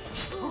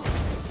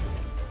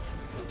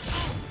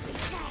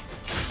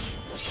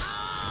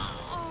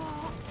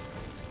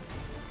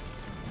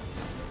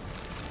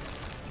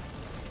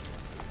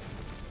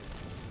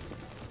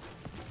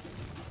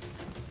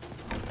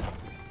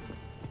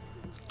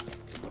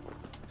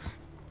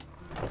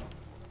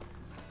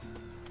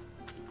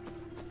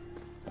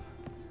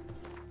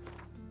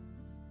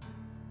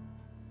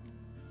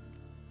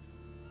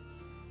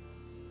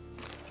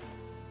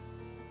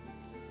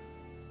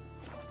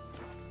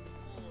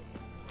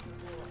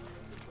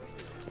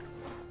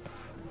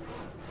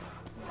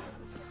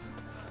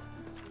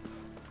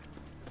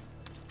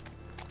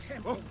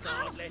 Temple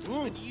guard let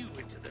even you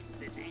into the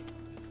city.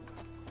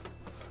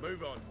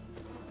 Move on.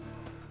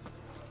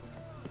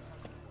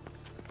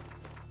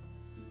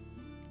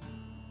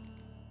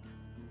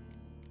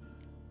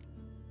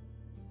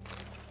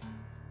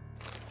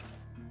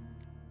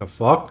 The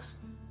fuck?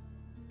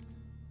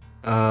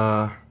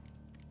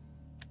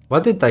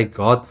 What did I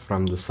got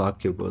from the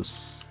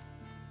succubus?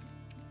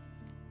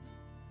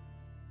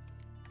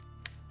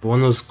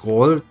 Bonus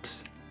gold?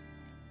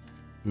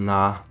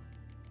 Nah.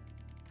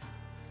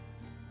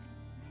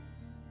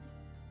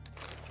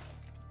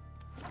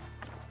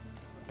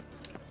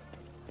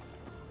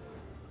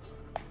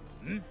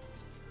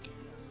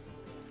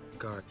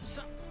 Guard.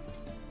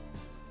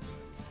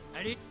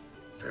 Eddie?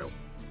 Phil.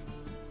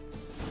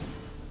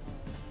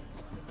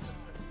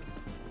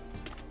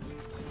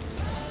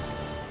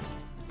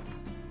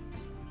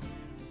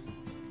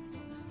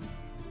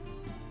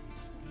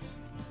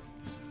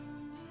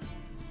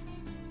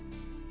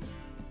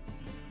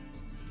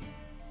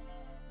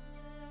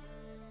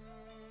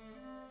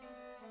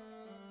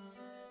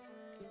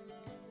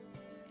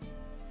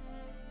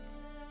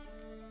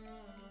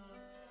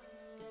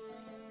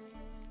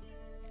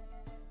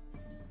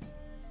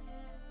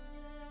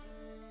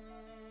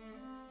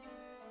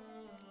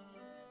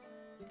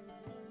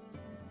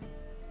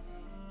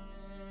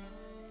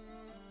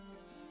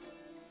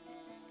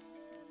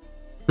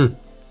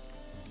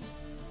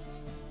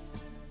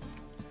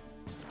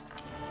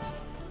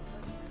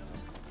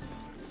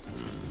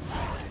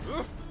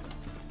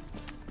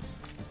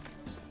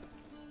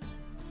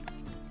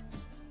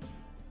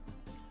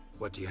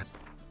 What do you have?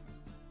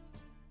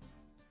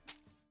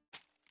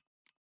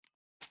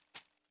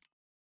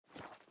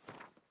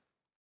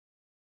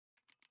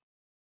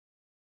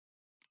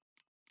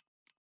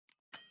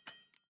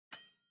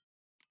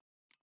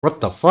 What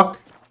the fuck?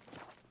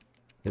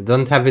 You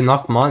don't have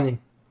enough money.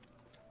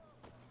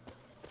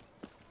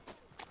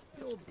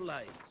 Your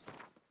blade.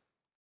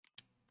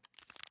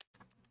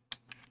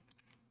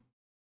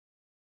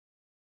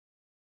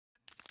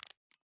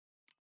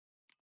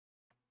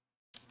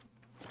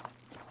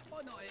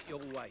 Why not at your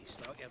waist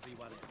like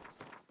everyone else?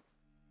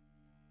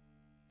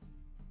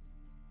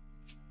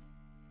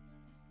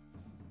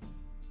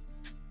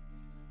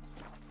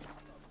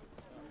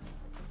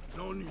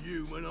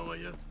 Non-human, are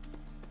you?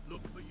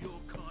 Look for your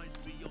kind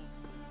beyond.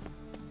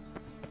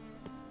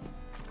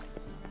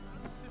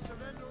 To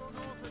surrender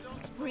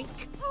unorthodox Freak.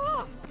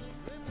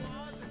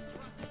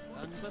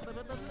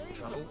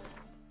 Trouble?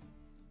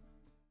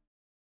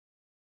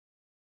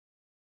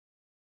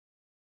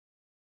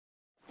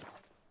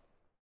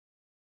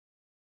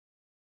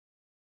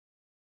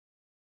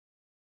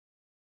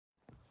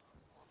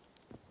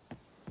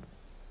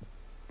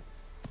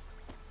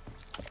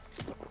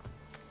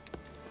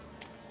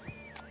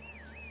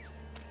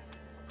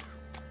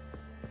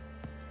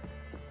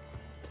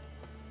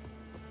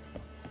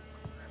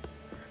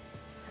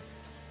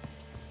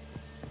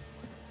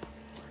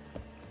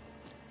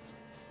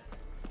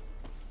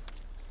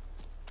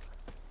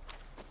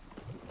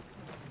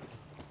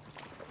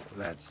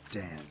 Let's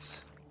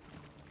dance.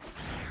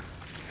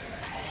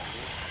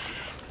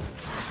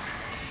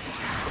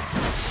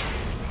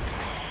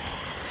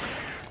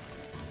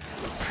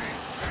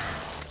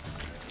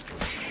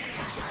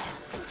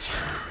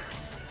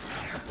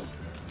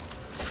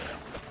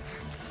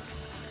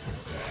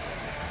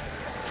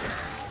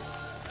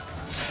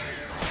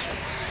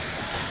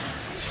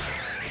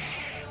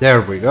 There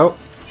we go.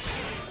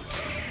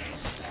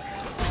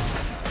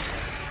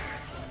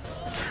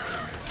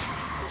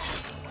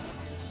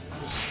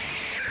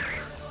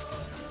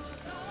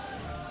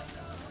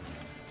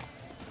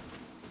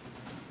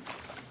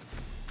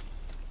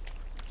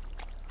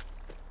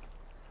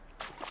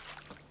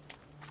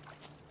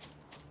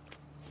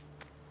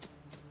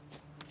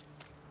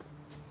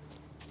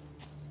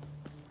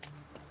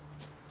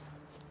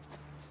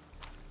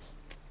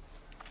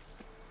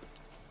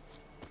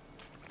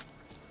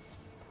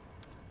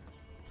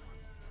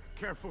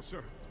 Careful,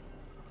 sir.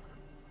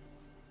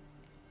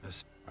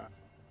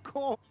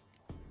 Call.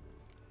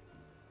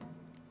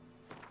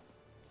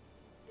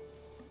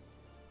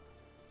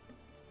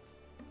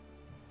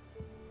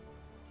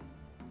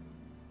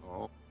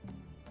 Oh.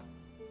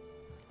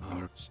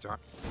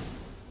 Start.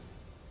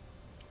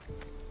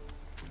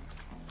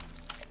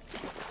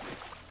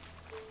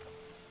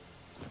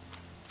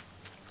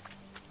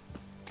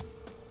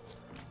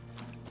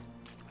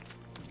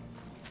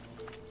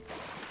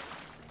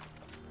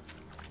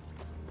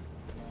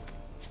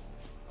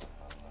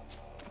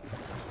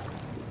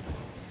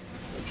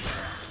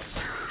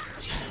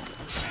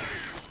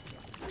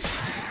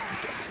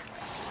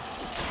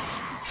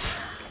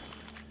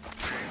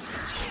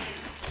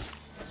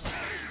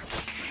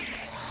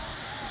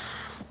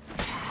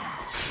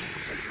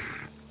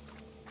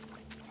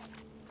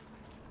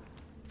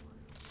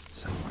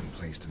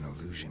 Placed an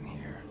illusion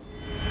here.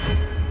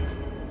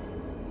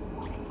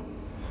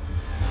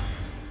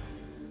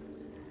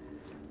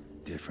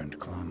 Different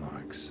claw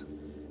marks.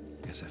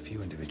 Guess a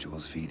few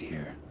individuals feed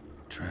here.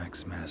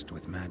 Tracks masked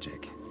with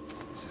magic.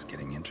 This is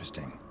getting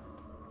interesting.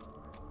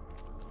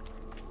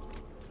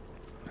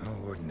 No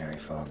ordinary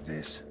fog,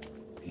 this.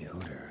 The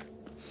odor.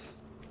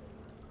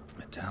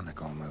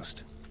 Metallic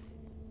almost.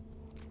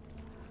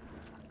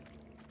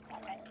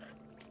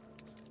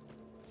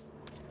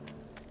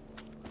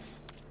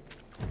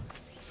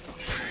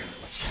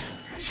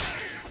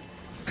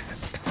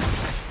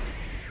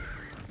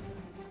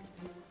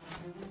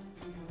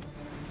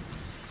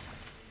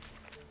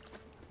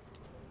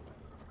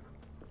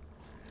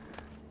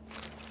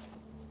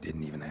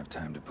 Didn't even have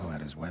time to pull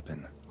out his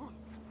weapon.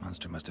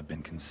 Monster must have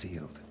been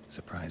concealed.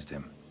 Surprised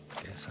him.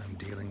 Guess I'm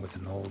dealing with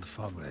an old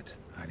foglet,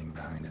 hiding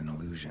behind an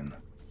illusion.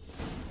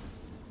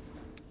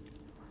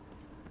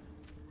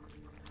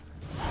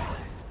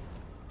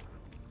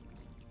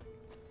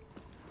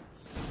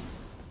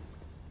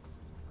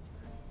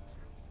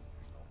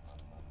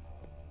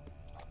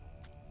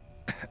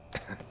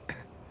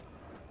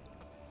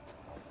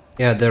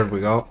 Yeah, there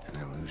we go.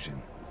 An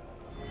illusion.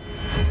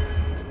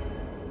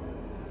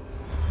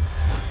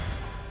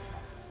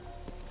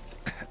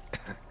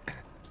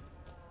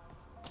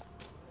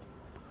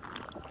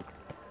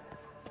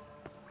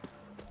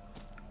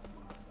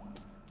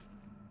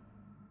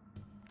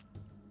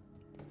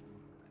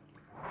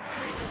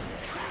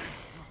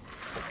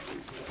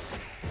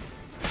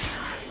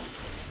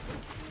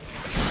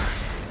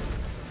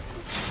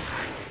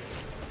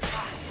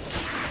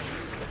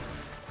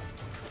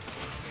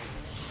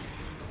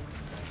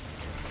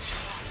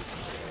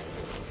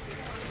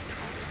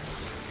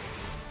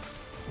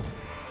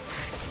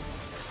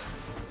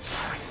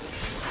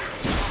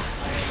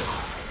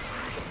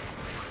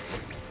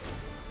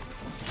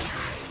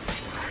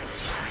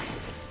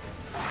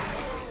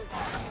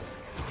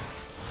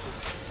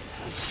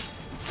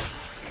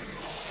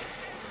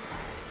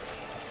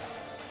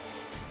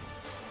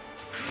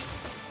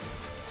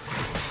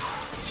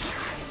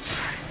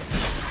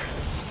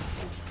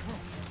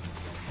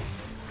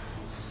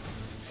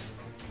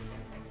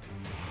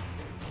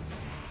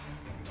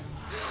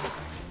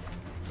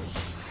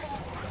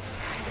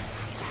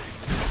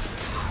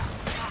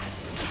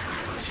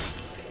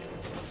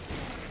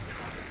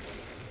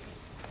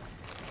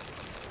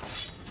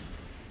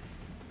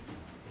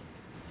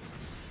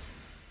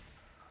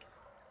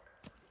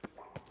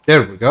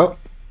 There we go.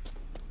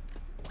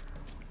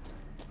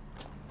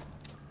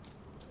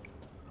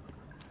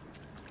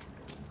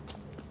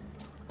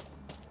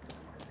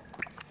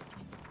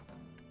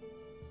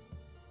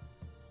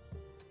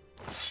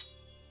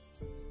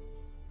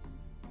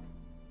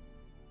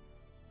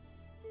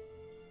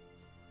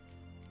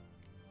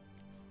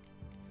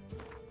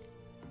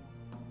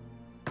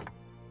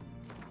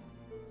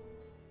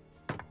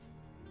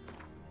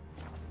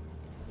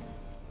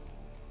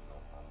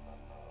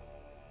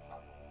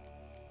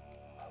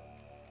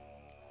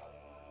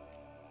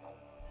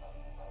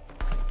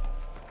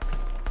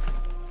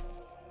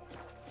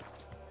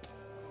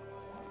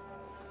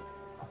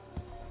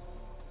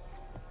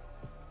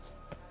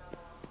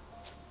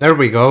 There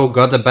we go,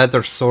 got a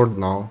better sword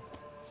now.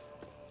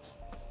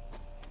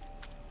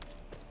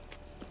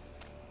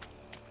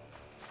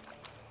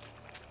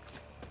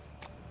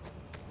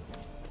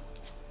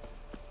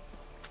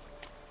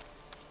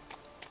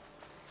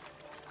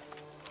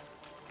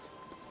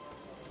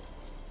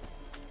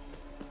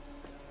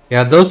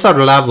 Yeah, those are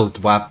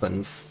leveled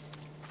weapons.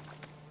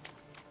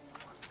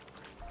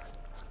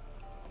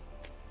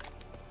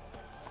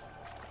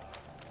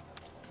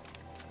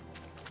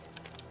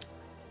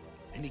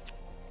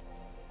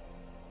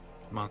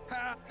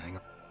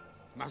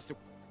 Master...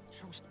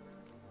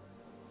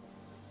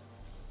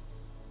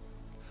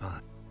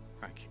 Fine.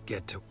 Thank you.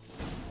 Get to...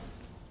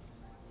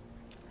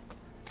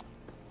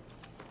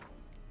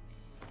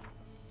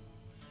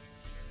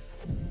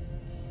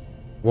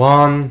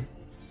 One.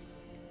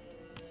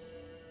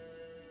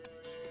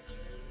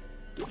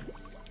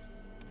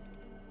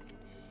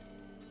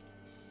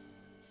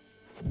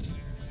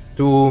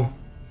 Two.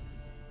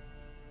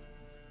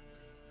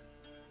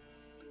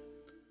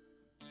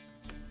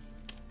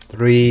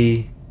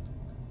 Three.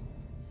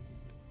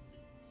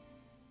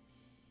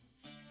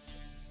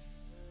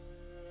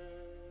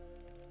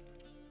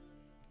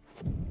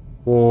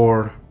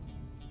 4.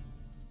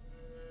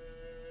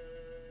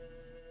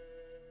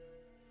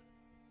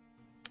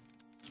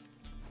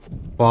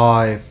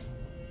 5.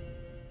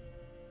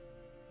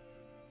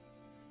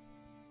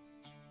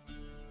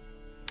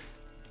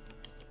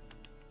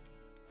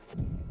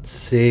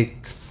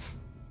 6.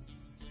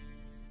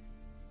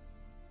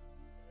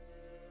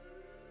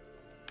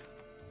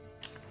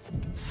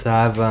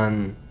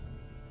 7.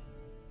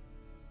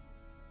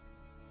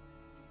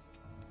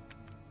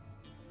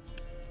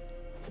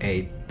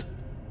 8.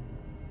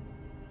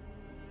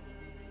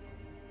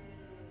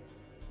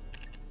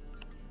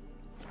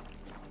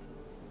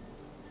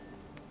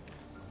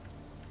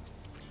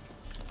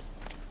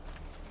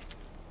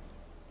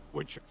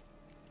 Which...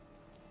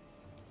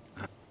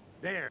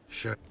 there.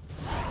 Sure.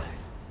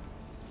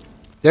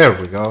 There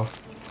we go.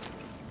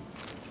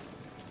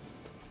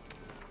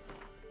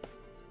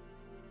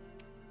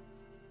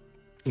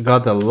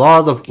 Got a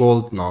lot of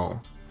gold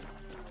now.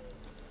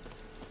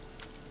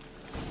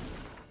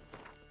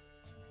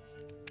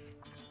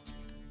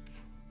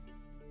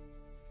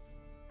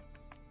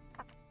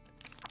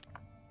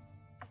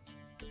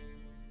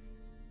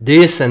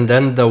 This and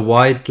then the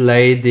white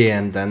lady,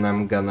 and then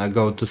I'm gonna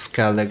go to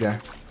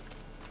Skellige.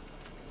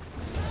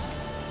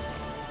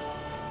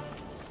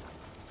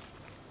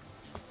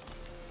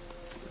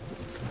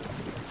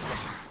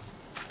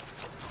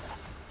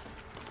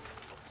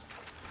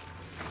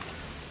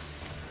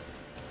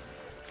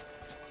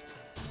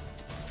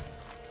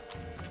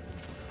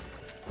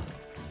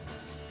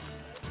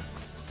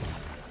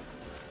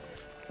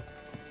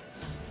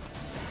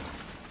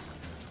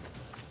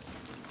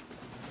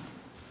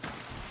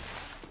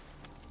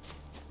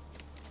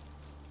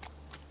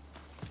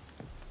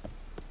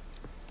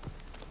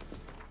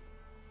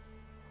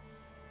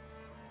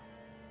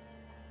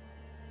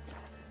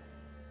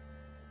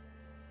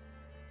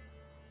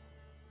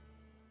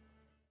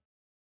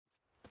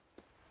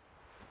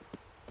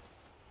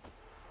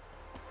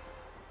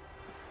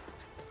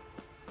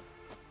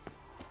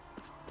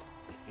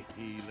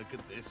 Look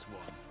at this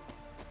one.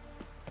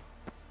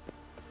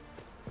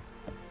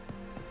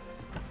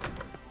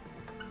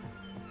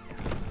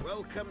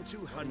 Welcome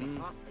to Honey.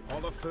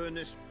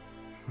 Holofernes.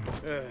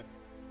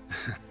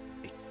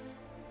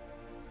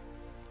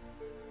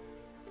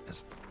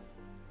 Yes.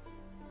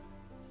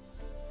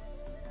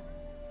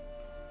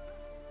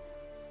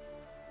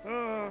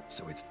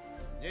 So it's...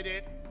 Did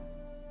it?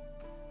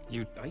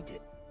 You... I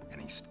did. And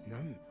he's...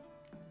 None.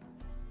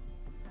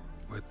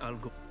 Where... I'll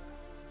go.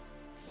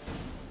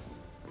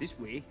 This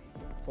way.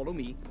 Follow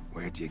me.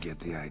 Where'd you get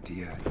the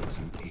idea it was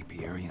an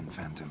apiarian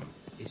phantom?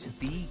 It's a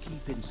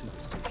beekeeping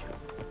superstition.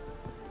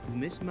 You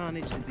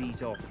mismanage the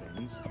bees'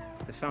 offerings,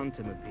 the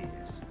phantom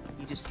appears.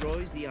 He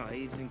destroys the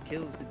hives and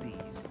kills the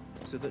bees,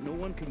 so that no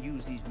one can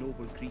use these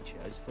noble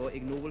creatures for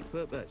ignoble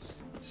purpose.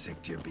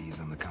 Sicked your bees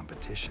on the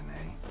competition,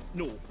 eh?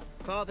 No.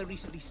 Father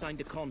recently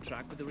signed a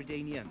contract with the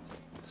Redanians.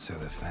 So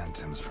the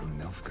phantom's from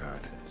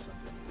Nilfgaard.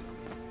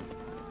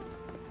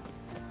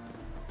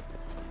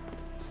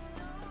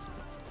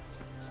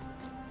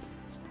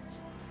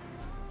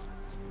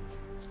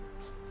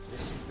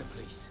 This is the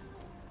place.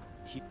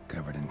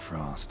 Covered in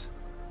frost.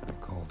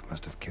 Cold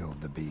must have killed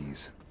the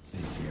bees. The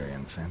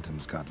apiarian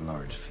phantom's got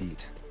large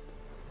feet,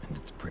 and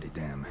it's pretty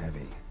damn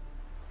heavy.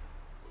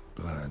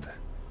 Blood.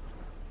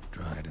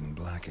 Dried and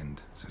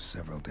blackened, so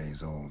several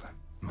days old.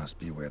 Must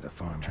be where the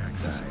farm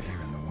tracks died.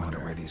 Here in the winter. Wonder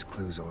where these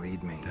clues will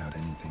lead me. Doubt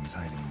anything's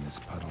hiding in this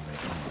puddle they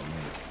call a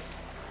lake.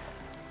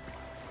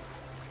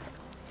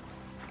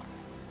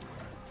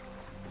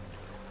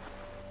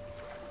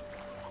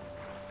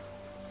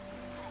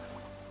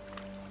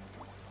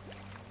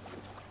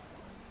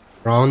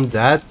 Round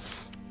that.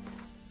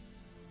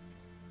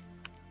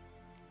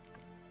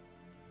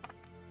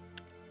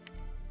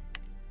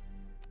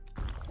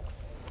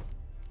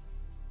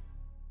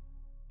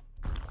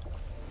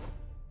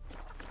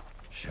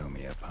 Show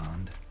me a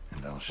pond,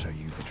 and I'll show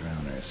you the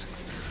drowners.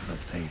 But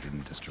they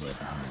didn't destroy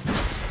the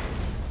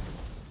hive.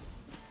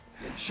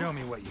 Show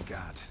me what you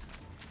got.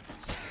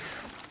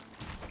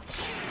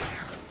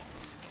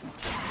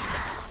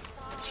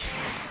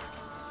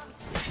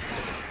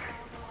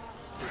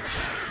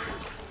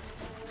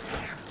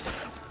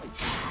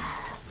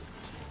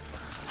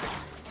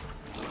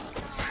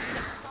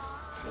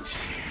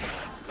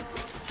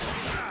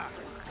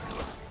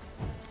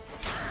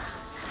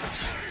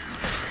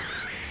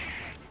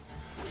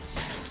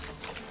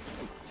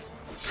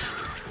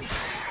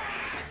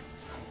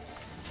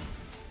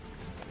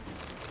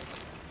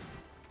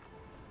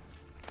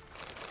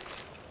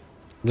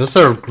 Those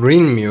are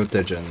green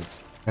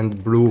mutagens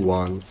and blue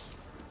ones.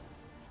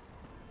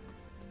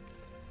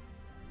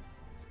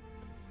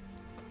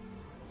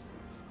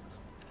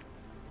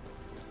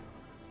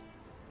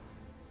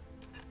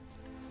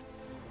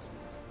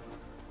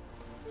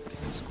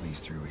 Can't squeeze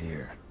through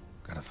here.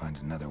 Gotta find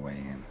another way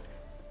in.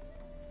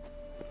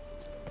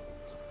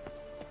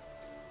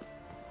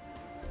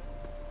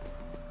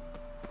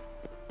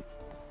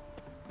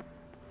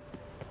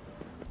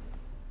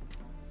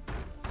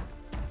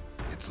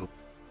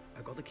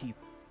 I got the key.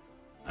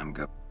 I'm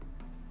go.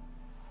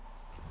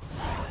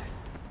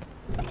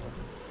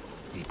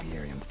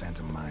 Apiarian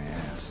phantom my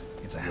ass.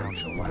 It's a hound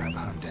show wide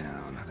I'm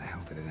down. How the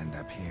hell did it end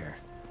up here?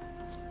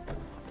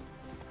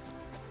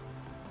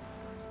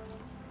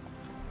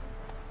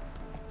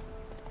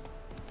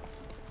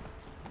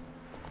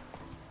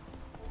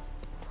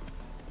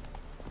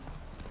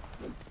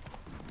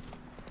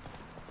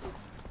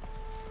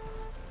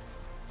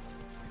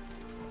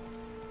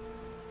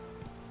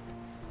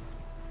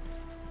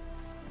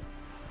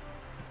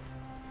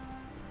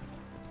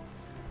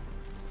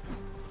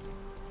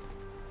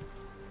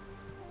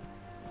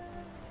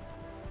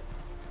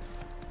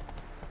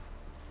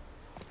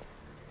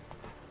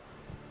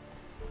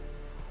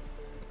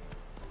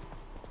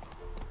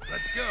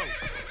 Let's go.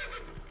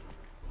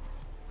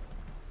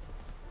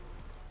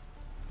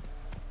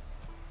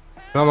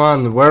 Come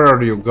on, where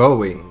are you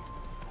going?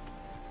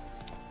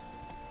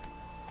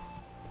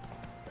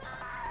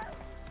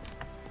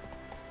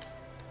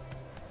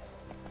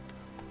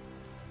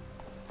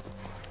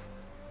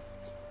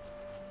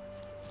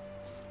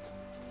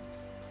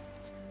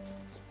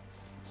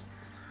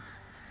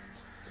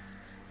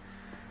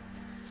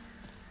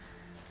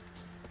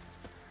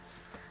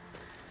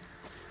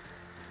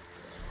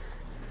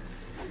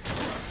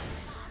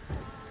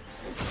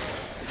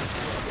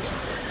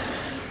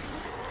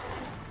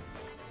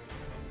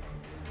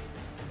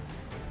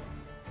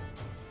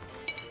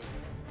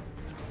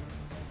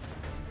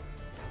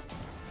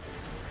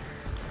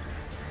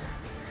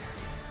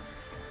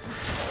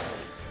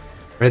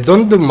 I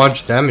don't do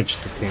much damage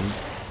to him.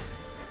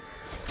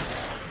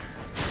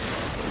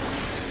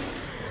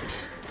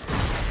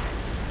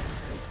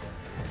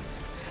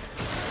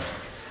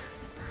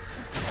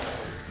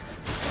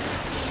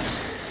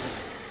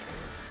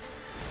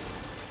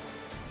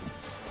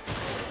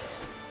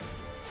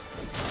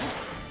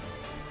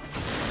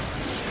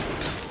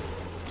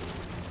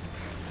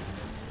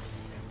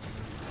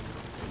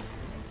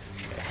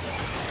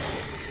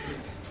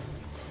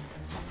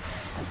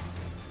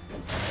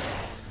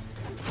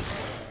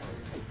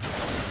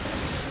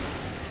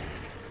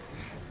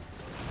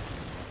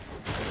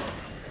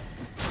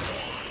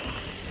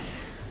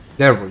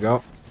 There we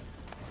go.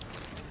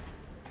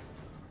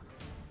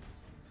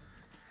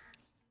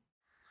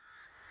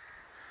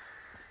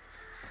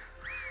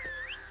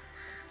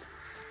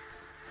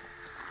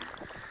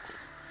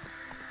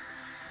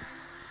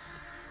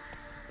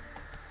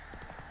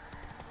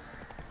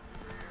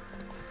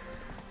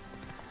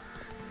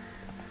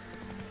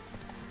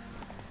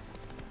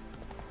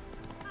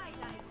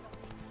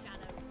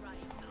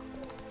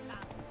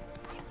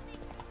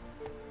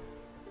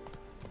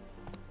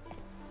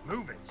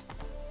 Move it.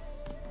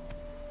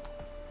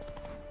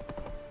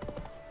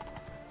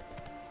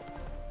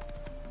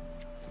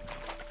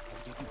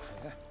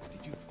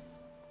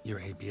 You're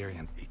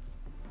Apiarian.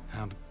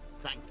 Hound.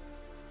 Thank.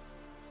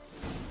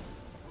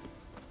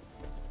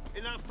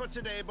 Enough for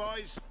today,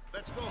 boys.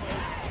 Let's go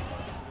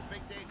home. A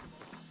big day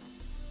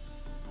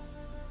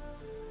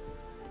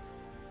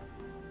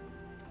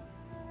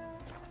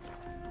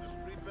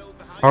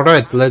tomorrow.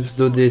 Alright, let's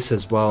do this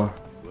as well.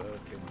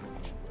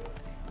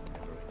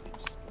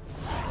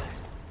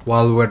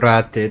 While we're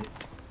at it.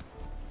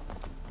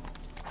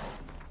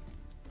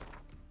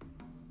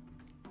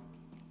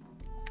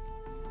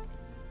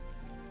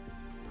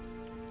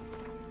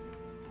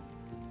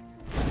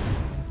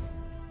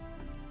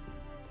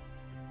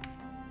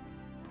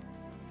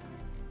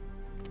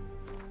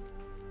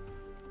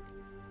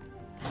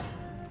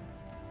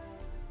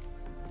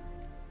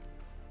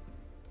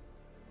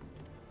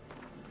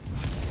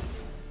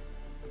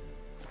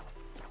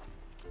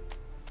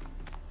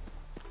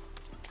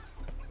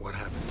 What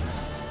happened?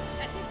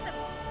 As if the...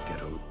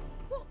 Get a...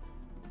 What?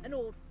 An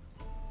old...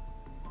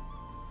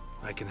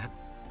 I can have...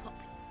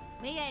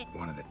 Me in.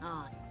 One of it.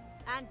 On.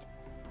 And...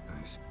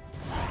 Nice.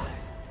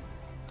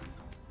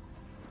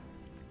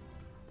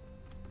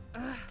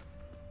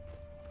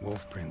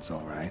 Wolf prints,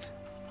 all right.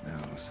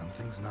 No,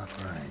 something's not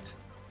right.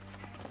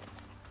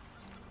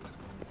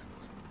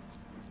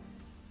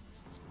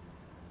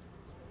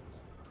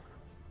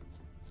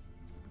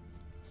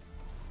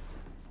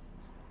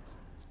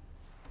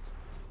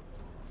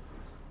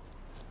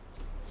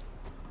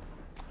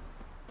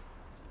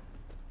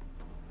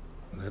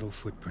 Little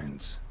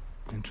footprints.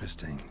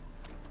 Interesting.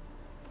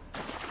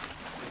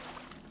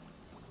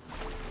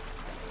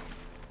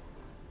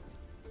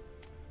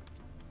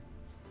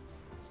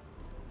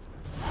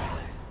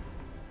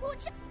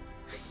 Watch it.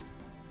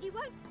 He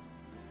won't.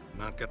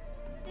 Not good.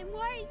 Then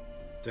worry.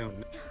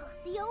 Don't.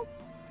 The old...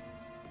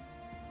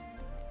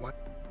 What?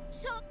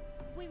 So,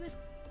 we was...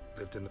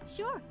 Lived in the...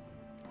 Sure.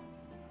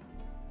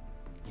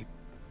 You...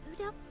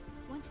 Who'd up?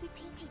 Once we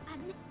PT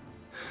and...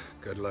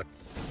 Good luck.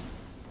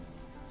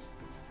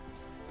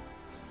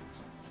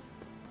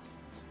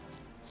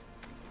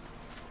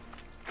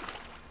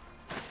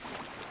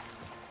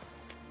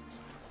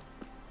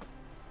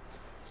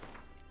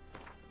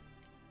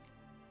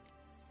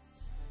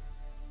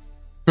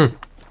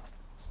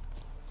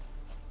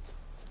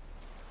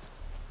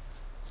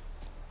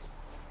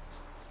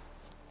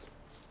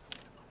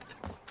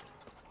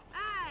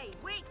 Hey,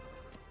 wait!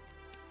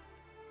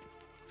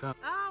 Found...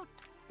 Oh!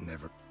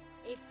 Never.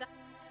 If that...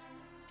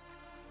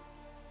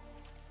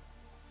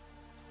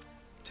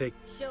 Take...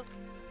 Sure.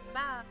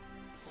 Bye.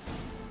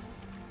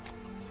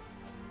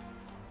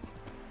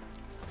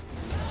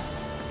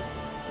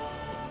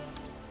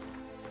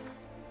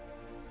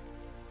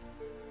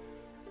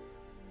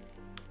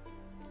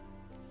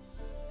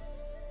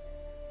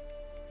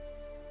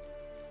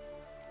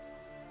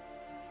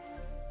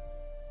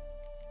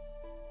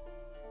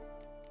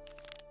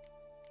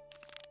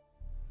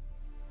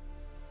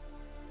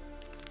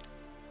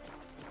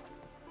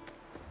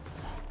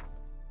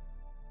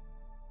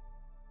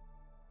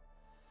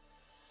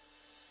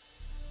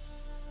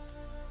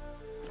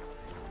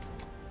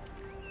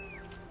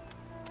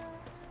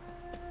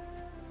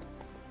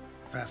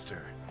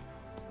 Faster.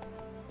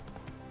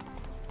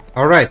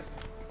 All right.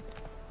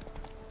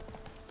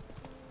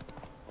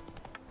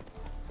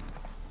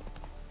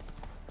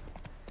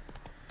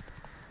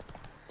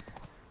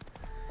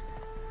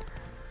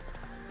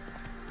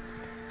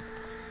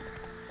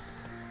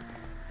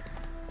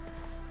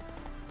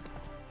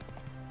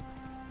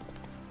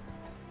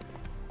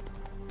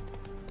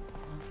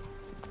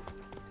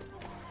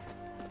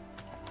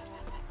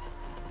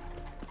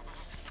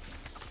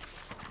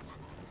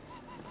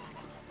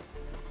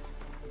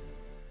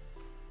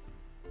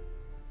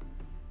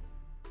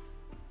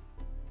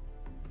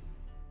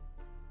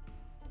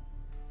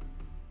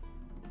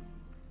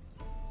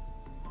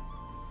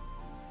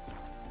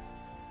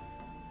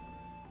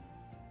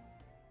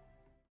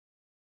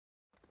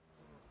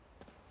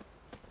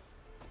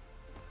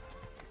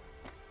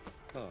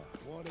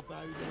 What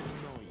about them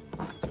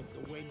nines? Took the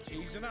wench.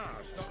 He's an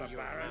arse, not a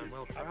baron.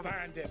 Well A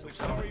bandit with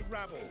sorry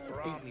rabble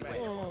for our men.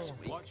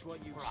 Watch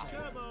what you say.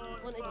 Come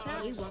on. Want a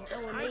chat? You want to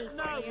or me? Ain't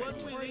no I one have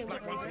to we turn need him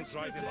black ones around. will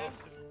drive him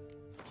off.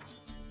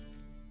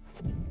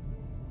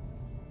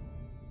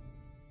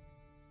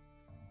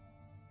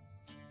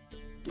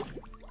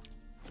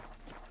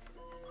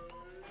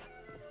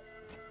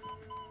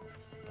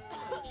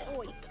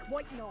 Oi,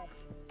 white knob.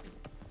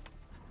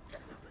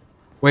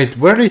 Wait,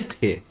 where is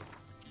he?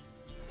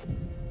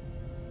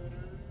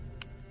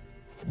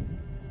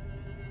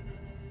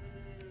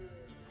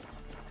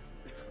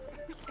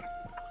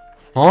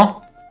 Huh?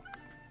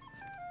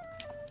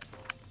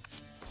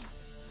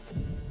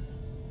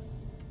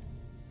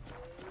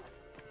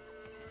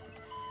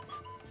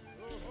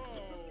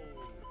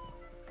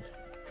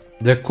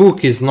 The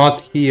cook is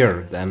not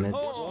here, damn it.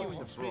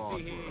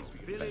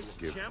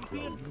 Village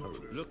champion?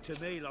 Look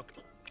to me like...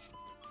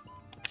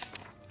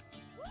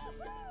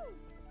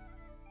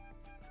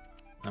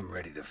 I'm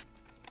ready to...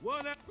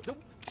 What a...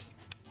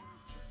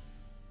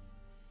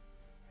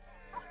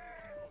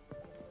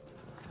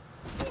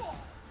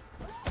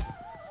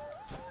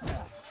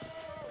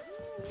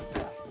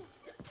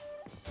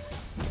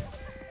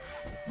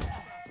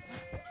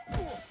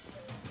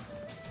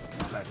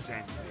 Let's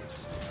end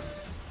this.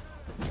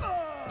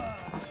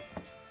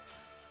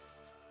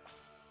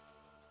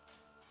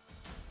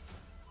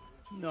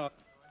 No,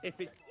 if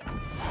it...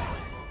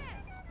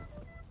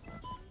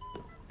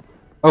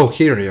 Oh,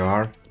 here you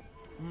are.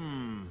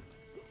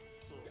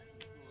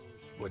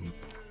 Wouldn't...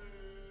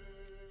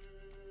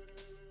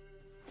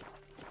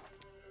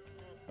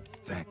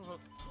 Thank...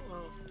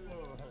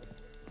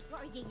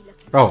 What are you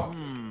looking Oh.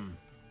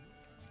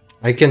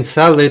 I can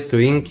sell it to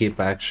Inkeep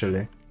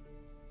actually.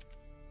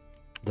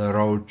 The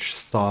roach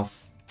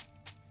stuff.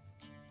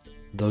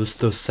 Those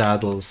two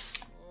saddles.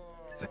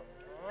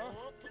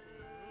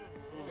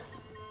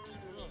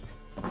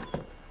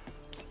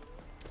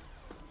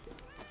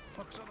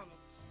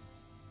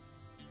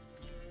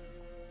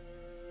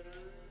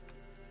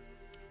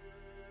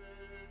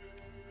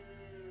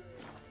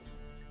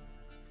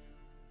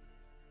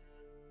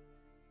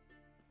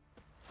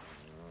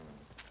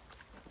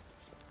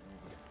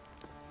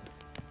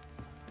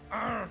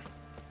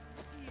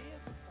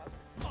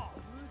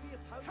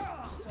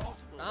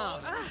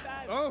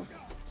 Oh!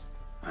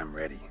 I'm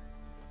ready.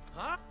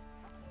 Huh?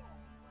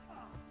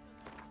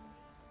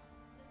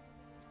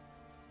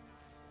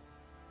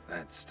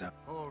 That stuff...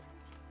 Oh.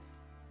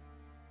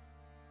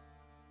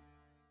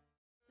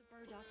 A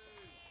bird up,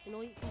 and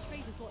all you can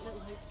trade is what little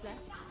hope's left.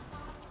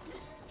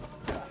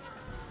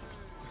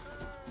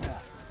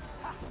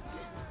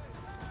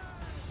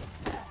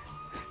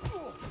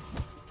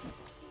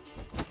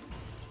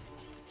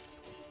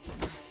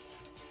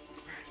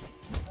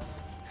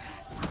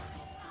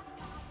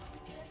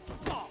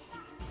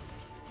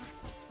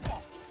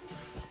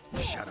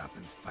 Shut up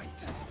and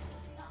fight.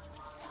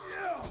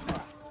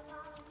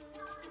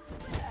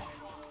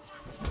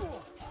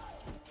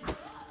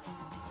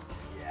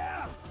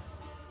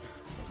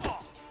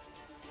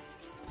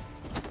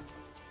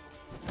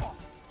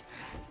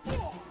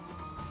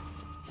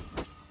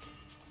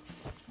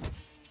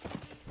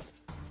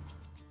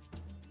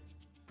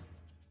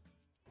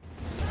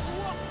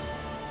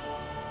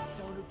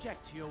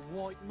 Protect your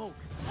white mug.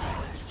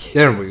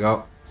 There we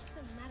go.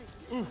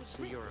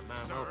 See, you're a man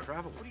well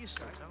travelled. What do you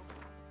say, Tom?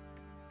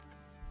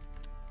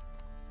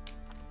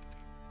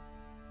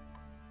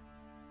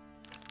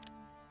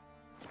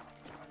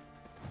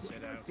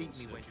 Set out Beat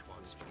me when you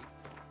want street.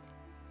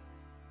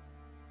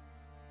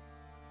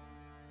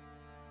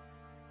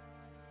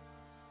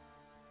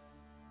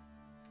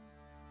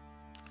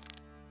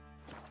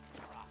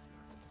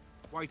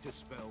 Wait a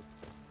spell.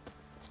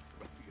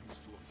 Ruffians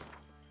to 'em.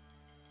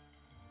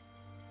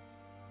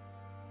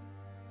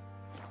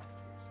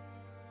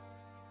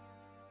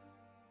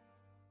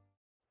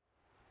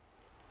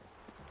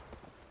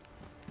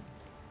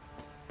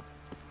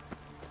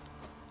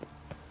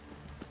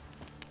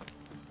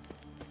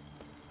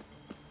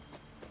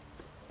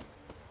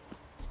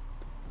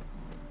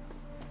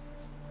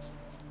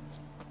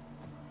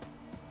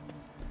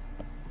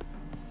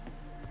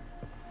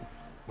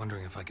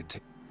 Wondering if I could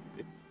take...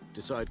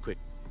 Decide quick.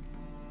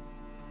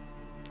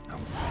 No.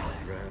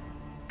 Grab.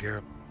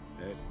 Garrett.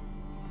 Head.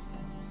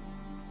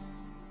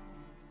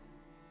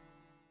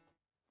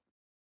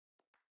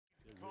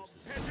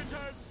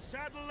 Competitors,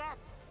 saddle up!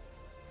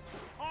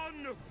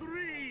 On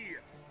 3!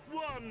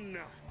 1,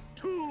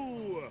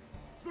 2,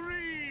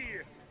 3!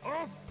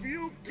 Off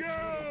you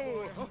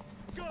go!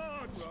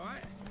 God!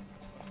 Right.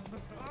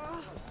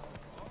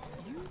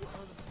 You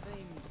are the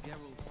famed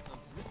Geralt of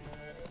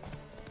Rivia.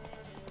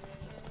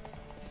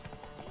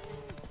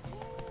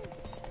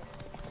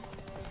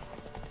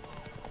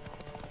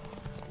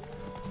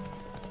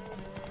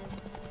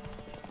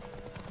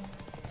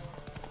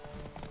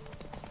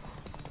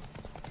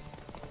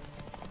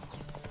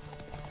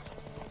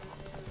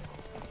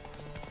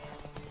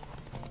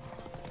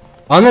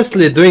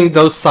 Honestly, doing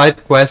those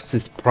side quests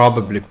is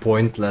probably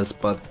pointless,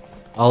 but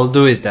I'll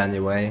do it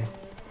anyway.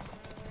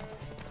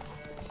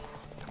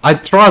 I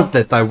trust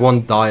that I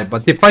won't die,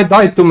 but if I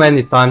die too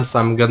many times,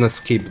 I'm gonna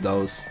skip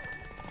those.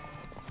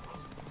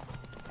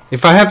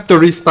 If I have to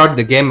restart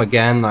the game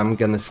again, I'm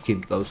gonna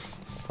skip those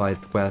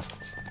side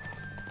quests.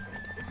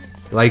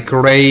 Like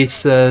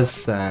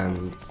races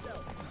and...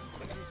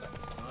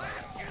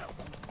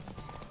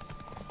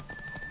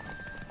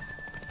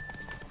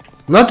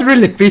 Not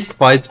really fist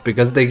fights,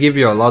 because they give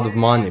you a lot of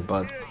money,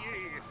 but...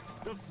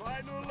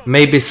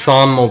 Maybe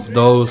some of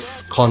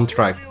those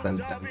contracts and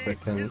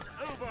everything.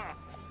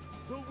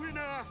 The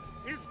winner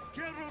is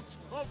Geralt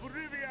of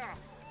Rivia,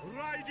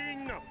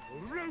 riding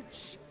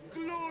Roach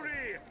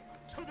glory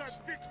to the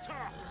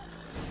victor!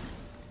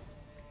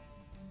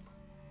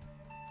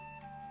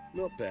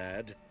 Not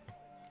bad.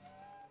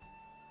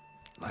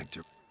 Like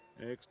to...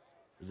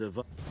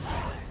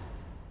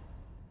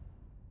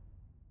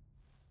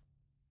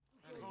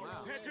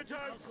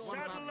 Competitors,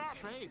 saddle up!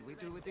 Trade we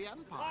do with the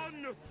Empire.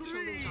 On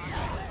 3!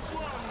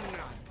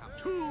 1,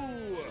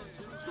 2,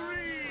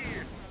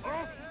 3!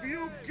 Off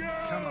you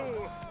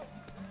go!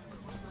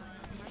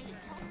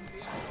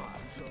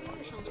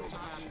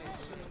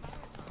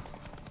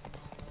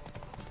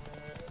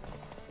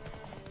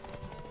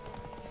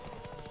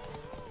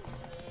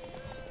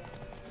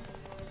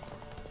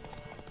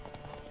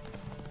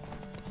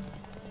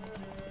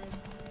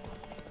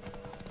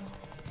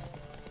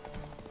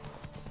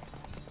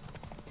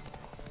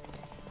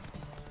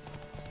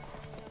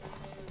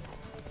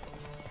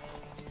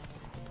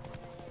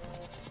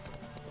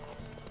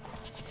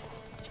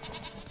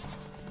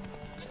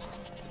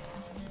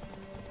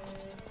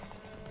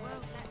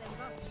 Won't let them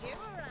boss you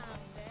around,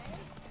 eh?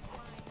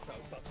 So,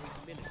 but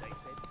 3 minutes, they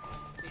said.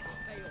 It'll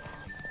pay off.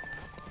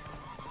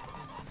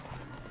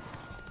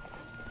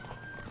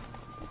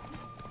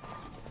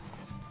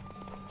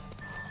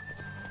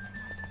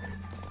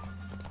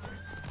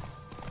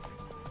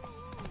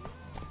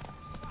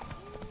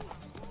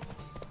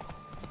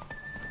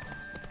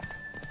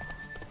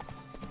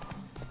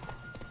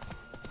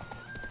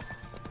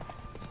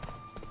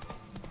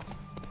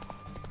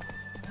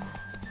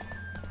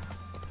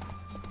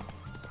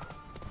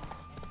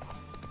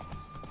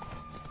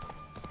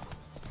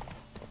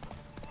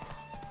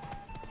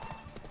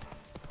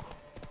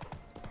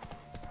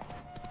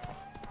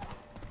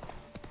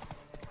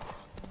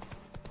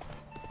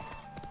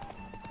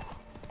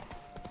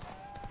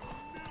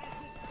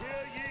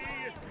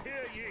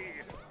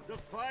 The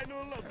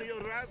final of the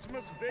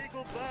Erasmus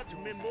Vegelbart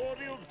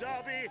Memorial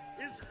Derby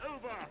is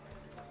over.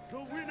 The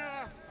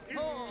winner is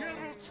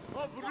Geralt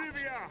of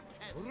Rivia,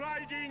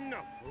 riding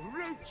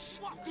Roach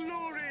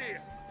glory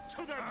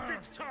to the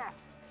victor.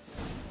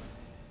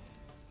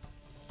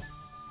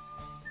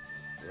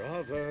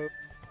 Bravo.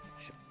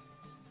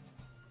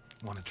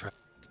 Want to try?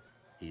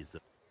 He's the...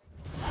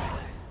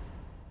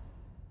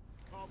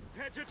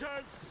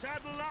 Competitors,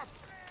 saddle up.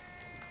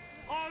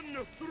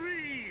 On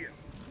 3,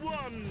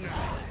 1,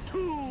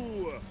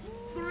 2,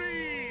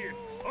 3,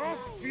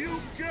 off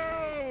you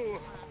go!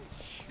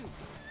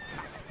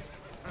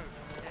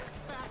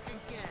 Back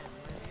again,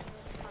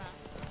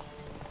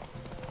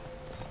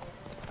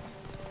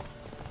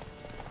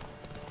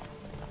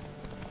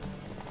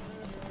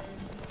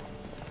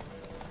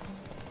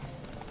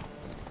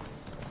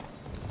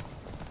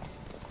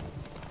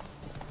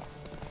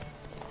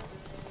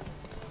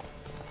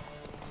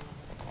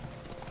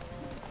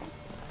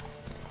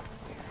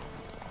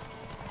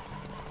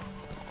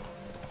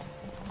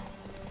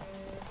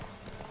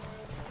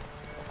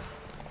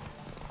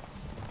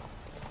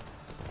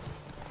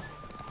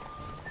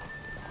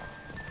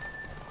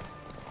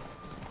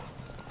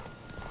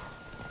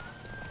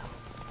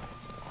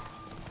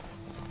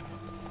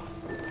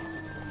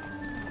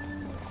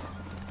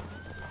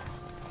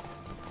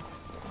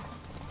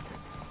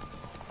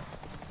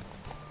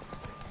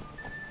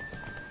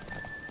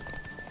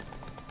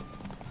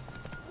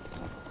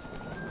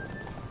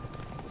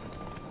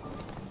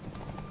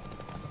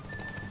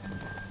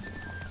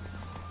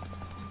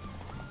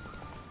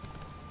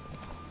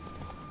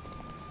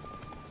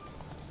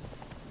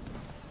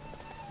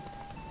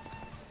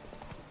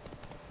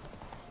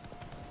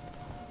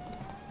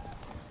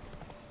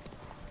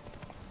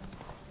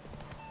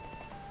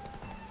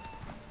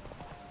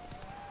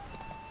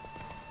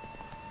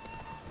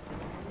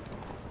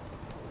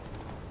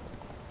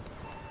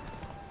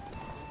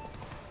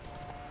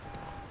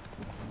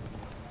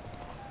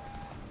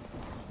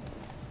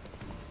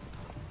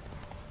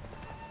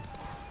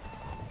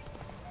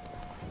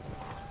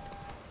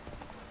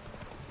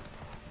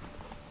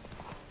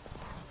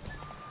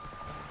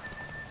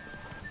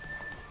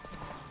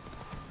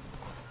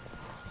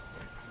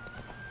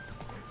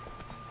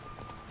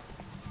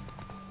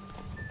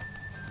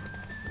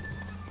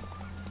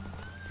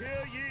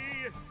 Hear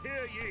ye,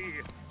 hear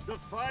ye. The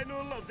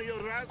final of the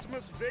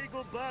Erasmus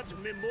Vegelbud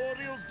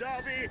Memorial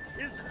Derby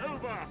is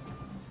over.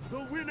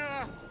 The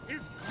winner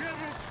is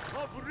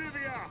Geralt of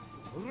Rivia,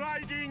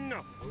 riding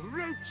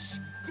Roach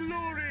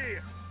Glory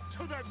to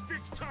the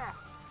victor.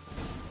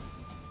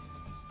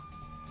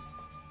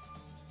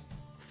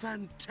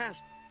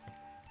 Fantastic.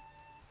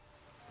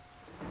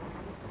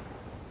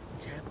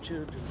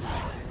 Captured and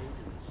displayed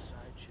in a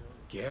sideshow.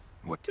 Yeah,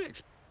 what to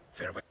expect?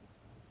 Farewell.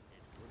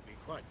 It would be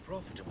quite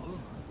profitable.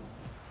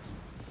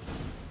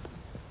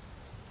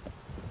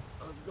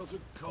 I've got a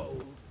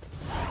cold.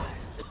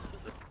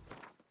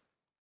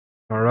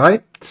 All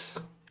right.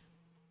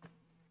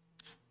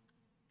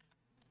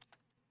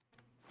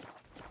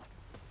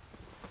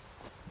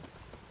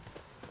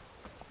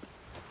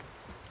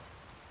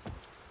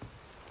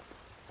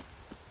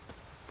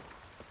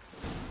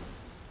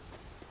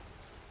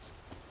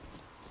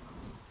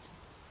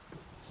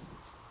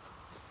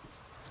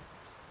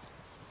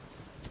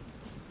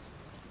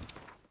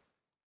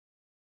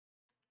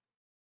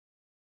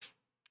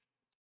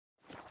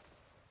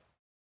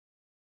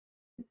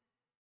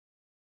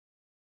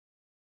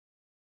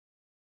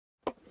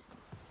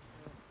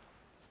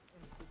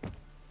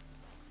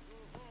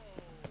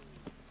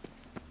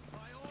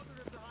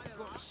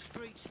 Got the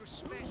streets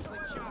respect the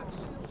judge.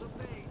 Seals of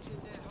mage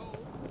in their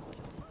hole.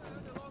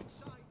 And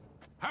alongside.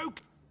 How?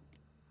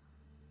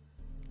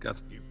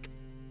 Got you.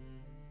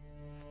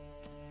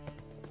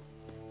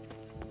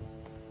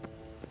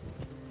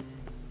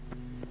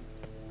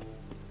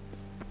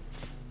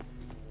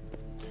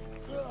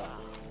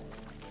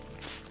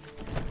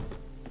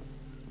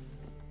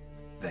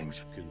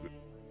 Thanks.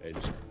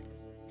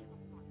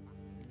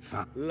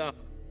 Fun. Love.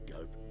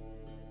 Go.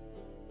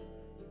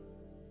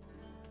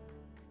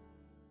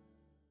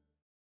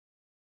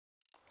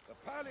 The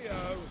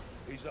Palio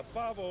is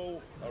above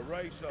all a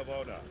race of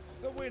honor.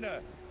 The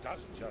winner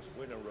doesn't just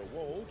win a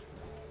reward,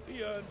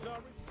 he earns our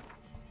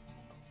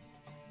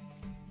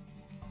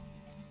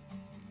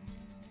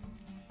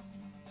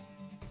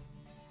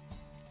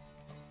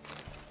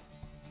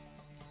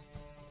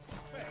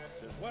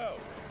respect as well.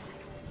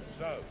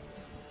 So,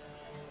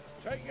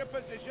 take your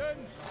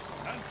positions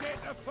and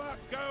get the fuck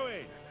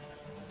going.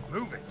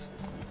 Move it.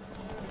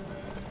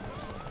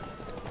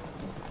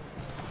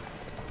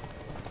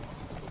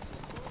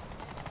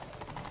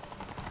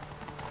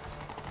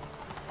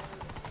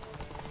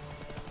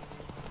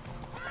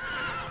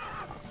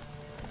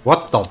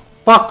 What the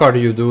fuck are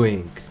you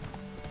doing,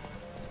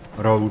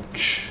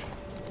 Roach?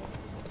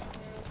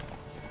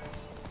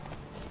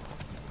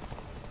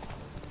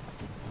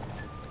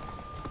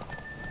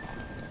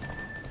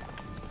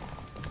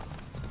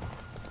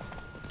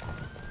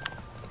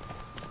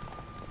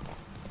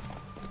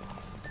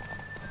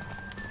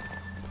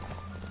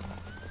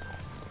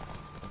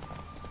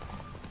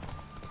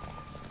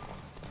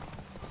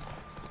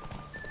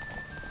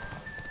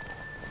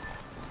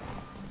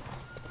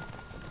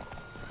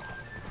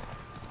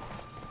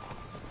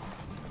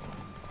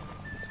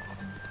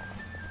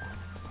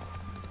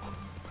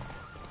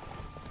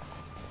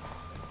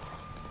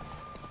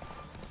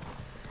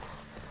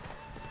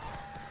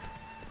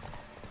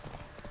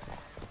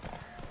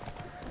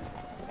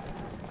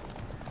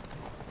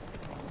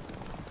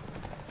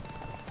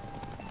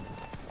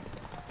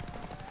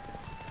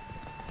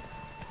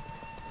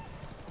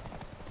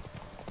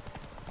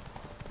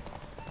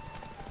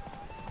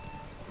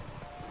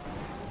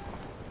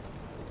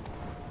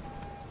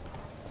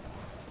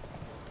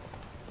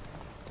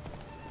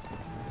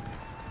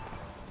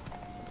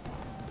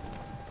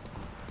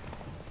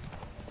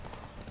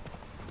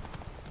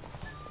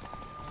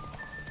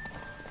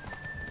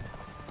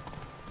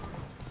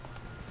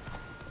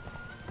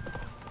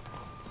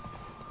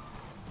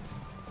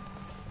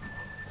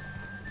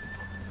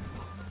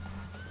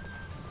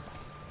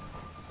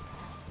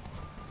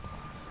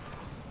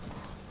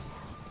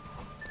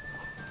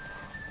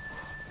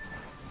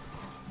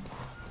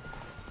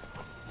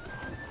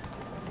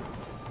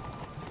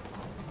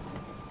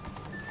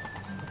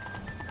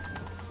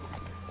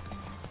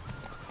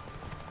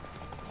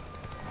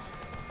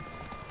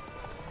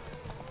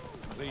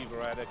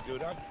 Cleaver had a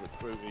good hunch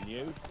recruiting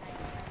you.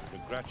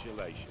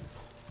 Congratulations.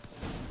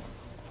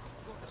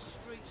 Got the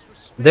streets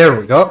respect. There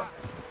we go.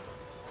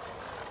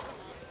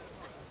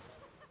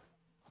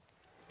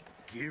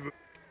 Give it.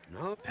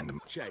 No. And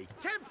Jake.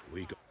 Temp.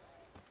 We got.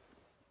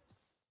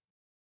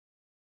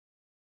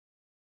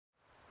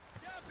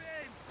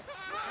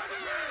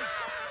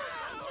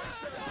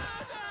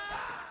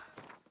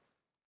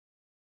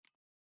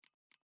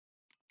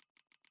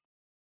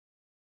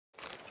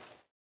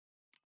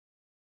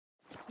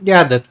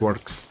 Yeah, that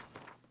works.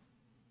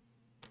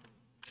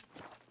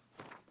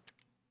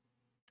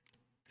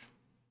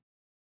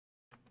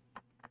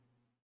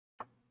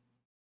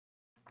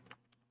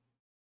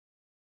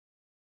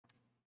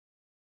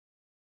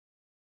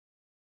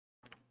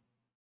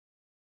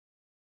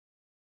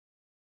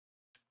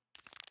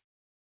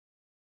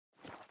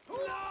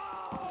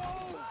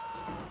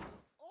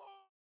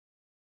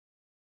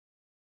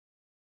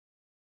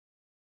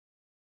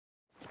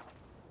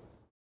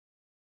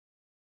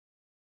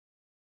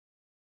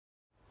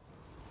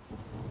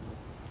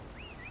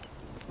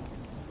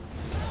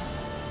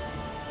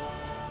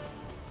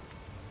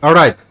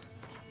 Alright.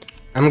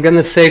 I'm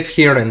gonna save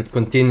here and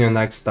continue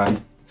next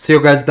time. See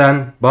you guys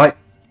then. Bye.